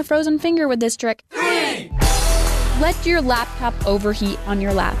many a frozen finger with this trick. 3. Let your laptop overheat on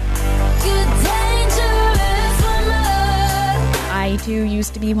your lap. I, too,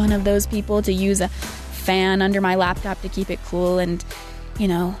 used to be one of those people to use a fan under my laptop to keep it cool and,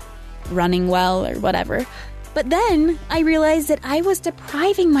 running well or whatever. But then I realized that I was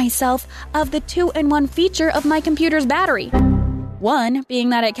depriving myself of the 2-in-1 feature of my computer's battery. 1, being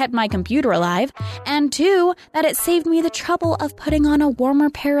that it kept my computer alive, and 2, that it saved me the trouble of putting on a warmer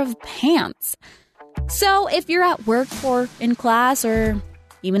pair of pants. So if you're at work or in class or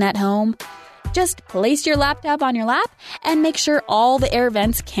even at home, just place your laptop on your lap and make sure all the air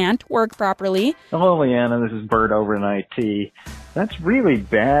vents can't work properly. Hello, Leanna. This is Bert over in IT. That's really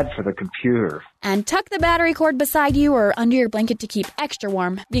bad for the computer. And tuck the battery cord beside you or under your blanket to keep extra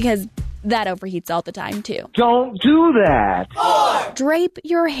warm, because that overheats all the time, too. Don't do that! 4. Drape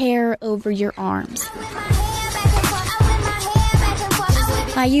your hair over your arms.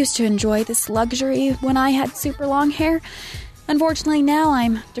 I used to enjoy this luxury when I had super long hair. Unfortunately, now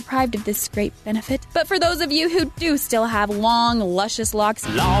I'm deprived of this great benefit. But for those of you who do still have long, luscious locks,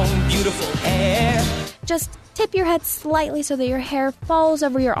 long, beautiful hair, just tip your head slightly so that your hair falls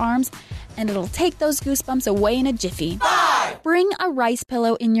over your arms, and it'll take those goosebumps away in a jiffy. 5. Bring a rice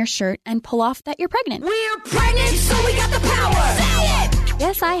pillow in your shirt and pull off that you're pregnant. We're pregnant, so we got the power. Say it!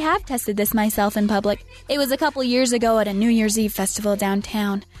 Yes, I have tested this myself in public. It was a couple years ago at a New Year's Eve festival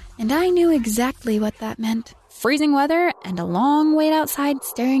downtown, and I knew exactly what that meant. Freezing weather and a long wait outside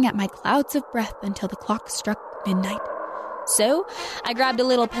staring at my clouds of breath until the clock struck midnight. So, I grabbed a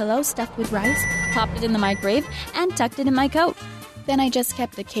little pillow stuffed with rice, popped it in the microwave, and tucked it in my coat. Then I just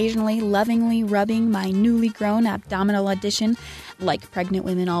kept occasionally lovingly rubbing my newly grown abdominal addition, like pregnant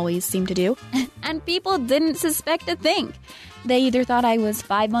women always seem to do. and people didn't suspect a thing. They either thought I was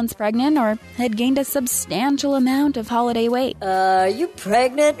 5 months pregnant or had gained a substantial amount of holiday weight. Are you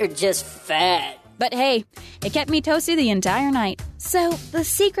pregnant or just fat? But hey, it kept me toasty the entire night. So the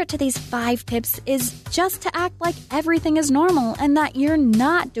secret to these 5 tips is just to act like everything is normal and that you're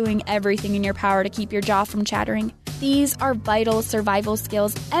not doing everything in your power to keep your jaw from chattering. These are vital survival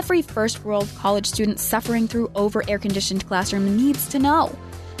skills every first-world college student suffering through over-air-conditioned classroom needs to know.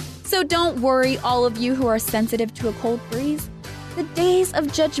 So don't worry, all of you who are sensitive to a cold breeze. The days of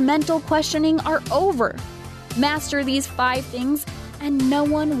judgmental questioning are over. Master these 5 things, and no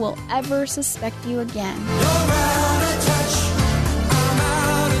one will ever suspect you again.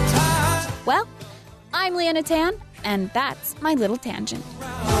 Well, I'm Leanna Tan, and that's my little tangent.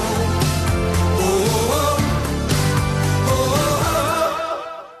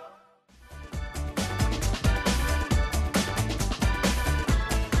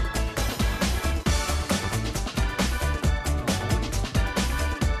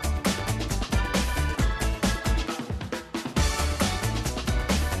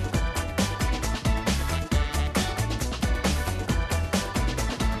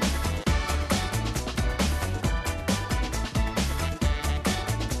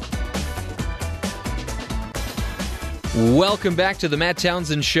 Welcome back to the Matt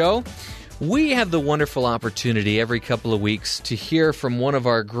Townsend Show. We have the wonderful opportunity every couple of weeks to hear from one of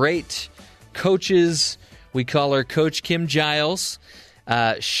our great coaches. We call her Coach Kim Giles.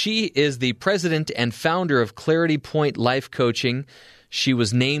 She is the president and founder of Clarity Point Life Coaching. She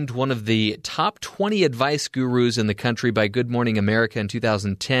was named one of the top 20 advice gurus in the country by Good Morning America in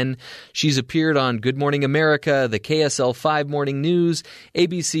 2010. She's appeared on Good Morning America, the KSL 5 Morning News,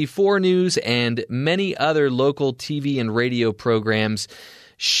 ABC 4 News, and many other local TV and radio programs.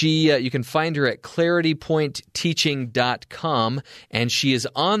 You can find her at claritypointteaching.com, and she is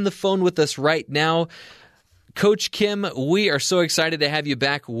on the phone with us right now. Coach Kim, we are so excited to have you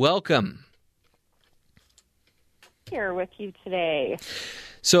back. Welcome. Here with you today.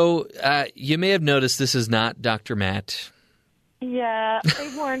 So you may have noticed this is not Dr. Matt. Yeah,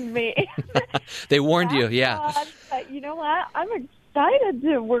 they warned me. They warned you, yeah. But you know what? I'm excited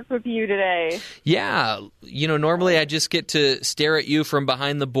to work with you today. Yeah. Normally I just get to stare at you from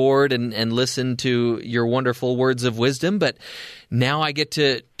behind the board and listen to your wonderful words of wisdom, but now I get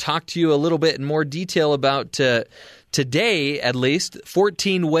to talk to you a little bit in more detail about today, at least,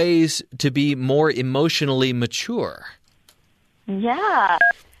 14 ways to be more emotionally mature. Yeah.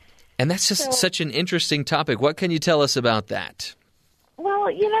 And that's just such an interesting topic. What can you tell us about that? Well,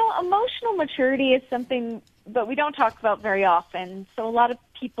 emotional maturity is something that we don't talk about very often. So a lot of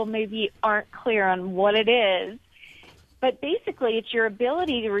people maybe aren't clear on what it is. But basically, it's your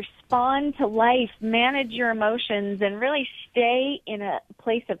ability to respond to life, manage your emotions, and really stay in a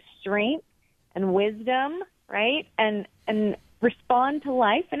place of strength and wisdom, right? And respond to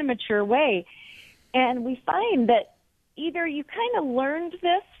life in a mature way. And we find that either you kind of learned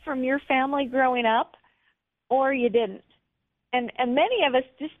this from your family growing up or you didn't. And many of us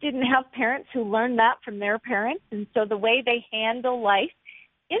just didn't have parents who learned that from their parents. And so the way they handle life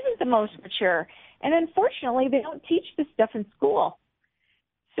isn't the most mature. And unfortunately, they don't teach this stuff in school.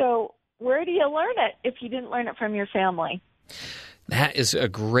 So where do you learn it if you didn't learn it from your family? That is a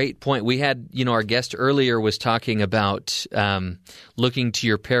great point. We had, our guest earlier was talking about looking to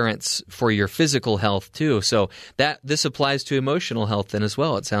your parents for your physical health too. So this applies to emotional health then as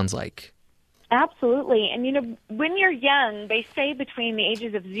well, it sounds like. Absolutely. And, when you're young, they say between the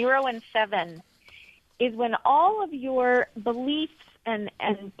ages of 0 and 7 is when all of your beliefs and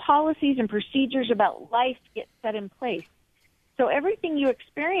policies and procedures about life get set in place. So everything you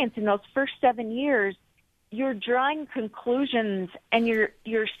experience in those first 7 years, you're drawing conclusions and you're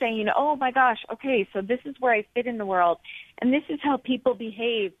saying, oh my gosh, okay, so this is where I fit in the world, and this is how people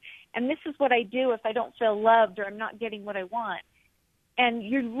behave, and this is what I do if I don't feel loved or I'm not getting what I want. And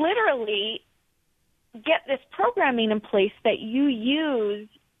you literally get this programming in place that you use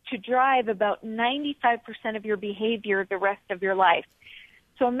to drive about 95% of your behavior the rest of your life.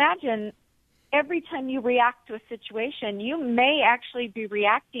 So imagine every time you react to a situation, you may actually be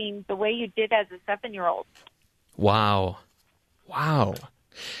reacting the way you did as a 7-year-old. Wow.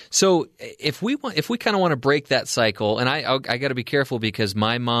 So if we kind of want to break that cycle, and I got to be careful because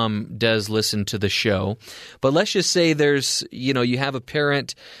my mom does listen to the show, but let's just say there's, you have a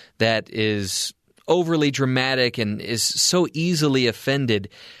parent that is overly dramatic and is so easily offended.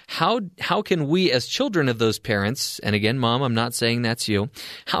 How can we as children of those parents, and again, Mom, I'm not saying that's you,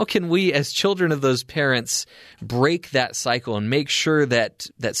 how can we as children of those parents break that cycle and make sure that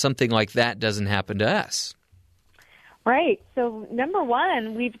something like that doesn't happen to us? Right. So number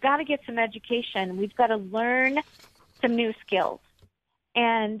one, we've got to get some education. We've got to learn some new skills.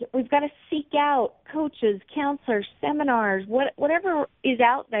 And we've got to seek out coaches, counselors, seminars, whatever is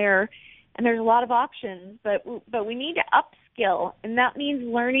out there. And there's a lot of options, but we need to upskill, and that means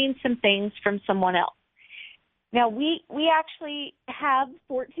learning some things from someone else. Now, we actually have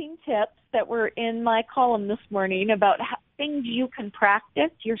 14 tips that were in my column this morning about things you can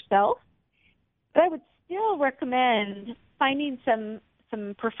practice yourself. But I would still recommend finding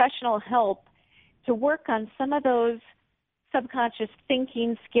some professional help to work on some of those subconscious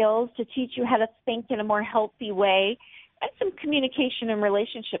thinking skills to teach you how to think in a more healthy way, and some communication and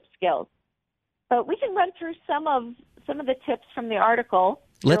relationship skills. But we can run through some of the tips from the article.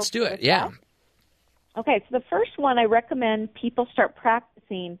 Let's do it. Yeah. Okay, so the first one I recommend people start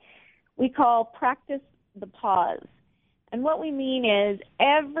practicing, we call practice the pause. And what we mean is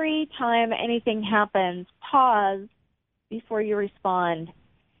every time anything happens, pause before you respond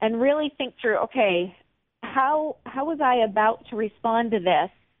and really think through, okay, how was I about to respond to this?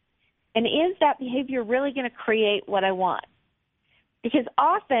 And is that behavior really going to create what I want? Because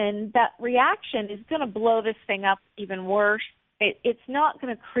often that reaction is going to blow this thing up even worse. It's not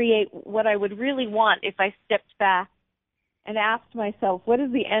going to create what I would really want if I stepped back and asked myself, what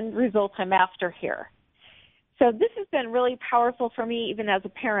is the end result I'm after here? So this has been really powerful for me even as a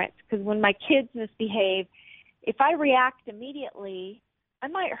parent, because when my kids misbehave, if I react immediately, I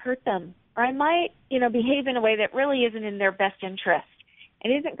might hurt them, or I might, behave in a way that really isn't in their best interest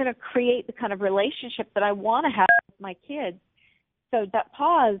and isn't going to create the kind of relationship that I want to have with my kids. So that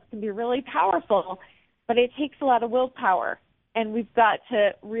pause can be really powerful, but it takes a lot of willpower. And we've got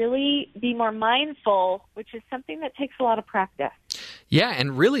to really be more mindful, which is something that takes a lot of practice. Yeah,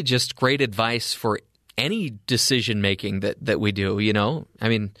 and really just great advice for any decision making that we do, I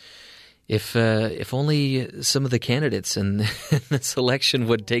mean, if only some of the candidates in this election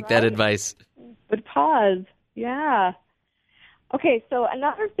would take that advice. Would pause. Yeah. Okay, so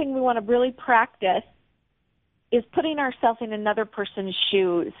another thing we want to really practice is putting ourselves in another person's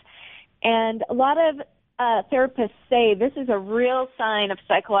shoes. And a lot of therapists say this is a real sign of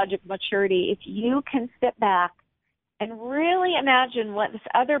psychological maturity. If you can sit back and really imagine what this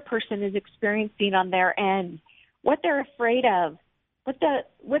other person is experiencing on their end, what they're afraid of,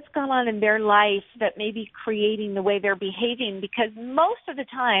 what's gone on in their life that may be creating the way they're behaving, because most of the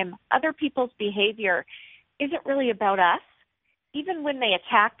time, other people's behavior isn't really about us. Even when they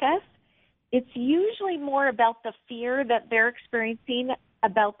attack us, it's usually more about the fear that they're experiencing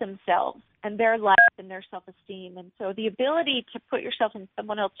about themselves and their life and their self-esteem. And so the ability to put yourself in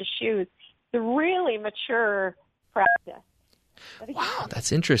someone else's shoes is a really mature practice. But again, wow,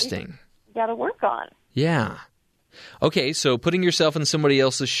 that's interesting. You got to work on. Yeah. Okay, so putting yourself in somebody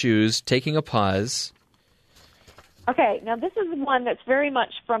else's shoes, taking a pause. Okay, now this is one that's very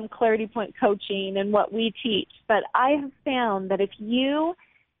much from Clarity Point Coaching and what we teach, but I have found that if you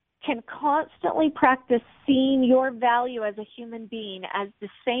can constantly practice seeing your value as a human being as the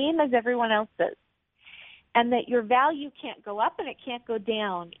same as everyone else's, and that your value can't go up and it can't go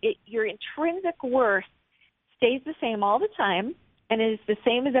down, your intrinsic worth stays the same all the time and is the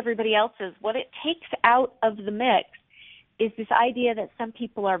same as everybody else's. What it takes out of the mix is this idea that some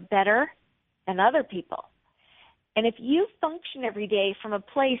people are better than other people. And if you function every day from a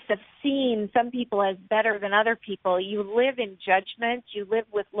place of seeing some people as better than other people, you live in judgment, you live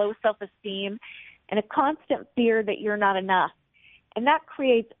with low self-esteem, and a constant fear that you're not enough. And that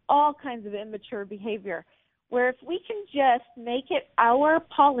creates all kinds of immature behavior, where if we can just make it our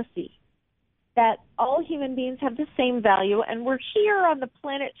policy that all human beings have the same value, and we're here on the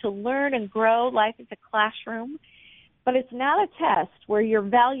planet to learn and grow. Life is a classroom, but it's not a test where your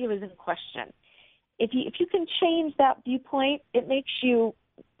value is in question. If you can change that viewpoint, it makes you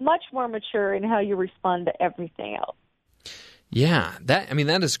much more mature in how you respond to everything else. Yeah, that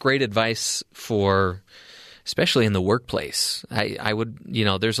is great advice for, especially in the workplace. I would,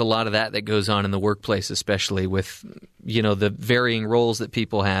 there's a lot of that goes on in the workplace, especially with, the varying roles that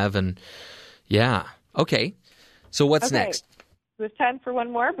people have. And yeah. Okay. So what's next? We have time for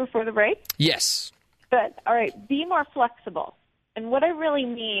one more before the break? Yes. Good. All right. Be more flexible. And what I really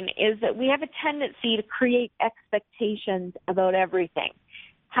mean is that we have a tendency to create expectations about everything,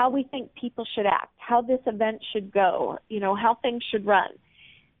 how we think people should act, how this event should go, how things should run.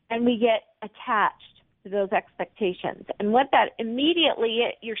 And we get attached to those expectations. And what that immediately,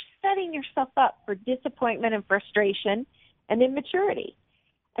 you're setting yourself up for disappointment and frustration and immaturity.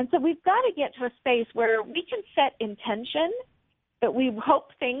 And so we've got to get to a space where we can set intention that we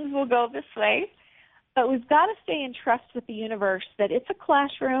hope things will go this way, But we've got to stay in trust with the universe that it's a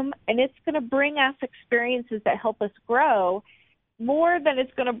classroom and it's going to bring us experiences that help us grow more than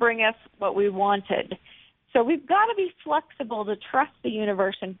it's going to bring us what we wanted. So we've got to be flexible to trust the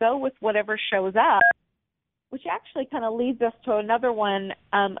universe and go with whatever shows up, which actually kind of leads us to another one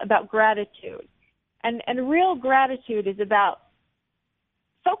about gratitude. And real gratitude is about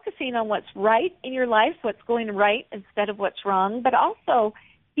focusing on what's right in your life, what's going right instead of what's wrong, but also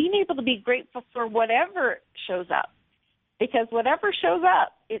being able to be grateful for whatever shows up. Because whatever shows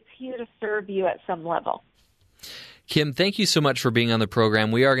up, it's here to serve you at some level. Kim, thank you so much for being on the program.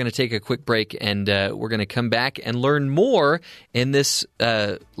 We are going to take a quick break, and we're going to come back and learn more in this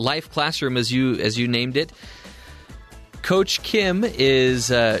life classroom, as you named it. Coach Kim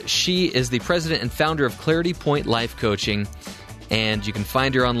is she is the president and founder of Clarity Point Life Coaching, and you can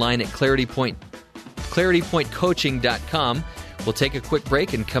find her online at claritypointcoaching.com. We'll take a quick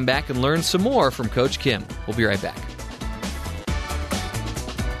break and come back and learn some more from Coach Kim. We'll be right back.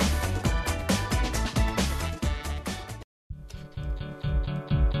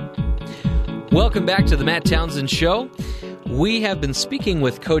 Welcome back to the Matt Townsend Show. We have been speaking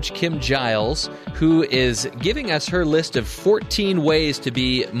with Coach Kim Giles, who is giving us her list of 14 ways to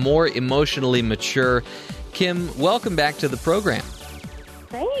be more emotionally mature. Kim, welcome back to the program.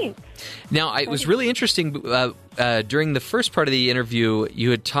 Thanks. Now, it was really interesting. During the first part of the interview,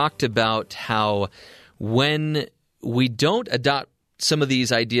 you had talked about how when we don't adopt some of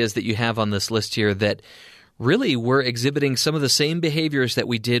these ideas that you have on this list here, that really we're exhibiting some of the same behaviors that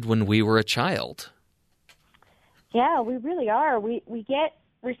we did when we were a child. Yeah, we really are. We get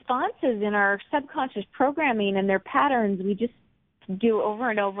responses in our subconscious programming and their patterns we just do over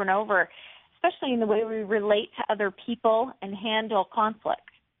and over and over, especially in the way we relate to other people and handle conflict.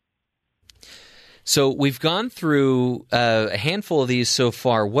 So we've gone through a handful of these so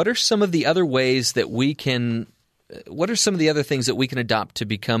far. What are some of the other ways that we can – what are some of the other things that we can adopt to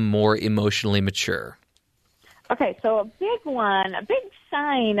become more emotionally mature? Okay, so a big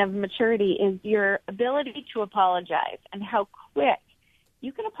sign of maturity is your ability to apologize and how quick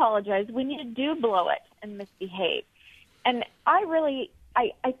you can apologize when you do blow it and misbehave. And I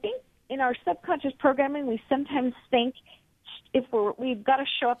think in our subconscious programming, we sometimes think if we've got to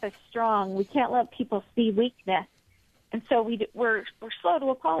show up as strong, we can't let people see weakness. And so we're slow to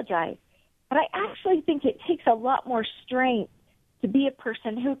apologize. But I actually think it takes a lot more strength to be a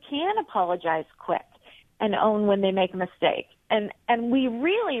person who can apologize quick and own when they make a mistake. And we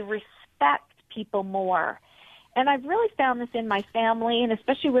really respect people more. And I've really found this in my family and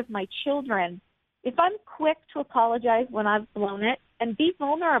especially with my children. If I'm quick to apologize when I've blown it and be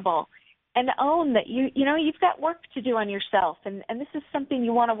vulnerable and own that you've got work to do on yourself and this is something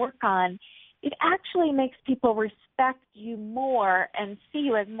you want to work on, it actually makes people respect you more and see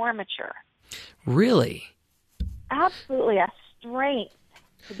you as more mature. Really? Absolutely, a strength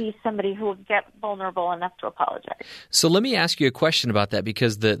to be somebody who will get vulnerable enough to apologize. So let me ask you a question about that,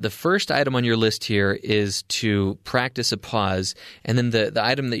 because the first item on your list here is to practice a pause, and then the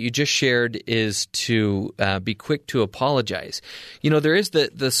item that you just shared is to be quick to apologize. You know, there is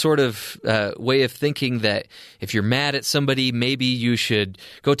the sort of way of thinking that if you're mad at somebody, maybe you should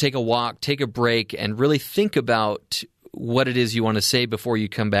go take a walk, take a break, and really think about what it is you want to say before you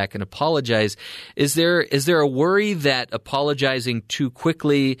come back and apologize. Is there a worry that apologizing too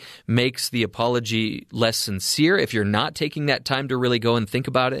quickly makes the apology less sincere if you're not taking that time to really go and think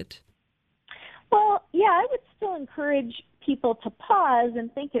about it? Well, yeah, I would still encourage people to pause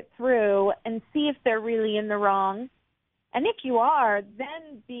and think it through and see if they're really in the wrong. And if you are,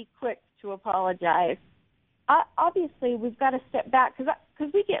 then be quick to apologize. Obviously, we've got to step back because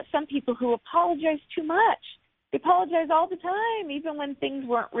we get some people who apologize too much. They apologize all the time, even when things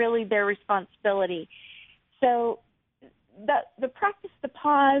weren't really their responsibility. So the practice to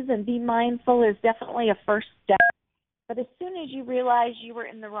pause and be mindful is definitely a first step. But as soon as you realize you were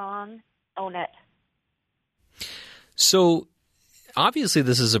in the wrong, own it. So obviously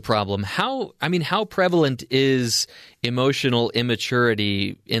this is a problem. How prevalent is emotional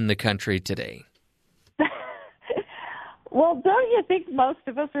immaturity in the country today? Well, don't you think most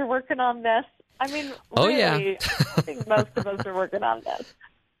of us are working on this? I mean, really, I think most of us are working on this.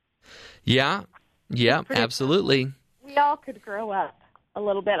 Yeah, absolutely. We all could grow up a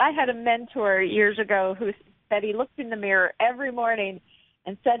little bit. I had a mentor years ago who said he looked in the mirror every morning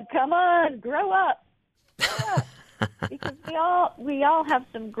and said, "Come on, grow up." Grow up. Because we all have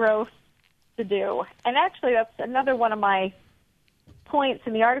some growth to do. And actually, that's another one of my points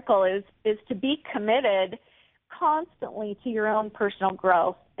in the article is to be committed constantly to your own personal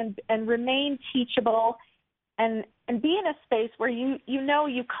growth and remain teachable and be in a space where you know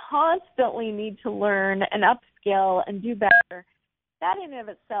you constantly need to learn and upskill and do better, that in and of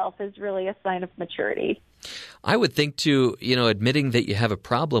itself is really a sign of maturity. I would think, too, admitting that you have a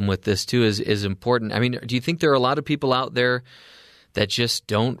problem with this, too, is important. I mean, do you think there are a lot of people out there that just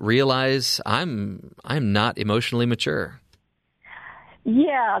don't realize I'm not emotionally mature?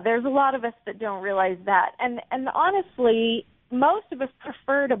 Yeah, there's a lot of us that don't realize that. And honestly, most of us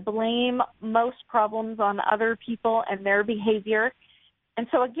prefer to blame most problems on other people and their behavior. And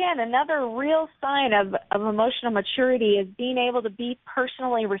so, again, another real sign of emotional maturity is being able to be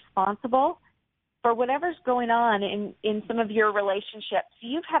personally responsible for whatever's going on in some of your relationships.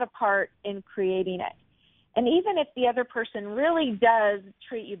 You've had a part in creating it. And even if the other person really does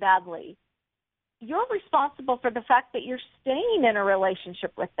treat you badly, you're responsible for the fact that you're staying in a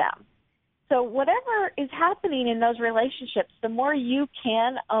relationship with them. So whatever is happening in those relationships, the more you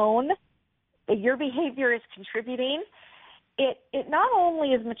can own that your behavior is contributing, it not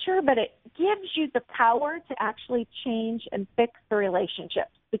only is mature, but it gives you the power to actually change and fix the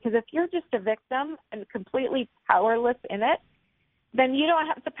relationships. Because if you're just a victim and completely powerless in it, then you don't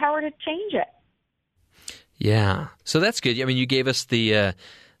have the power to change it. Yeah. So that's good. I mean, you gave us the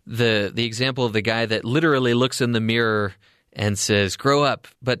example of the guy that literally looks in the mirror and says, "Grow up,"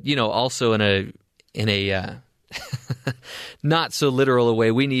 but also in a not so literal a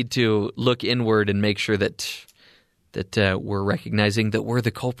way. We need to look inward and make sure that we're recognizing that we're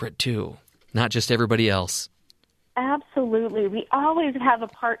the culprit too, not just everybody else. Absolutely. We always have a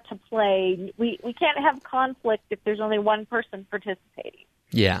part to play. We can't have conflict if there's only one person participating.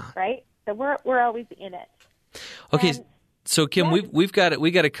 Yeah. Right? So we're always in it. Okay. So Kim, we got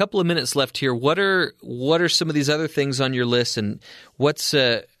a couple of minutes left here. What are some of these other things on your list, and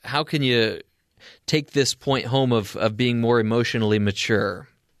how can you take this point home of being more emotionally mature?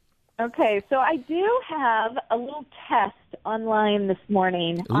 Okay, so I do have a little test online this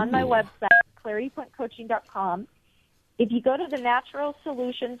morning on my website, claritypointcoaching.com. If you go to the Natural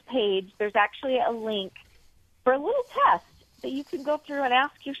Solutions page, there's actually a link for a little test that you can go through and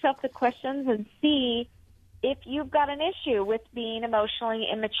ask yourself the questions and see if you've got an issue with being emotionally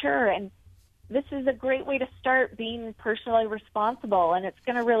immature. And this is a great way to start being personally responsible, and it's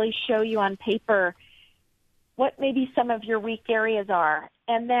going to really show you on paper what maybe some of your weak areas are.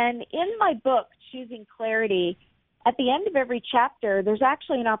 And then in my book, Choosing Clarity, at the end of every chapter, there's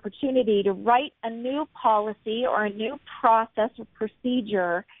actually an opportunity to write a new policy or a new process or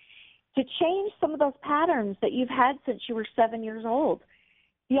procedure to change some of those patterns that you've had since you were 7 years old.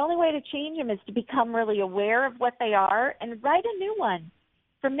 The only way to change them is to become really aware of what they are and write a new one.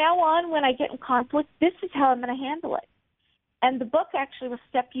 From now on, when I get in conflict, this is how I'm going to handle it. And the book actually will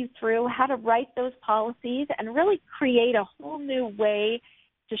step you through how to write those policies and really create a whole new way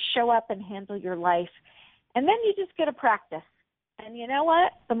to show up and handle your life. And then you just get to practice. And you know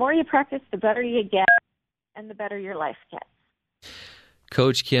what? The more you practice, the better you get and the better your life gets.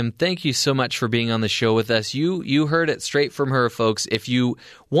 Coach Kim, thank you so much for being on the show with us. You heard it straight from her, folks. If you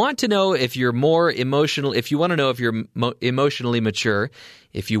want to know if you're more emotional, if you want to know if you're emotionally mature,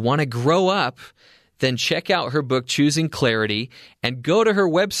 if you want to grow up, then check out her book, Choosing Clarity, and go to her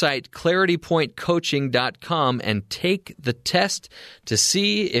website, claritypointcoaching.com, and take the test to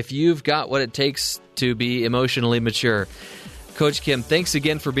see if you've got what it takes to be emotionally mature. Coach Kim, thanks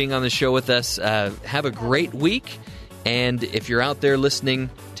again for being on the show with us. Have a great week. And if you're out there listening,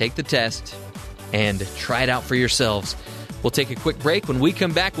 take the test and try it out for yourselves. We'll take a quick break. When we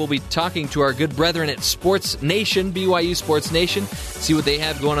come back, we'll be talking to our good brethren at Sports Nation, BYU Sports Nation, see what they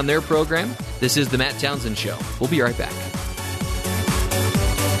have going on their program. This is the Matt Townsend Show. We'll be right back.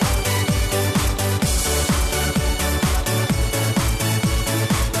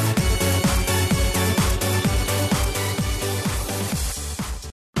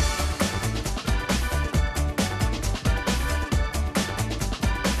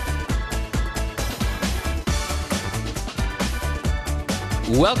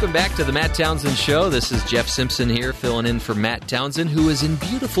 Welcome back to the Matt Townsend Show. This is Jeff Simpson here, filling in for Matt Townsend, who is in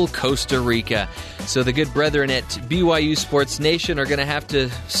beautiful Costa Rica. So the good brethren at BYU Sports Nation are going to have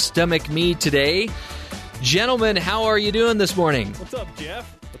to stomach me today. Gentlemen, how are you doing this morning? What's up,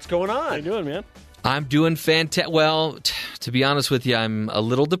 Jeff? What's going on? How you doing, man? I'm doing fantastic. Well, to be honest with you, I'm a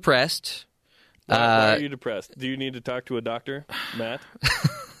little depressed. Why are you depressed? Do you need to talk to a doctor, Matt?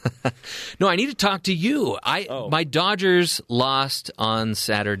 No, I need to talk to you. My Dodgers lost on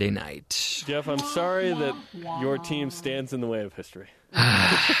Saturday night. Jeff, I'm sorry that your team stands in the way of history.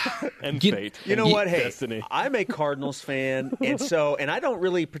 And You- fate. You know and what? Hey, destiny. I'm a Cardinals fan, and I don't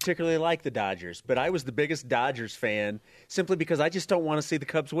really particularly like the Dodgers, but I was the biggest Dodgers fan simply because I just don't want to see the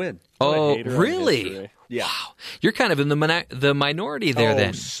Cubs win. Oh, hater on really? history. Yeah. You're kind of in the minority there, Oh,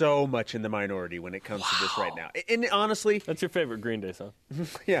 then. so much in the minority when it comes to this right now. And honestly, That's your favorite Green Day song.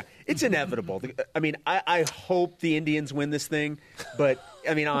 yeah, it's inevitable. I mean, I hope the Indians win this thing, but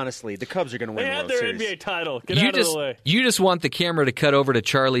I mean, honestly, the Cubs are going to win They the had World their Series. NBA title. Get out of the way. You just want the camera to cut over to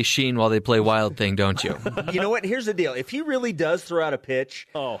Charlie Sheen while they play Wild Thing, don't you? You know what? Here's the deal. If he really does throw out a pitch,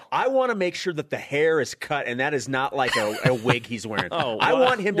 I want to make sure that the hair is cut and that is not like a wig he's wearing. I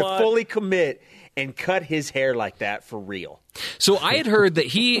want him to fully commit and cut his hair like that for real. So I had heard that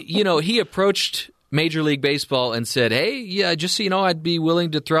he approached Major League Baseball and said, "Hey, yeah, just so you know, I'd be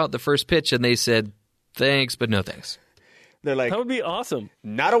willing to throw out the first pitch," and they said, "Thanks, but no thanks." They're like, that would be awesome.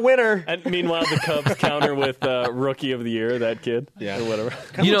 Not a winner. And meanwhile, the Cubs counter with Rookie of the Year, that kid, or whatever.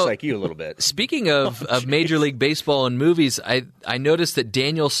 Kind of looks like you a little bit. Speaking of Major League Baseball and movies, I noticed that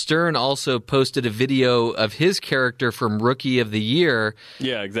Daniel Stern also posted a video of his character from Rookie of the Year.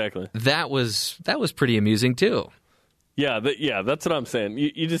 Yeah, exactly. That was pretty amusing too. Yeah, that's what I'm saying.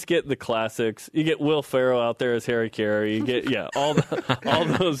 You just get the classics. You get Will Ferrell out there as Harry Carey. You get all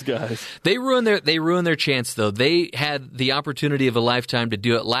those guys. They ruined their chance though. They had the opportunity of a lifetime to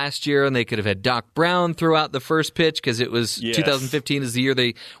do it last year, and they could have had Doc Brown throw out the first pitch because it was 2015 is the year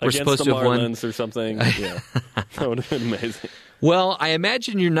they were Against supposed the to have won Marlins or something. Yeah, that would have been amazing. Well, I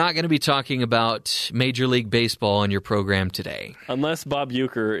imagine you're not going to be talking about Major League Baseball on your program today, unless Bob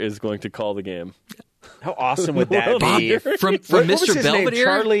Uecker is going to call the game. How awesome would that be? From what Mr. was his Belvedere? name?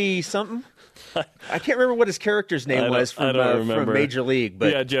 Charlie something? I can't remember what his character's name was I don't remember. from Major League.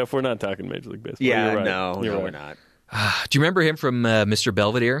 But yeah, Jeff, we're not talking Major League Baseball. yeah, You're right. no, You're we're right. not. Do you remember him from Mr.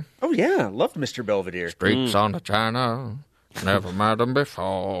 Belvedere? Oh yeah, loved Mr. Belvedere. Streets on the China, never met him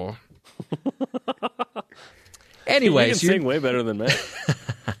before. Anyways, you can sing way better than that.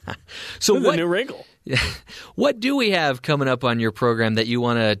 So this is a new wrinkle. What do we have coming up on your program that you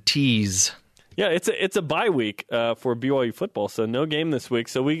want to tease? Yeah, it's a bye week for BYU football, so no game this week.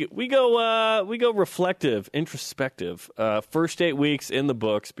 So we go reflective, introspective. First 8 weeks in the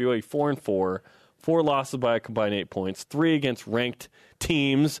books. BYU 4-4, 4 losses by a combined 8 points, 3 against ranked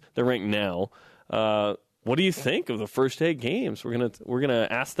teams. They're ranked now. What do you think of the first 8 games? We're gonna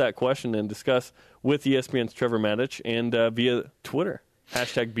ask that question and discuss with ESPN's Trevor Maddich and via Twitter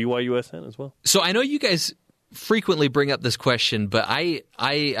 #BYUSN as well. So I know you guys frequently bring up this question, but I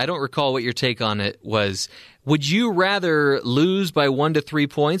don't recall what your take on it was. Would you rather lose by 1 to 3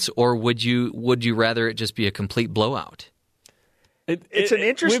 points, or would you rather it just be a complete blowout? It's an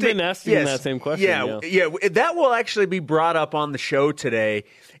interesting. We've been asking that same question. Yeah, that will actually be brought up on the show today.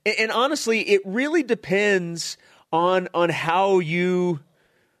 And honestly, it really depends on how you,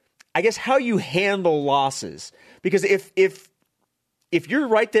 I guess, how you handle losses. Because if you're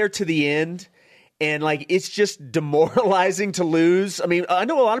right there to the end, and like it's just demoralizing to lose. I mean, I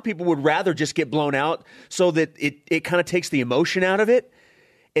know a lot of people would rather just get blown out so that it kind of takes the emotion out of it,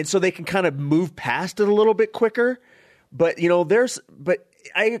 and so they can kind of move past it a little bit quicker. But but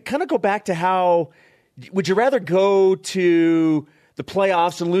I kind of go back to how would you rather go to the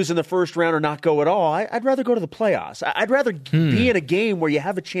playoffs and lose in the first round or not go at all? I'd rather go to the playoffs. I'd rather be in a game where you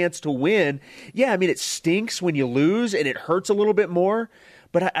have a chance to win. Yeah, I mean, it stinks when you lose and it hurts a little bit more.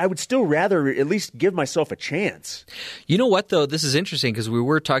 But I would still rather at least give myself a chance. You know what, though? This is interesting because we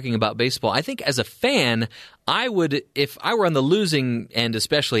were talking about baseball. I think as a fan, I would, if I were on the losing end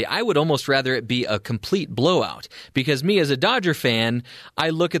especially, I would almost rather it be a complete blowout. Because me as a Dodger fan,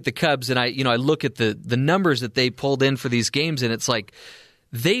 I look at the Cubs and I look at the numbers that they pulled in for these games, and it's like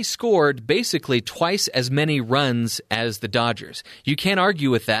they scored basically twice as many runs as the Dodgers. You can't argue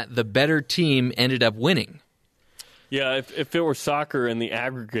with that. The better team ended up winning. Yeah, if it were soccer and the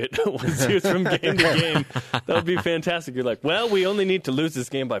aggregate was used from game to game, that would be fantastic. You're like, well, we only need to lose this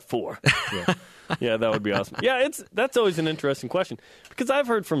game by 4. Yeah, that would be awesome. Yeah, that's always an interesting question because I've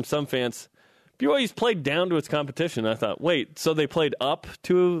heard from some fans, BYU's played down to its competition. I thought, wait, so they played up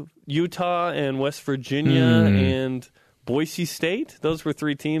to Utah and West Virginia and Boise State? Those were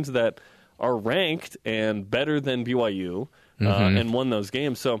 3 teams that are ranked and better than BYU. And won those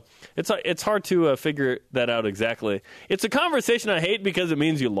games. So it's hard to figure that out exactly. It's a conversation I hate because it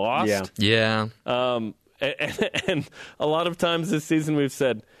means you lost. Yeah. And a lot of times this season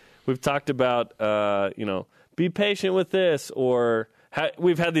we've talked about, be patient with this, or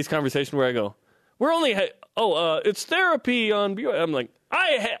we've had these conversations where I go, it's therapy on BYU. I'm like,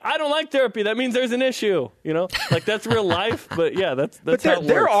 I don't like therapy. That means there's an issue. Like that's real life. But yeah, that's how it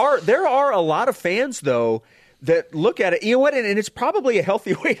works. There are a lot of fans though that look at it. You know what? And it's probably a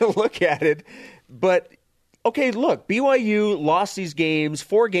healthy way to look at it. But, okay, look, BYU lost these games,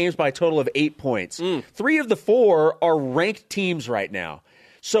 4 games by a total of 8 points. 3 of the 4 are ranked teams right now.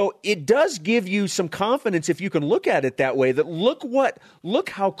 So it does give you some confidence if you can look at it that way, that look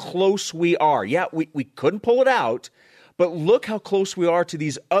how close we are. Yeah, we couldn't pull it out, but look how close we are to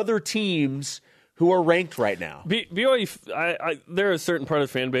these other teams who are ranked right now. BYU, there is a certain part of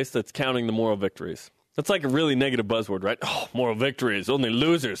the fan base that's counting the moral victories. That's like a really negative buzzword, right? Oh, moral victories. Only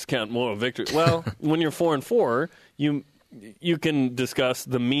losers count moral victories. Well, when you're 4-4, you can discuss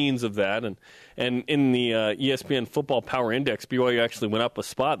the means of that. And in the ESPN Football Power Index, BYU actually went up a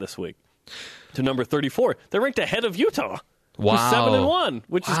spot this week to number 34. They're ranked ahead of Utah. Wow. Who's 7-1,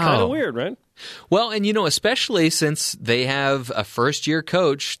 which is kind of weird, right? Well, and especially since they have a first-year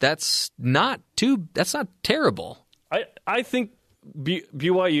coach, that's not terrible. I think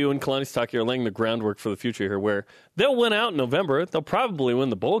BYU and Kalani Sitake are laying the groundwork for the future here, where they'll win out in November. They'll probably win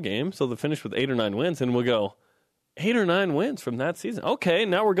the bowl game, so they'll finish with 8 or 9 wins, and we'll go 8 or 9 wins from that season. Okay,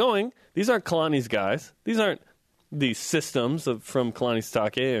 now we're going. These aren't Kalani's guys. These aren't the systems from Kalani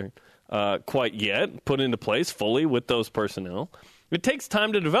Sitake quite yet put into place fully with those personnel. It takes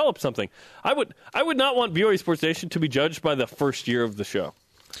time to develop something. I would not want BYU Sports Nation to be judged by the first year of the show.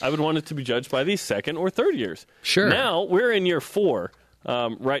 I would want it to be judged by the second or third years. Sure. Now, we're in year 4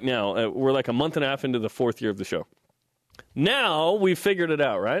 right now. We're like a month and a half into the 4th year of the show. Now, we've figured it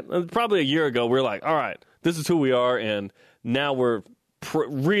out, right? Probably a year ago, we're like, all right, this is who we are, and now we're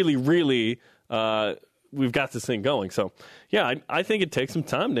really, really we've got this thing going. So, yeah, I think it takes some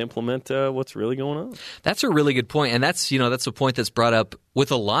time to implement what's really going on. That's a really good point, and that's a point that's brought up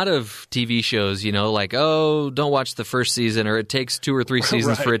with a lot of TV shows. Like, oh, don't watch the first season, or it takes 2 or 3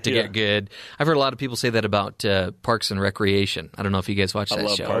 seasons for it to get good. I've heard a lot of people say that about Parks and Recreation. I don't know if you guys watch that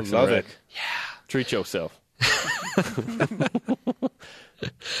show. Parks and Rec. Yeah, treat yourself.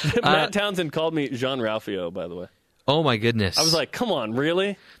 Matt Townsend called me Jean Ralphio, by the way. Oh my goodness! I was like, "Come on,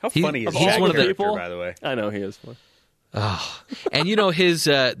 really? How funny is he's one of the people?" By the way, I know he is fun. Oh, and his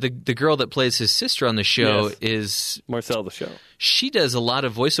the girl that plays his sister on the show is Marcel the Show. She does a lot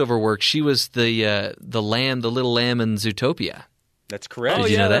of voiceover work. She was the little lamb in Zootopia. That's correct.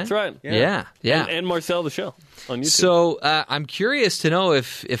 Did you know that? That's right. Yeah. And Marcel the Show on YouTube. So I'm curious to know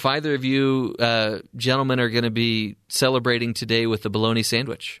if either of you gentlemen are going to be celebrating today with the bologna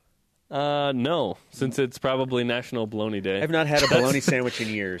sandwich. No, since it's probably National Bologna Day. I've not had a bologna sandwich in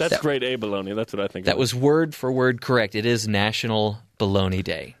years. That's grade A bologna. That's what I think. That was word for word correct. It is National Bologna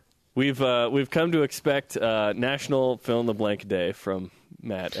Day. We've come to expect National Fill in the Blank Day from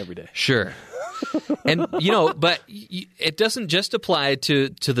Matt every day. Sure. And but it doesn't just apply to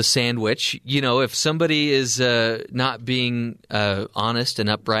the sandwich. If somebody is not being honest and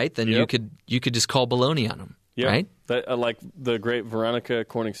upright, then you could just call bologna on them. Yep. Right? Like the great Veronica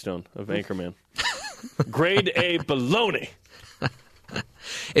Corningstone of Anchorman. Grade A baloney.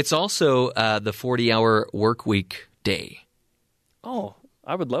 It's also the 40-hour work week day. Oh,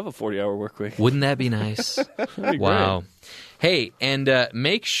 I would love a 40-hour work week. Wouldn't that be nice? That'd be wow. Great. Hey, and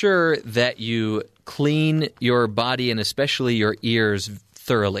make sure that you clean your body and especially your ears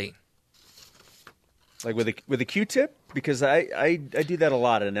thoroughly. Like with a Q-tip? Because I do that a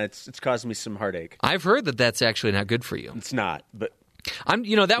lot, and it's causing me some heartache. I've heard that that's actually not good for you. It's not, but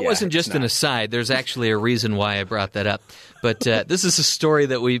that wasn't just an aside. There's actually a reason why I brought that up. But this is a story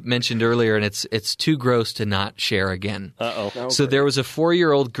that we mentioned earlier, and it's too gross to not share again. Uh-oh. Okay. So there was a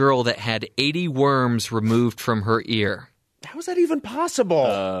 4-year-old girl that had 80 worms removed from her ear. How is that even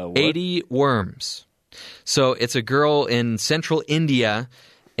possible? 80 worms. So it's a girl in central India.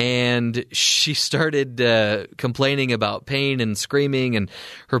 And she started complaining about pain and screaming, and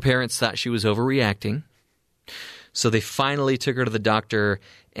her parents thought she was overreacting. So they finally took her to the doctor,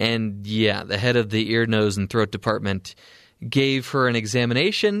 and the head of the ear, nose, and throat department gave her an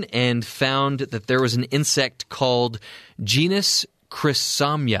examination and found that there was an insect called genus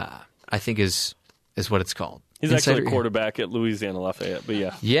Chrysomya, I think is what it's called. He's actually a quarterback at Louisiana Lafayette, but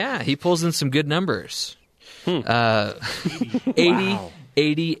yeah. Yeah, he pulls in some good numbers. 80 Wow.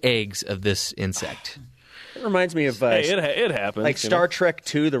 80 eggs of this insect. It reminds me of it happens. Like Star Trek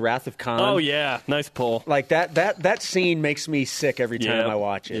II, The Wrath of Khan. Oh yeah, nice pull. Like that scene makes me sick every time I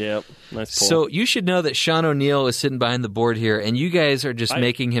watch it. Yep, nice pull. So you should know that Sean O'Neill is sitting behind the board here, and you guys are just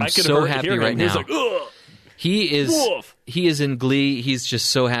making him so happy right now. He's like, ugh. He is in glee. He's just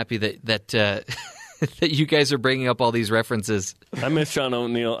so happy that that you guys are bringing up all these references. I miss Sean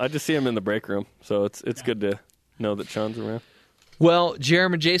O'Neill. I just see him in the break room, so it's good to know that Sean's around. Well,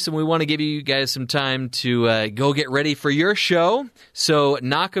 Jeremy and Jason, we want to give you guys some time to go get ready for your show. So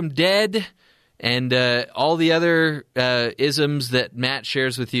knock 'em dead and all the other isms that Matt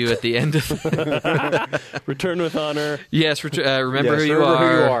shares with you at the end of Return with honor. Yes, remember who you remember are.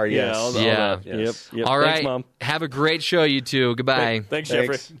 who you are, yes. Yeah, all Yeah. that. Yep. All Thanks, right. Mom. Have a great show, you two. Goodbye. Thanks,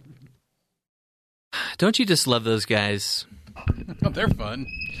 Jeffrey. Don't you just love those guys? Oh, they're fun.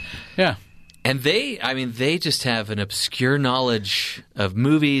 Yeah. And they just have an obscure knowledge of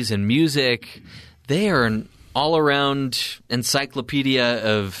movies and music. They are an all-around encyclopedia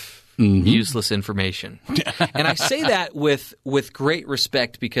of useless information. And I say that with great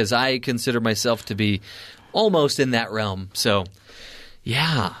respect because I consider myself to be almost in that realm. So,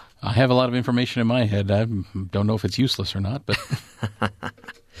 yeah. I have a lot of information in my head. I don't know if it's useless or not, but...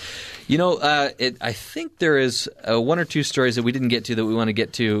 You know, I think there is one or two stories that we didn't get to that we want to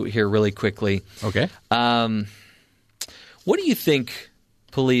get to here really quickly. Okay. What do you think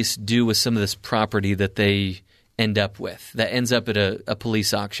police do with some of this property that they end up with, that ends up at a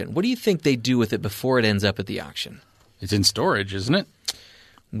police auction? What do you think they do with it before it ends up at the auction? It's in storage, isn't it?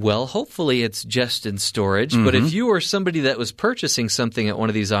 Well, hopefully it's just in storage. But if you were somebody that was purchasing something at one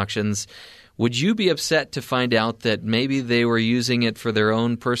of these auctions, would you be upset to find out that maybe they were using it for their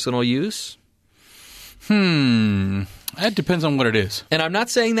own personal use? That depends on what it is. And I'm not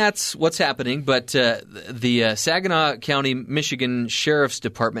saying that's what's happening, but the Saginaw County, Michigan Sheriff's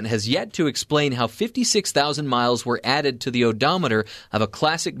Department has yet to explain how 56,000 miles were added to the odometer of a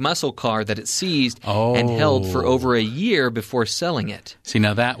classic muscle car that it seized and held for over a year before selling it. See,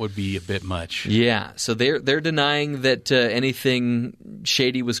 now that would be a bit much. Yeah, so they're denying that anything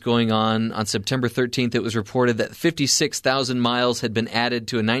shady was going on. On September 13th, it was reported that 56,000 miles had been added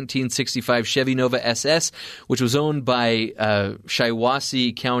to a 1965 Chevy Nova SS, which was owned by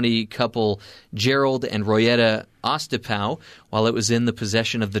Shiawassee County couple Gerald and Royetta Ostapow while it was in the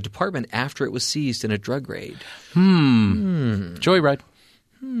possession of the department after it was seized in a drug raid. Joyride.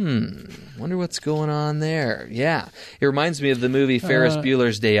 Wonder what's going on there. Yeah. It reminds me of the movie Ferris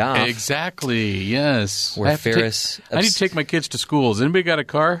Bueller's Day Off. Exactly, yes. Where Ferris... I need to take my kids to school. Has anybody got a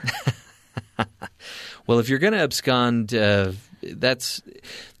car? Well, if you're going to abscond, that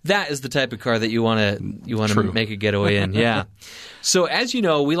is the type of car that you want to make a getaway in. Yeah. So as you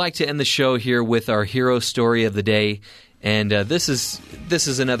know, we like to end the show here with our hero story of the day, and this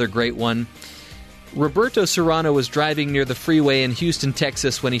is another great one. Roberto Serrano was driving near the freeway in Houston,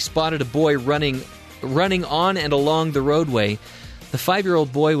 Texas, when he spotted a boy running on and along the roadway. The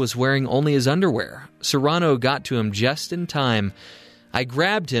 5-year-old boy was wearing only his underwear. Serrano got to him just in time. I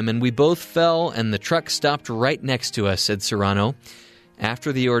grabbed him and we both fell and the truck stopped right next to us, said Serrano.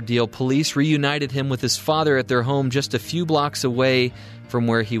 After the ordeal, police reunited him with his father at their home just a few blocks away from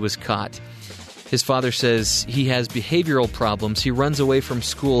where he was caught. His father says he has behavioral problems. He runs away from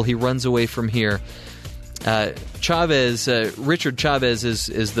school. He runs away from here. Richard Chavez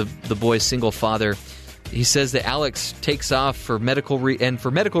is the boy's single father. He says that Alex takes off for medical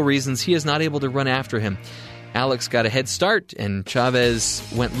reasons. He is not able to run after him. Alex got a head start, and Chavez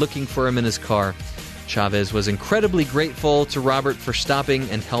went looking for him in his car. Chavez was incredibly grateful to Robert for stopping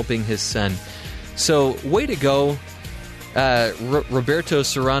and helping his son. So, way to go, Roberto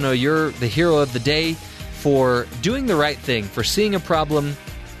Serrano. You're the hero of the day for doing the right thing, for seeing a problem,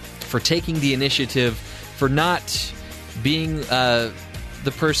 for taking the initiative, for not being the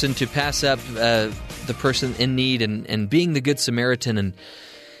person to pass up the person in need and being the Good Samaritan. And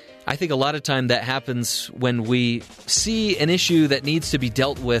I think a lot of time that happens when we see an issue that needs to be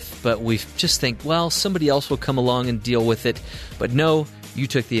dealt with, but we just think, well, somebody else will come along and deal with it. But no, you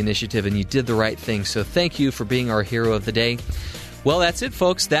took the initiative and you did the right thing. So thank you for being our hero of the day. Well, that's it,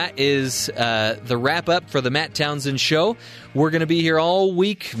 folks. That is the wrap-up for the Matt Townsend Show. We're going to be here all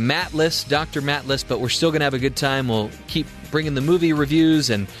week, Mattless, Dr. Mattless, but we're still going to have a good time. We'll keep bringing the movie reviews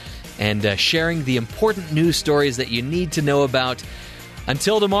and sharing the important news stories that you need to know about.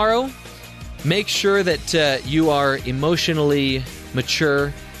 Until tomorrow, make sure that you are emotionally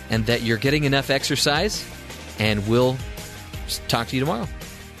mature and that you're getting enough exercise, and we'll talk to you tomorrow.